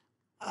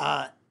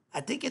I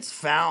think it's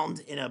found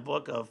in a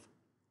book of,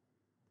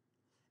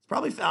 it's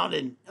probably found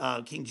in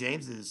King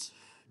James's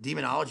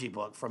demonology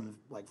book from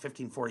like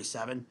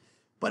 1547,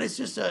 but it's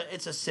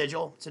a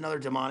sigil. It's another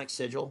demonic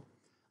sigil.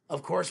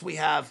 Of course, we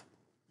have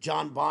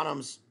John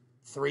Bonham's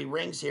 3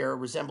 rings here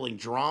resembling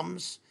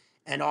drums,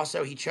 and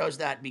also he chose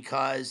that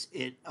because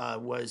it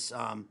was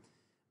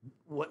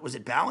what was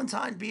it,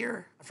 Ballantine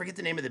beer? I forget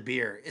the name of the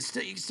beer. You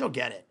can still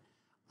get it,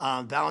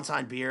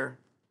 Ballantine beer.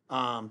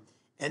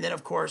 And then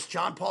of course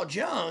John Paul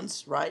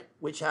Jones, right,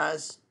 which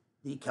has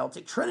the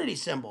Celtic Trinity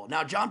symbol.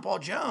 Now John Paul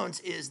Jones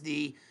is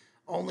the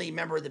only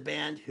member of the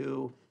band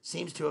who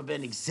seems to have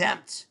been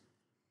exempt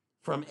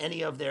from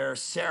any of their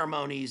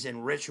ceremonies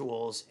and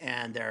rituals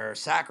and their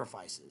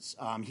sacrifices.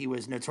 He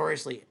was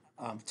notoriously,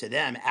 to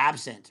them,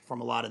 absent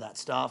from a lot of that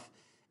stuff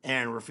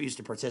and refused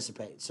to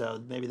participate.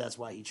 So maybe that's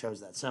why he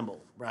chose that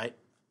symbol, right?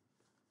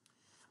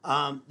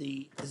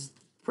 It's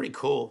pretty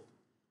cool.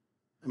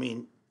 I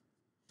mean,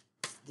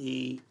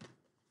 the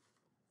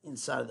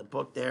inside of the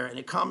book there, and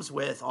it comes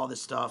with all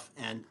this stuff,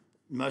 and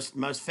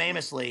most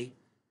famously,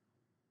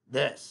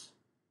 this.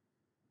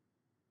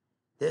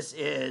 This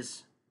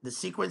is the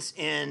sequence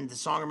in the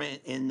Song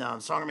Remains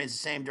the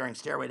Same during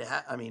Stairway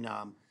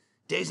to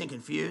Dazed and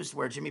Confused,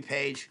 where Jimmy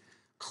Page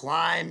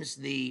climbs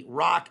the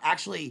rock.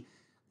 Actually,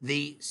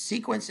 the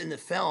sequence in the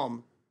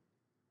film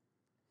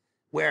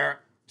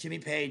where Jimmy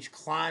Page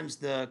climbs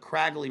the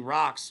craggly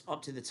rocks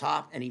up to the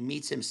top, and he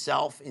meets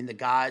himself in the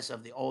guise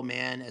of the old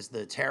man as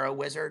the tarot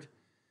wizard,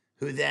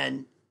 who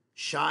then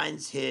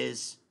shines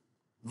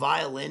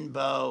violin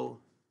bow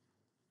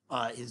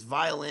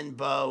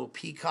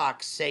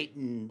peacock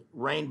Satan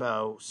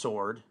rainbow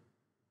sword,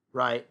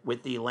 right,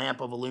 with the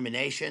lamp of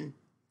illumination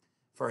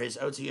for his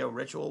OTO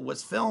ritual.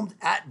 Was filmed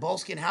at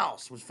Boleskine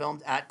House, was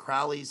filmed at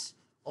Crowley's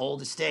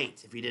old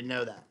estate, if you didn't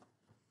know that.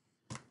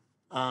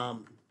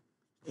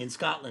 In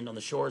Scotland on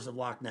the shores of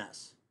Loch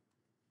Ness.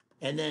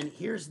 And then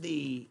here's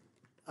the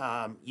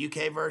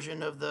UK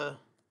version of the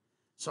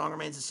Song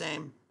Remains the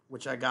Same,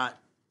 which I got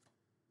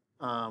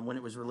when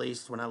it was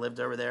released when I lived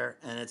over there,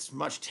 and it's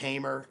much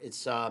tamer.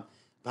 It's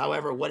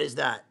however, what is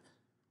that?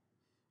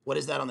 What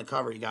is that on the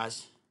cover, you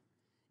guys?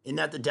 Isn't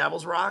that the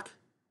Devil's Rock?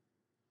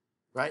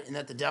 Right? Isn't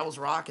that the Devil's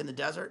Rock in the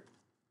desert?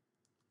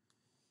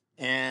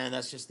 And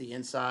that's just the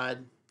inside,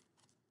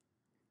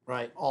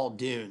 right? All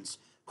dunes.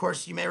 Of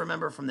course, you may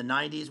remember from the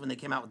 90s when they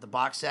came out with the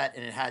box set,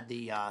 and it had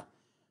the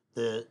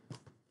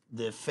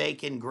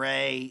fake and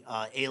gray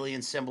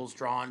alien symbols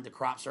drawn, the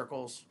crop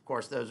circles. Of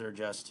course, those are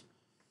just,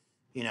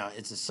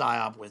 it's a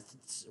psyop with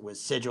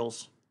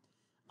sigils.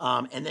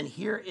 And then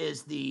here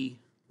is the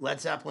Led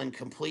Zeppelin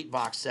complete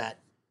box set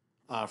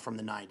from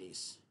the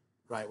 90s,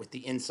 right, with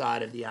the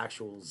inside of the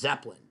actual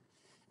Zeppelin.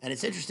 And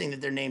it's interesting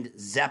that they're named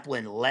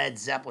Zeppelin, Led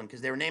Zeppelin,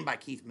 because they were named by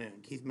Keith Moon.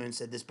 Keith Moon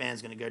said this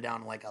band's going to go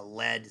down like a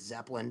Led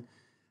Zeppelin,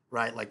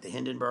 right, like the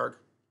Hindenburg.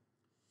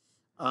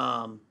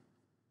 And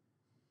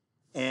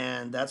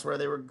that's where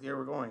they were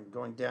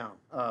going down.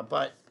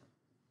 But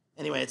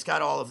anyway, it's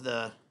got all of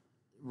the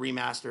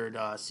remastered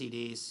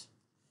CDs.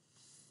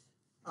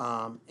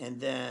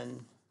 And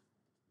then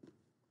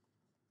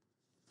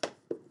a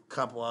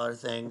couple other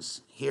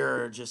things.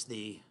 Here are just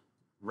the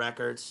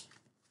records.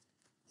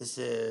 This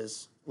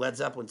is Led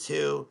Zeppelin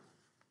 2.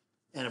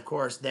 And of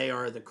course, they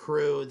are the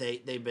crew.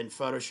 They've been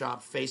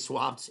photoshopped, face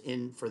swapped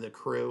in for the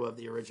crew of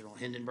the original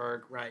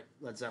Hindenburg, right?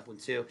 Led Zeppelin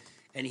 2.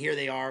 And here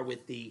they are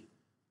with the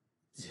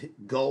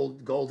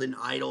golden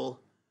idol,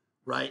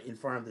 right, in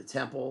front of the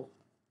temple.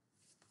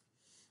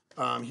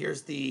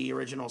 Here's the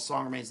original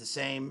Song Remains the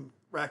Same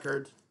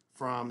record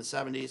from the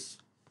 70s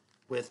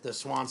with the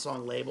Swan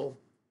Song label,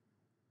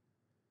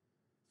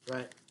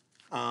 right?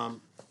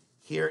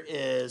 Here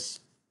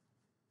is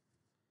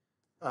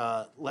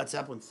Led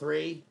Zeppelin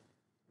 3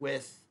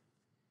 with,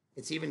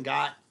 it's even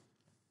got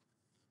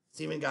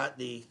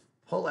the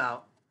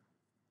pull-out,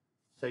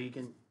 so you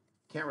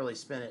can't really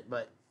spin it,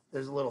 but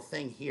there's a little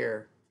thing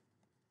here,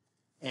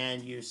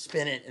 and you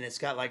spin it, and it's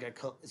got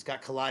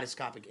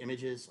kaleidoscopic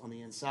images on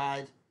the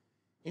inside,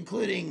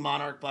 including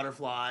monarch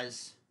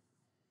butterflies,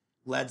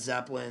 Led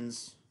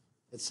Zeppelins,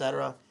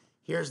 etc.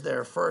 Here's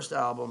their first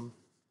album,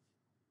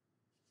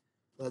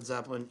 Led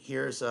Zeppelin.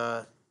 Here's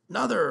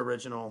another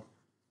original,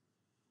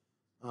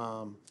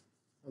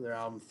 their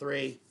album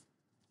 3,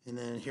 and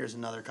then here's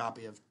another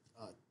copy of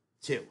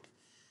 2.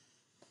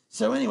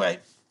 So anyway,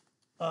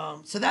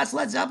 so that's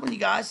Led Zeppelin, you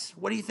guys.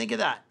 What do you think of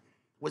that?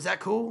 Was that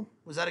cool?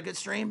 Was that a good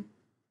stream?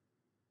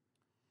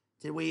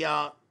 Did we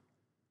get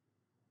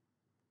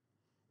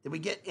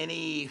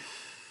any?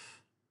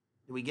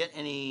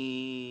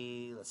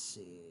 Let's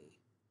see.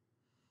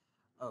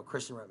 Oh,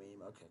 Christian wrote me an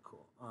email. Okay,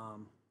 cool.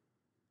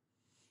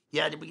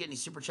 Yeah, did we get any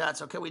super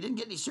chats? Okay, we didn't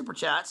get any super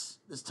chats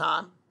this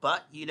time,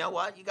 but you know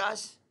what, you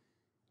guys?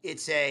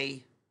 It's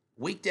a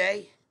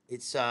weekday.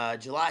 It's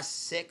July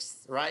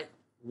 6th, right?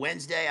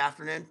 Wednesday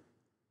afternoon.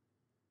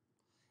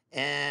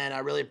 And I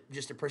really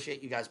just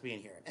appreciate you guys being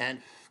here. And,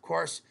 of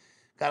course,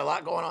 got a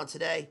lot going on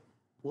today.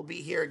 We'll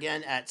be here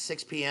again at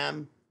 6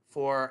 p.m.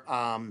 for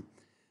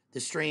the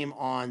stream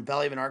on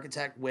Belly of an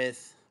Architect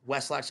with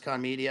West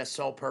Lexicon Media,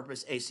 Sole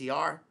Purpose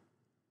ACR.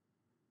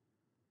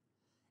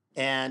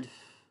 And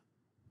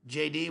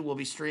JD will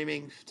be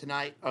streaming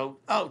tonight. Oh,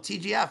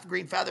 TGF,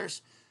 Green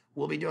Feathers.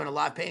 We'll be doing a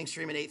live painting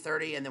stream at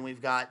 8:30, and then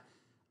we've got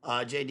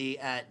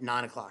JD at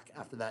 9 o'clock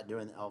after that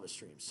doing the Elvis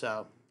stream.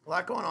 So a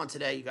lot going on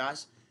today, you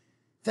guys.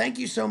 Thank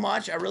you so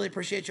much. I really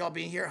appreciate y'all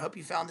being here. I hope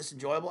you found this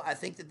enjoyable. I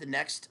think that the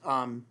next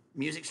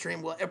music stream,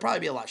 it'll probably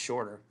be a lot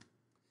shorter.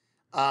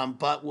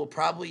 But we'll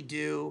probably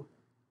do,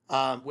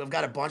 we've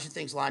got a bunch of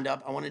things lined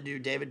up. I want to do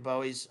David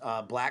Bowie's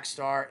Black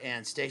Star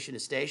and Station to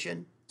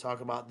Station. Talk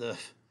about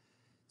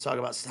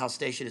how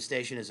Station to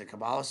Station is a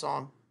Kabbalah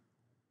song.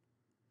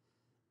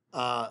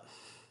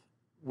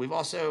 We're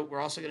also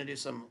going to do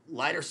some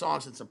lighter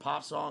songs and some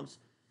pop songs.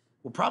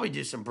 We'll probably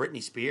do some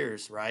Britney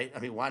Spears, right? I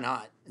mean, why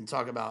not? And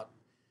talk about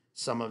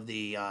some of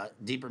the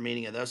deeper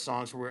meaning of those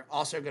songs. We're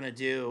also going to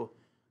do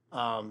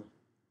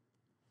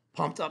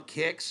Pumped Up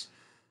Kicks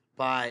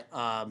by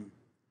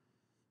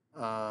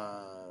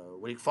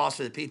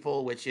Foster the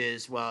People, which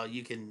is, well,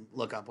 you can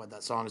look up what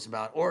that song is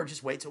about, or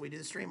just wait till we do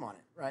the stream on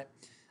it, right?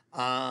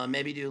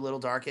 Maybe do Little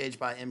Dark Age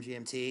by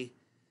MGMT.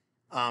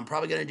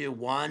 Probably going to do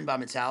One by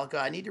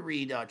Metallica. I need to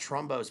read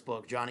Trumbo's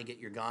book, Johnny Get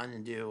Your Gun,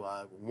 and do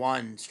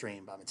One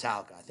stream by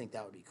Metallica. I think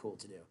that would be cool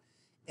to do.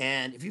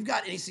 And if you've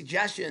got any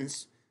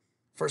suggestions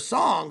for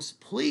songs,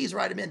 please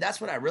write them in.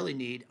 That's what I really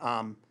need.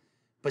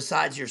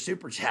 besides your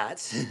super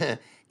chats,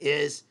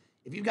 is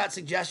if you've got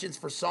suggestions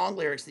for song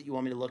lyrics that you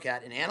want me to look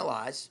at and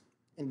analyze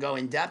and go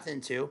in depth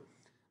into,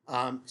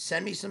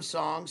 send me some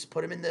songs.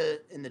 Put them in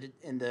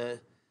the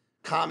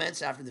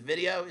comments after the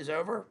video is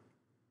over.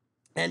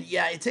 And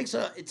yeah, it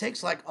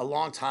takes like a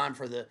long time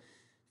for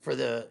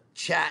the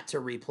chat to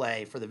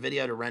replay, for the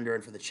video to render,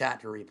 and for the chat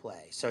to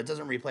replay. So it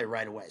doesn't replay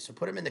right away. So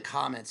put them in the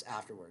comments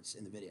afterwards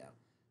in the video.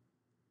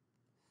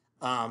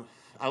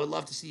 I would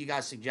love to see you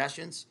guys'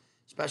 suggestions,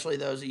 especially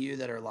those of you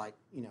that are like,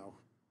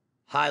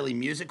 highly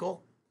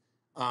musical.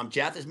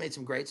 Jath has made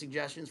some great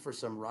suggestions for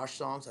some Rush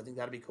songs. I think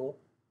that'd be cool.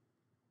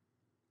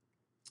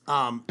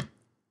 I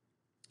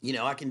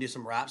can do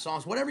some rap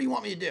songs, whatever you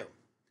want me to do.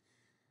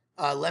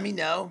 Let me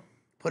know.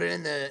 Put it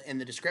in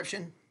the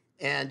description,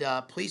 and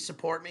please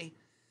support me.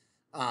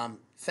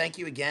 Thank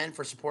you again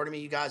for supporting me,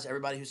 you guys.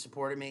 Everybody who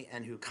supported me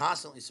and who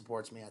constantly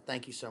supports me, I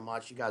thank you so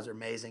much. You guys are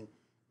amazing,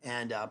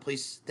 and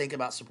please think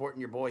about supporting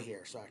your boy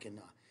here, so I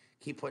can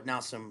keep putting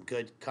out some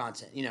good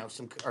content.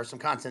 Some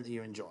content that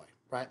you enjoy,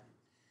 right?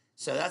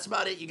 So that's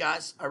about it, you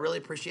guys. I really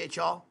appreciate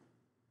y'all.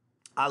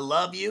 I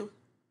love you.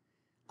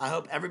 I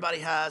hope everybody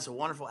has a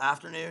wonderful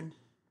afternoon.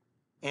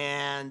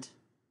 And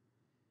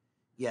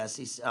yes,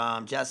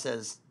 Jess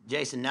says,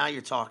 Jason, now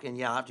you're talking.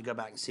 Yeah, I'll have to go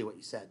back and see what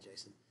you said,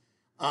 Jason.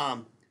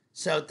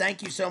 So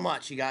thank you so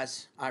much, you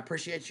guys. I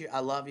appreciate you. I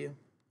love you.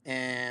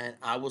 And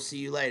I will see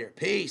you later.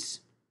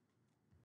 Peace.